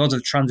gone through a lot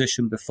of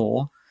transition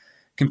before.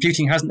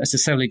 Computing hasn't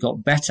necessarily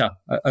got better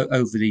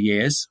over the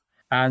years.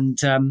 And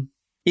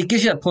it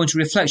gives you that point of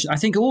reflection. I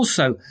think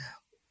also,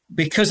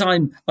 because a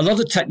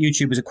lot of tech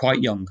YouTubers are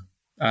quite young.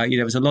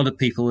 There's a lot of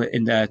people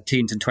in their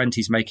teens and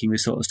 20s making the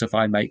sort of stuff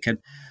I make. And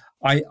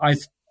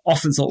I've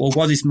often thought, well,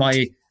 what is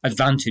my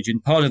advantage?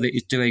 And part of it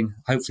is doing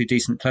hopefully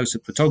decent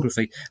close-up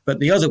photography. But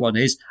the other one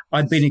is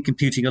I've been in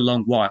computing a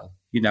long while.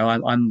 You know,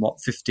 I'm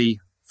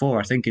 54,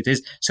 I think it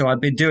is. So I've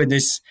been doing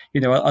this, a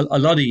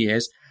lot of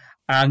years.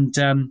 And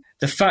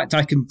the fact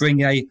I can bring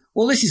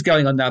this is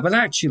going on now, but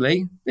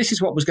actually, this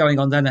is what was going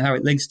on then and how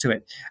it links to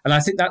it. And I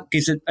think that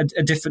gives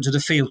a different sort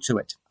of feel to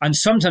it. And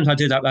sometimes I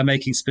do that by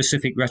making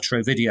specific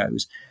retro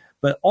videos,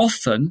 but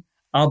often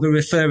I'll be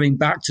referring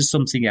back to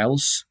something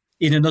else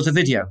in another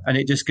video, and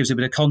it just gives a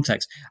bit of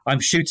context.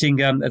 I'm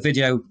shooting a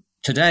video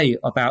today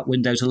about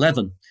Windows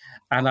 11,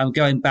 and I'm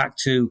going back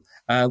to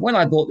when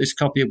I bought this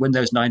copy of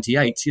Windows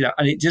 98,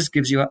 and it just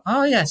gives you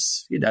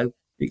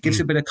it gives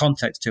you a bit of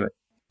context to it.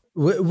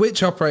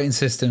 Which operating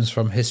systems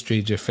from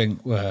history do you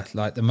think were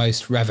like the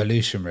most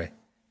revolutionary?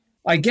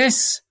 I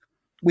guess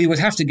we would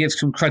have to give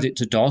some credit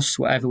to DOS,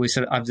 whatever we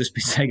said. I've just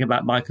been saying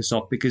about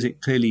Microsoft, because it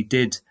clearly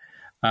did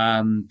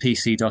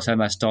PC DOS,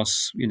 MS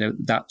DOS.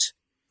 That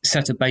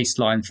set a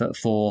baseline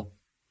for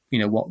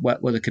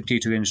what the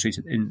computer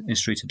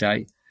industry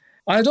today.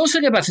 I'd also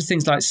go back to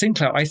things like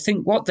Sinclair. I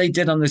think what they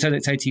did on the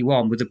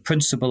ZX81 with the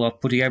principle of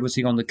putting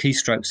everything on the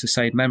keystrokes to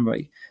save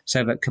memory,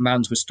 so that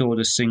commands were stored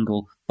as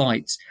single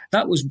bytes,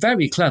 that was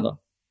very clever.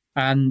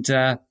 And,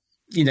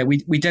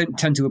 we don't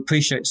tend to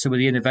appreciate some of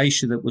the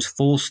innovation that was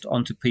forced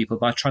onto people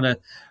by trying to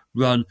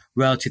run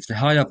relatively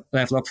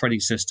high-level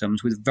operating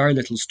systems with very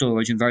little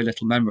storage and very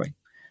little memory.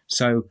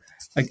 So,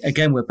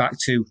 again, we're back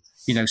to,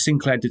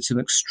 Sinclair did some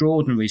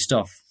extraordinary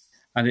stuff.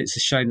 And it's a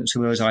shame that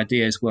some of those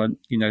ideas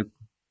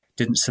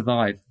didn't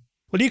survive.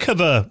 Well, you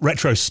cover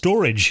retro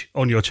storage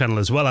on your channel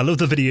as well. I love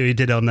the video you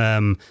did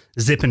on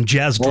zip and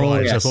jazz drives. Oh,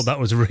 yes. I thought that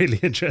was really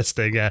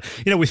interesting.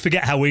 We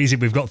forget how easy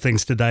we've got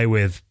things today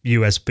with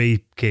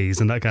USB keys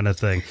and that kind of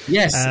thing.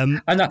 Yes,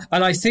 and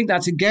I think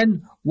that's,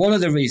 again, one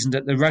of the reasons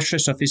that the retro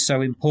stuff is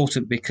so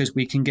important, because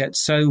we can get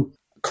so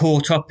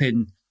caught up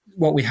in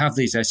what we have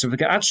these days. So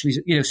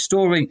actually,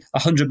 storing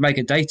 100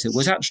 mega data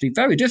was actually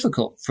very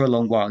difficult for a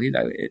long while.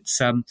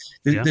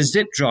 The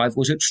zip drive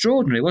was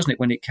extraordinary, wasn't it,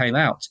 when it came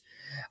out?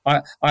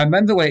 I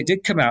remember when it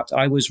did come out,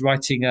 I was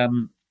writing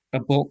a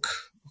book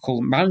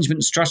called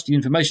Management Strategy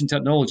Information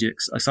Technology,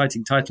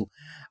 exciting title.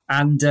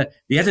 And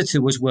the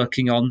editor was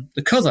working on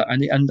the cover.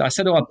 And I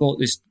said, I bought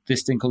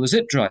this thing called a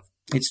zip drive.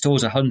 It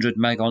stores 100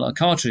 meg on a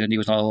cartridge. And he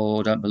was like,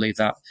 oh, don't believe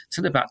that. It's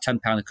about £10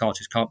 a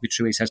cartridge. Can't be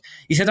true, he says.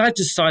 He said, I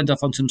just signed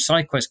off on some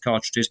SideQuest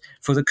cartridges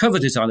for the cover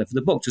designer for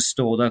the book to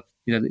store the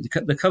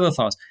cover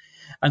files.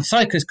 And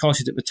SideQuest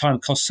cartridges at the time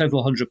cost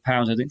several £100,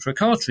 I think, for a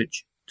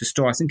cartridge to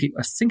store. I think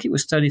it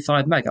was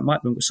 35 meg. I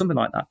might remember something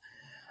like that.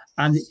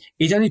 And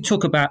it only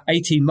took about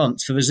 18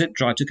 months for the zip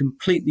drive to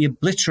completely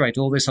obliterate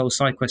all this old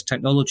SideQuest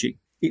technology.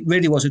 It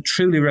really was a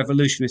truly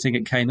revolutionary thing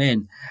that came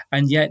in.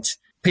 And yet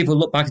people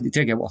look back at it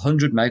and go,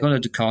 100 meg on a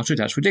cartridge,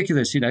 that's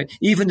ridiculous.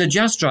 Even the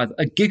jazz drive,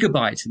 a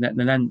gigabyte, and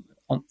then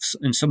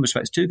in some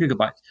respects 2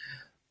 gigabytes,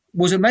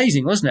 was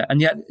amazing, wasn't it?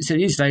 And yet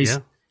these days,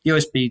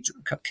 USB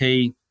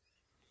key,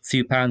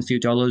 few pounds, few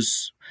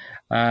dollars,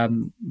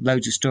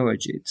 loads of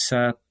storage. It's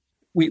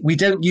we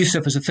don't use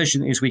stuff as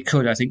efficiently as we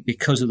could, I think,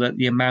 because of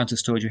the amount of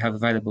storage we have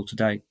available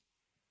today.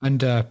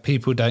 And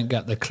people don't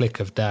get the click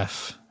of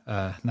death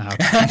now.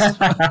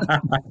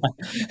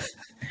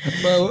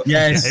 Well,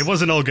 yes, it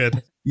wasn't all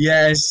good.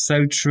 Yes,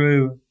 so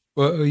true.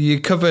 Well, you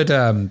covered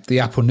the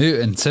Apple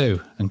Newton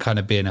too, and kind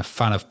of being a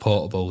fan of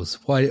portables.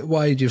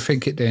 Why do you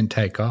think it didn't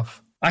take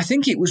off? I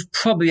think it was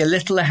probably a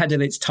little ahead of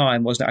its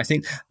time, wasn't it? I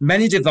think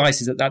many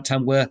devices at that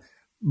time were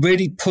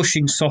really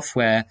pushing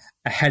software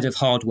ahead of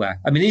hardware.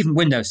 I mean, even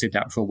Windows did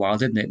that for a while,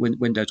 didn't it?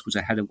 Windows was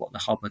ahead of what the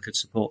hardware could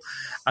support.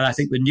 And I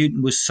think the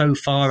Newton was so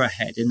far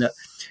ahead in that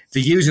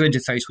the user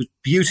interface was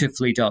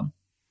beautifully done,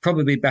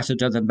 probably better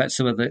done than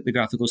some of the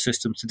graphical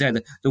systems today.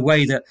 The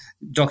way that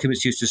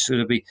documents used to sort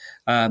of be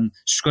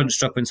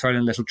scrunched up and thrown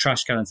in a little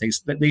trash can and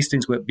things, these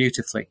things worked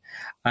beautifully.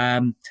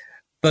 But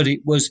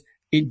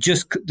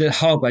the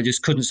hardware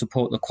just couldn't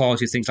support the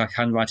quality of things like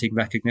handwriting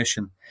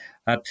recognition.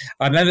 I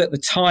remember at the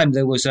time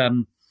there was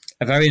a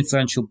a very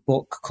influential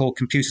book called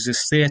Computers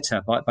as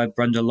Theatre by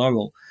Brenda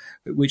Laurel,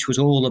 which was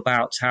all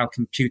about how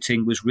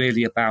computing was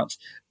really about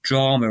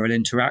drama and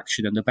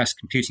interaction, and the best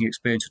computing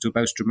experiences were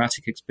most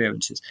dramatic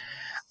experiences.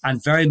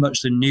 And very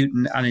much the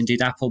Newton and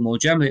indeed Apple more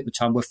generally at the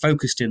time were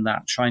focused in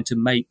that, trying to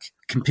make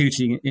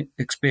computing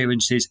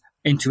experiences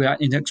into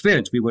an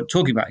experience. We weren't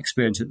talking about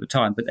experience at the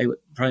time, but they were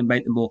trying to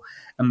make them more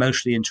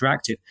emotionally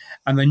interactive.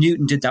 And the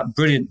Newton did that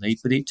brilliantly,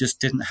 but it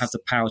just didn't have the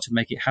power to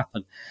make it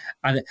happen.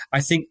 And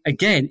I think,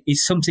 again,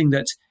 it's something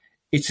that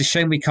it's a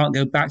shame we can't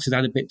go back to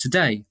that a bit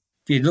today.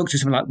 If you look at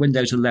something like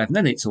Windows 11,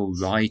 then it's all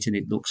right and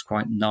it looks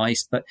quite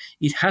nice, but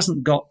it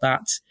hasn't got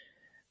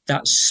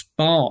that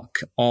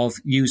spark of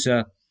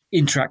user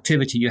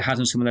interactivity you had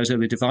on some of those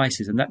early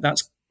devices. And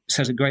that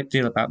says a great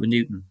deal about the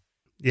Newton.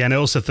 Yeah, and I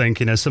also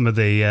think, some of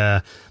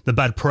the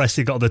bad press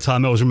it got at the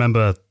time. I always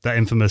remember that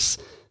infamous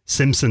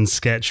Simpsons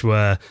sketch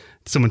where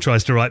someone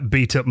tries to write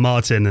beat up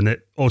Martin and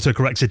it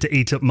autocorrects it to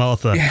eat up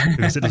Martha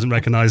because it doesn't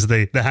recognize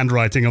the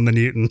handwriting on the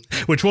Newton,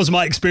 which was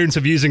my experience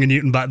of using a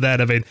Newton back then.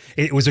 I mean,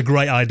 it was a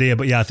great idea,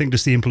 but yeah, I think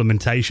just the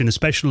implementation,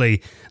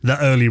 especially the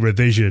early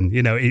revision,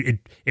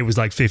 it was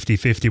like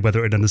 50-50 whether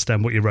it would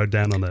understand what you wrote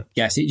down on it.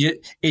 Yes,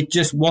 it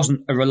just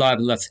wasn't a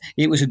reliable enough.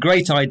 It was a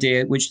great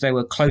idea, which they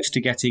were close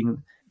to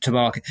getting to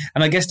market.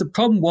 And I guess the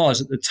problem was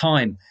at the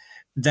time,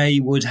 they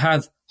would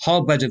have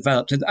hardware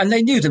developed, and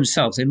they knew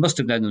themselves, they must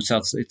have known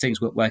themselves that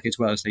things weren't working as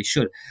well as they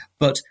should,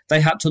 but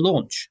they had to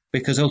launch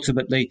because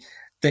ultimately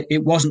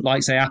it wasn't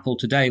like, say, Apple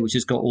today, which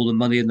has got all the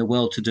money in the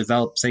world to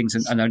develop things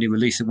and only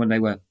release them when they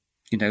were,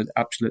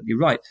 absolutely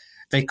right.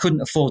 They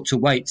couldn't afford to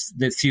wait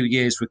the few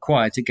years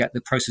required to get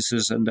the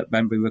processors and the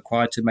memory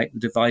required to make the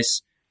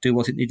device do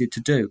what it needed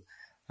to do.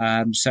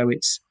 So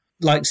it's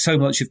like so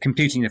much of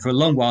computing. For a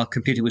long while,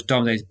 computing was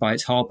dominated by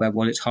its hardware,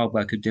 what its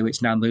hardware could do.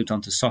 It's now moved on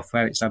to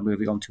software. It's now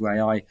moving on to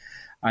AI.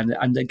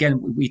 And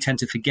again, we tend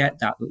to forget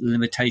that the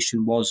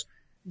limitation was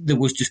there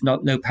was just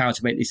no power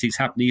to make these things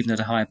happen, even at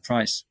a higher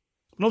price.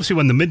 And obviously,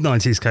 when the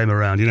mid-90s came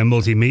around,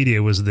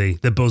 multimedia was the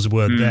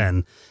buzzword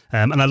then.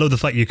 And I love the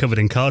fact you covered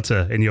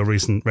Encarta in your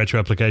recent Retro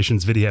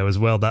Applications video as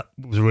well. That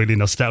was really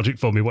nostalgic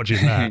for me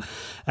watching that.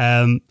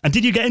 And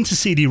did you get into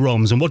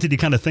CD-ROMs, and what did you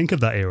kind of think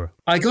of that era?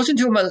 I got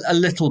into them a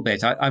little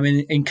bit. I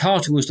mean,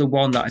 Encarta was the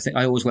one that I think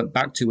I always went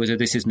back to as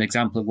this is an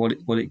example of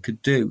what it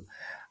could do.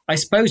 I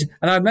suppose,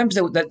 and I remember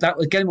that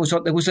again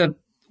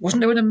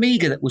wasn't there an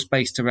Amiga that was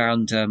based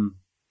around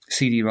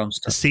CD-ROM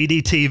stuff?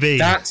 CD-TV.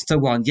 That's the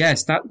one.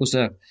 Yes, that was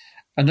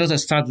another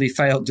sadly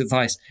failed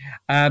device.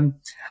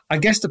 I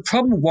guess the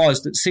problem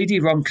was that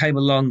CD-ROM came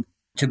along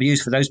to be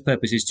used for those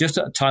purposes just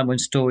at a time when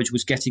storage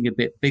was getting a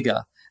bit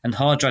bigger and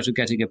hard drives were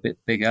getting a bit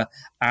bigger,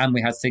 and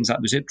we had things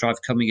like the zip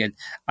drive coming in.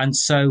 And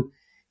so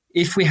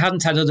if we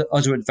hadn't had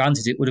other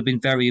advantages, it would have been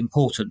very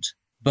important.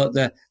 But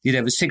the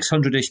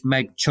 600-ish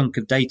meg chunk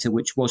of data,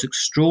 which was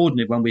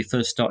extraordinary when we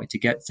first started to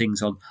get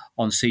things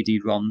on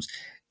CD-ROMs,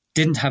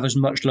 didn't have as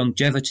much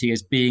longevity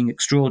as being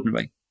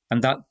extraordinary.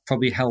 And that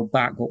probably held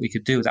back what we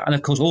could do with that. And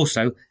of course,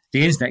 also,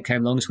 the internet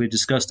came along, as we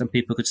discussed, and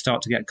people could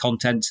start to get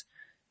content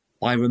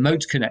by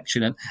remote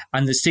connection.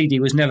 And the CD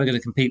was never going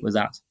to compete with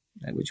that,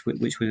 which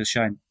was a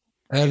shame.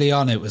 Early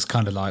on, it was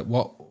kind of like,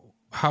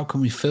 how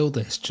can we fill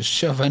this? Just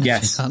shove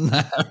anything on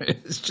there.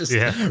 It's just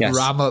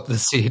ram up the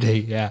CD.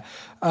 Yeah.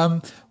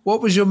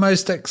 What was your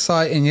most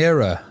exciting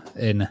era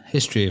in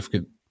history of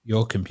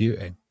your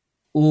computing?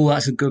 Oh,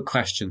 that's a good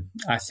question.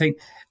 I think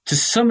to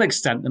some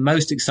extent, the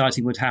most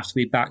exciting would have to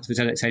be back to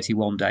the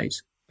ZX81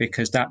 days,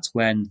 because that's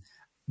when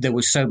there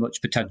was so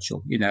much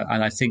potential,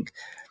 and I think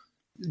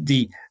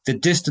the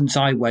distance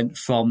I went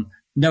from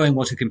knowing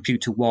what a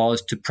computer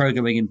was to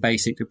programming in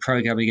BASIC to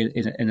programming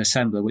in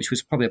assembler, which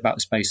was probably about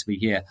the space of a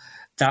year,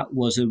 that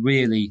was a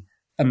really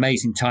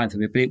amazing time for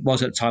me. But it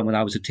was at a time when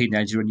I was a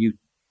teenager, and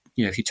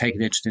if you take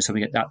an interest in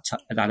something at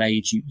that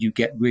age, you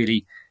get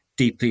really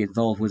deeply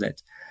involved with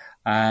it.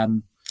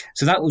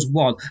 So that was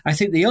one. I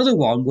think the other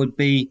one would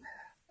be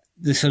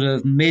the sort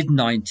of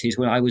mid-90s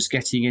when I was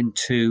getting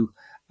into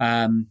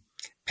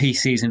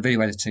PCs and video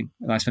editing.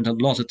 And I spent a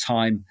lot of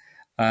time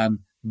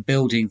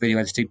building video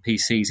editing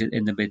PCs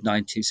in the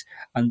mid-90s.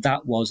 And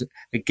that was,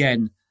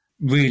 again,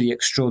 really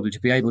extraordinary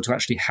to be able to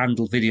actually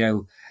handle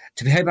video,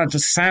 to be able to handle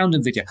sound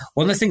and video.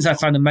 One of the things I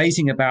found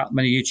amazing about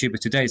many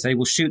YouTubers today is they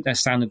will shoot their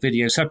sound and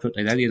video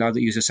separately. They either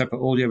use a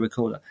separate audio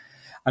recorder.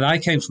 And I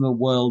came from a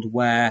world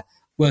where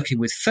working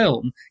with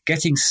film,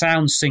 getting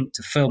sound synced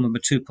to film and the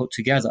two put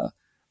together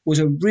was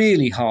a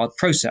really hard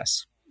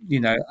process.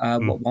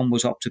 One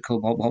was optical,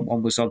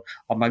 one was on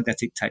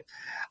magnetic tape.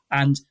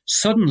 And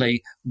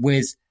suddenly,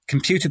 with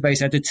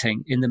computer-based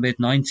editing in the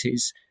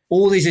mid-90s,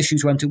 all these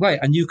issues went away.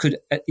 And you could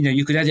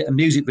edit a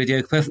music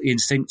video perfectly in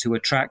sync to a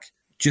track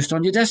just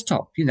on your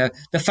desktop.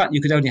 The fact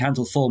you could only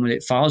handle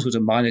 4-minute files was a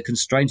minor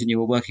constraint, and you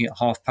were working at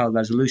half-power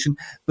resolution,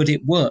 but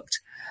it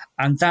worked.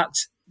 And that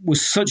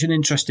was such an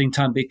interesting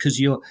time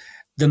because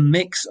the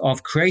mix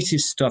of creative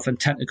stuff and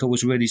technical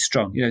was really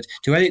strong.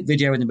 To edit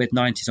video in the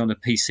mid-90s on a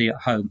PC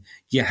at home,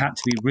 you had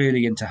to be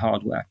really into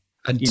hardware.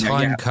 And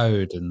time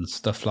code and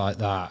stuff like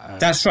that.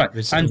 That's right. It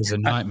was a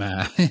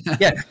nightmare.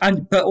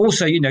 But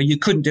also, you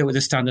couldn't do it with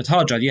a standard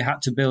hard drive. You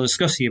had to build a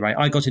SCSI array.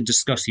 I got into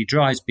SCSI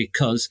drives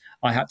because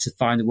I had to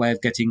find a way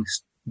of getting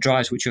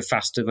drives which are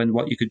faster than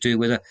what you could do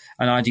with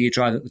an IDE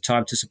drive at the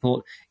time to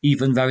support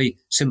even very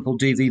simple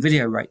DV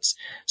video rates.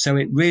 So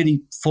it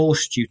really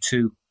forced you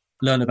to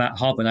learn about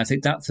hardware. And I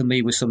think that for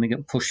me was something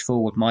that pushed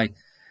forward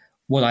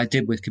what I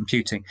did with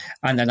computing.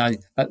 And then at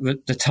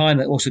the time,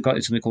 I also got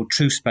into something called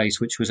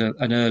TrueSpace, which was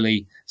an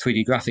early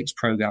 3D graphics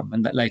program,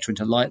 and that later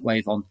into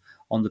Lightwave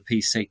on the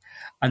PC.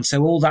 And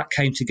so all that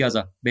came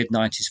together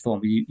mid-90s for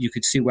me. You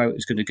could see where it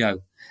was going to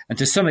go. And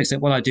to some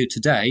extent, what I do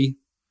today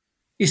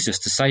is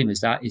just the same as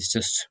that. It's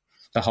just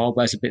the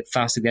hardware's a bit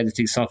faster, the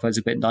editing software's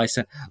a bit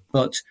nicer.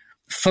 But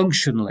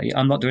functionally,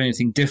 I'm not doing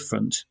anything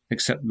different,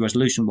 except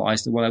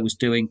resolution-wise, than what I was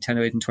doing 10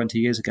 or even 20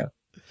 years ago.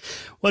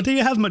 Well, do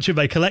you have much of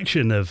a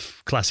collection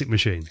of classic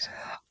machines?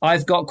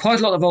 I've got quite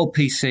a lot of old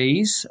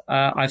PCs.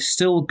 I've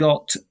still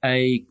got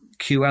a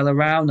QL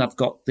around. I've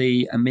got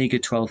the Amiga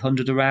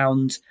 1200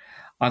 around.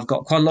 I've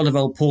got quite a lot of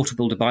old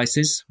portable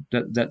devices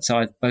that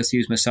I've both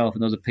used myself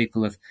and other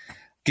people have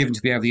given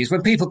to me over the years.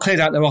 When people cleared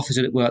out their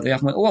offices at work, they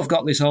often went, I've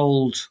got this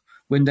old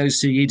Windows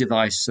CE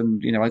device.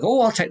 And, I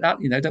go, I'll take that.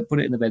 Don't put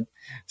it in the bin.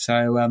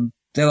 So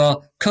there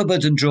are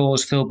cupboards and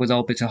drawers filled with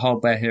old bits of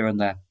hardware here and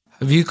there.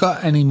 Have you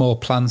got any more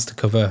plans to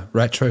cover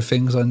retro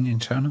things on your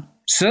channel?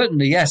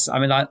 Certainly, yes. I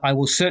mean, I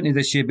will certainly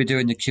this year be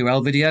doing the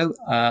QL video.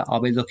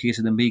 I'll be looking at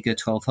an Amiga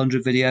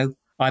 1200 video.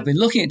 I've been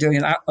looking at doing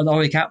an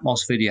Auric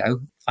Atmos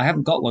video. I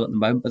haven't got one at the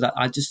moment, but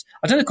I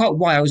don't know quite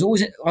why. I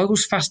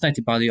was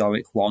fascinated by the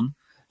Auric one.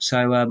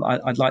 So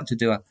I'd like to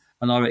do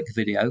an Auric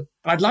video.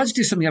 I'd like to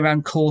do something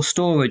around core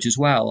storage as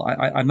well.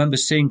 I remember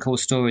seeing core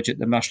storage at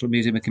the National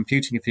Museum of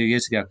Computing a few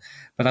years ago,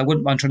 but I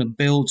wouldn't mind trying to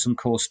build some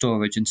core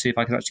storage and see if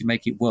I could actually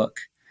make it work.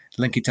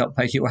 Link it up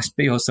by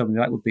USB or something.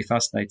 That would be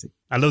fascinating.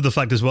 I love the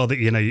fact as well that,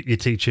 you're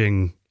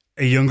teaching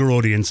a younger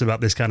audience about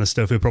this kind of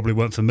stuff who probably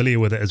weren't familiar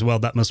with it as well.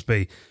 That must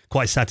be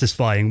quite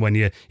satisfying when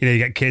you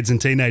get kids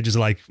and teenagers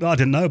like, I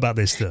didn't know about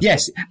this stuff.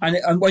 Yes.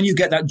 And when you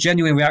get that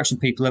genuine reaction,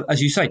 people,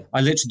 as you say, I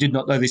literally did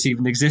not know this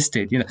even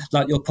existed.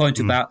 Like your point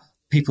about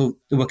people,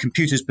 there were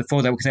computers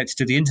before they were connected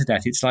to the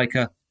internet. It's like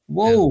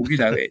whoa,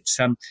 it's,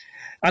 and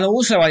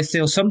also I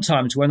feel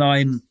sometimes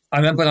I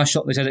remember when I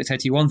shot the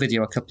ZX81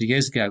 video a couple of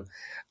years ago,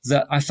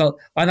 that I felt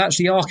I'm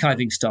actually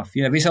archiving stuff.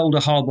 This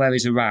older hardware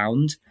is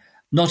around.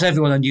 Not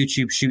everyone on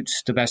YouTube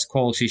shoots the best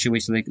quality, shall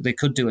we say, they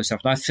could do it stuff.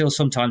 And I feel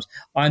sometimes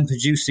I'm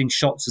producing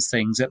shots of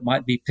things that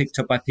might be picked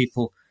up by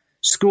people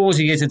scores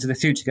of years into the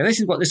future. Go, this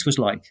is what this was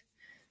like.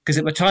 Because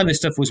at the time this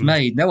stuff was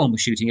made, no one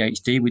was shooting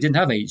HD. We didn't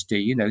have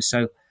HD,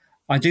 So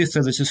I do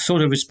feel there's a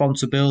sort of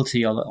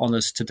responsibility on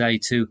us today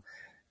to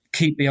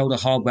keep the older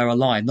hardware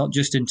alive, not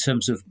just in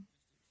terms of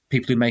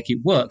people who make it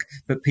work,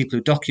 but people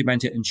who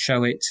document it and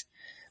show it,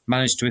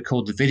 manage to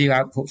record the video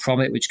output from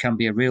it, which can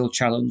be a real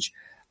challenge.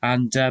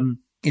 And,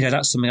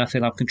 that's something I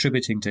feel I'm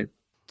contributing to.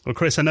 Well,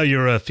 Chris, I know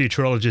you're a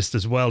futurologist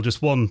as well.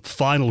 Just one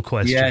final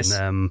question, yes.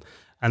 And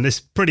this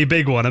pretty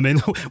big one. I mean,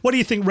 what do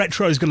you think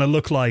retro is going to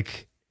look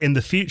like in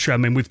the future? I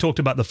mean, we've talked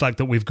about the fact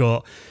that we've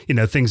got,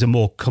 things are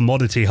more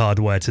commodity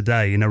hardware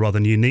today, rather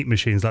than unique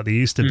machines like they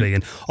used to be.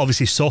 And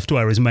obviously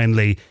software is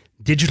mainly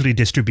digitally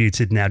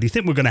distributed now. Do you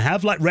think we're going to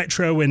have like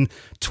retro in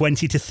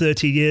 20 to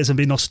 30 years and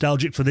be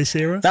nostalgic for this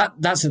era?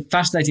 That's a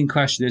fascinating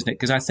question, isn't it?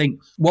 Because I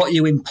think what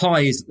you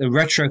imply is the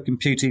retro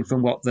computing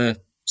from what the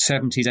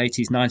 70s,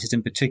 80s, 90s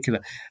in particular,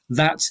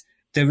 that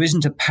there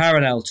isn't a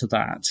parallel to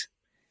that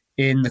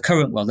in the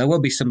current world. There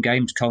will be some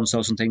games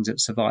consoles and things that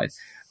survive,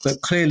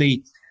 but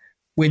clearly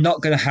we're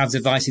not going to have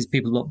devices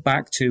people look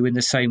back to in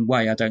the same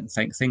way, I don't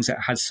think, things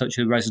that had such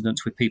a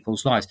resonance with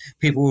people's lives.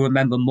 People will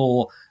remember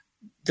more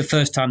the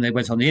first time they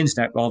went on the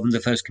internet rather than the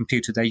first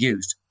computer they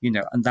used,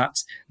 and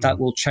that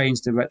will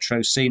change the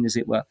retro scene, as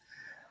it were.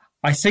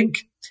 I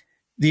think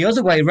the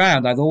other way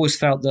around, I've always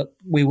felt that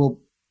we will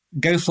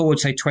go forward,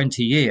 say,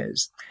 20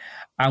 years,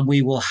 and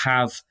we will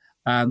have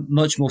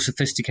much more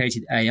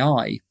sophisticated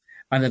AI,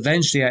 and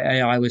eventually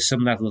AI with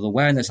some level of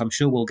awareness. I'm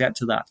sure we'll get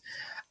to that.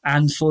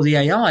 And for the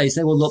AIs,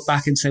 they will look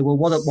back and say, well,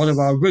 what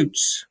are our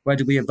roots? Where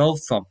do we evolve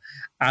from?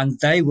 And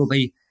they will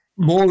be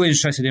more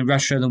interested in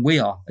retro than we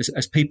are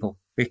as people,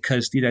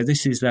 because,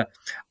 this is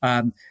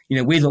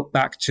we look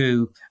back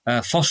to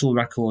fossil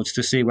records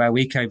to see where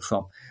we came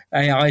from.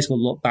 AIs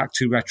will look back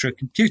to retro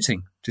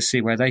computing to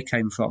see where they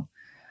came from.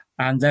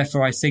 And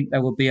therefore, I think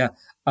there will be a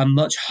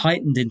much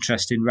heightened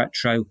interest in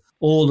retro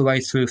all the way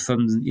through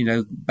from,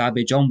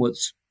 Babbage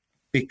onwards,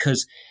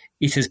 because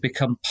it has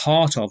become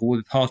part of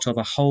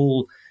a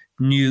whole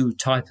new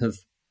type of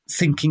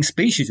thinking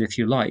species, if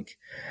you like.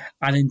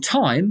 And in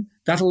time,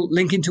 that'll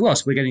link into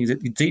us. We're getting the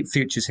deep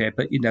futures here,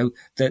 but,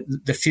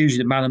 the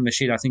fusion of man and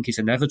machine, I think, is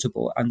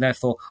inevitable. And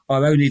therefore,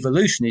 our own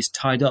evolution is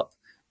tied up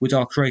with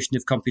our creation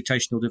of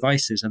computational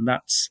devices. And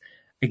that's,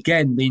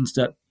 again, means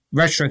that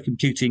retro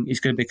computing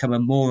is going to become a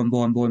more and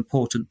more and more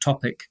important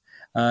topic.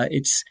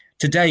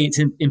 Today, it's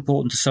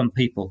important to some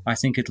people. I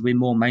think it'll be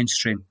more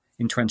mainstream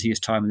in 20 years'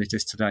 time than it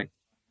is today.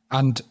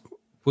 And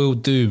Will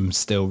Doom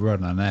still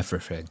run on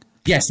everything?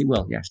 Yes, it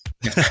will. Yes.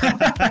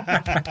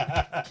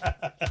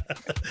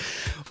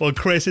 Well,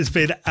 Chris, it's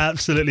been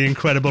absolutely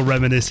incredible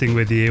reminiscing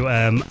with you.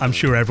 I'm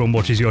sure everyone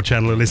watches your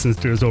channel and listens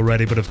to us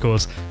already, but of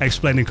course,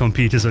 Explaining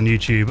Computers on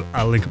YouTube.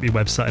 I'll link up your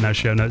website in our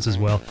show notes as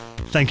well.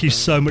 Thank you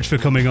so much for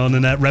coming on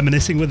and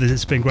reminiscing with us.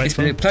 It's been great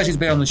fun. It's been a pleasure to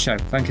be on the show.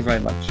 Thank you very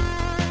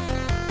much.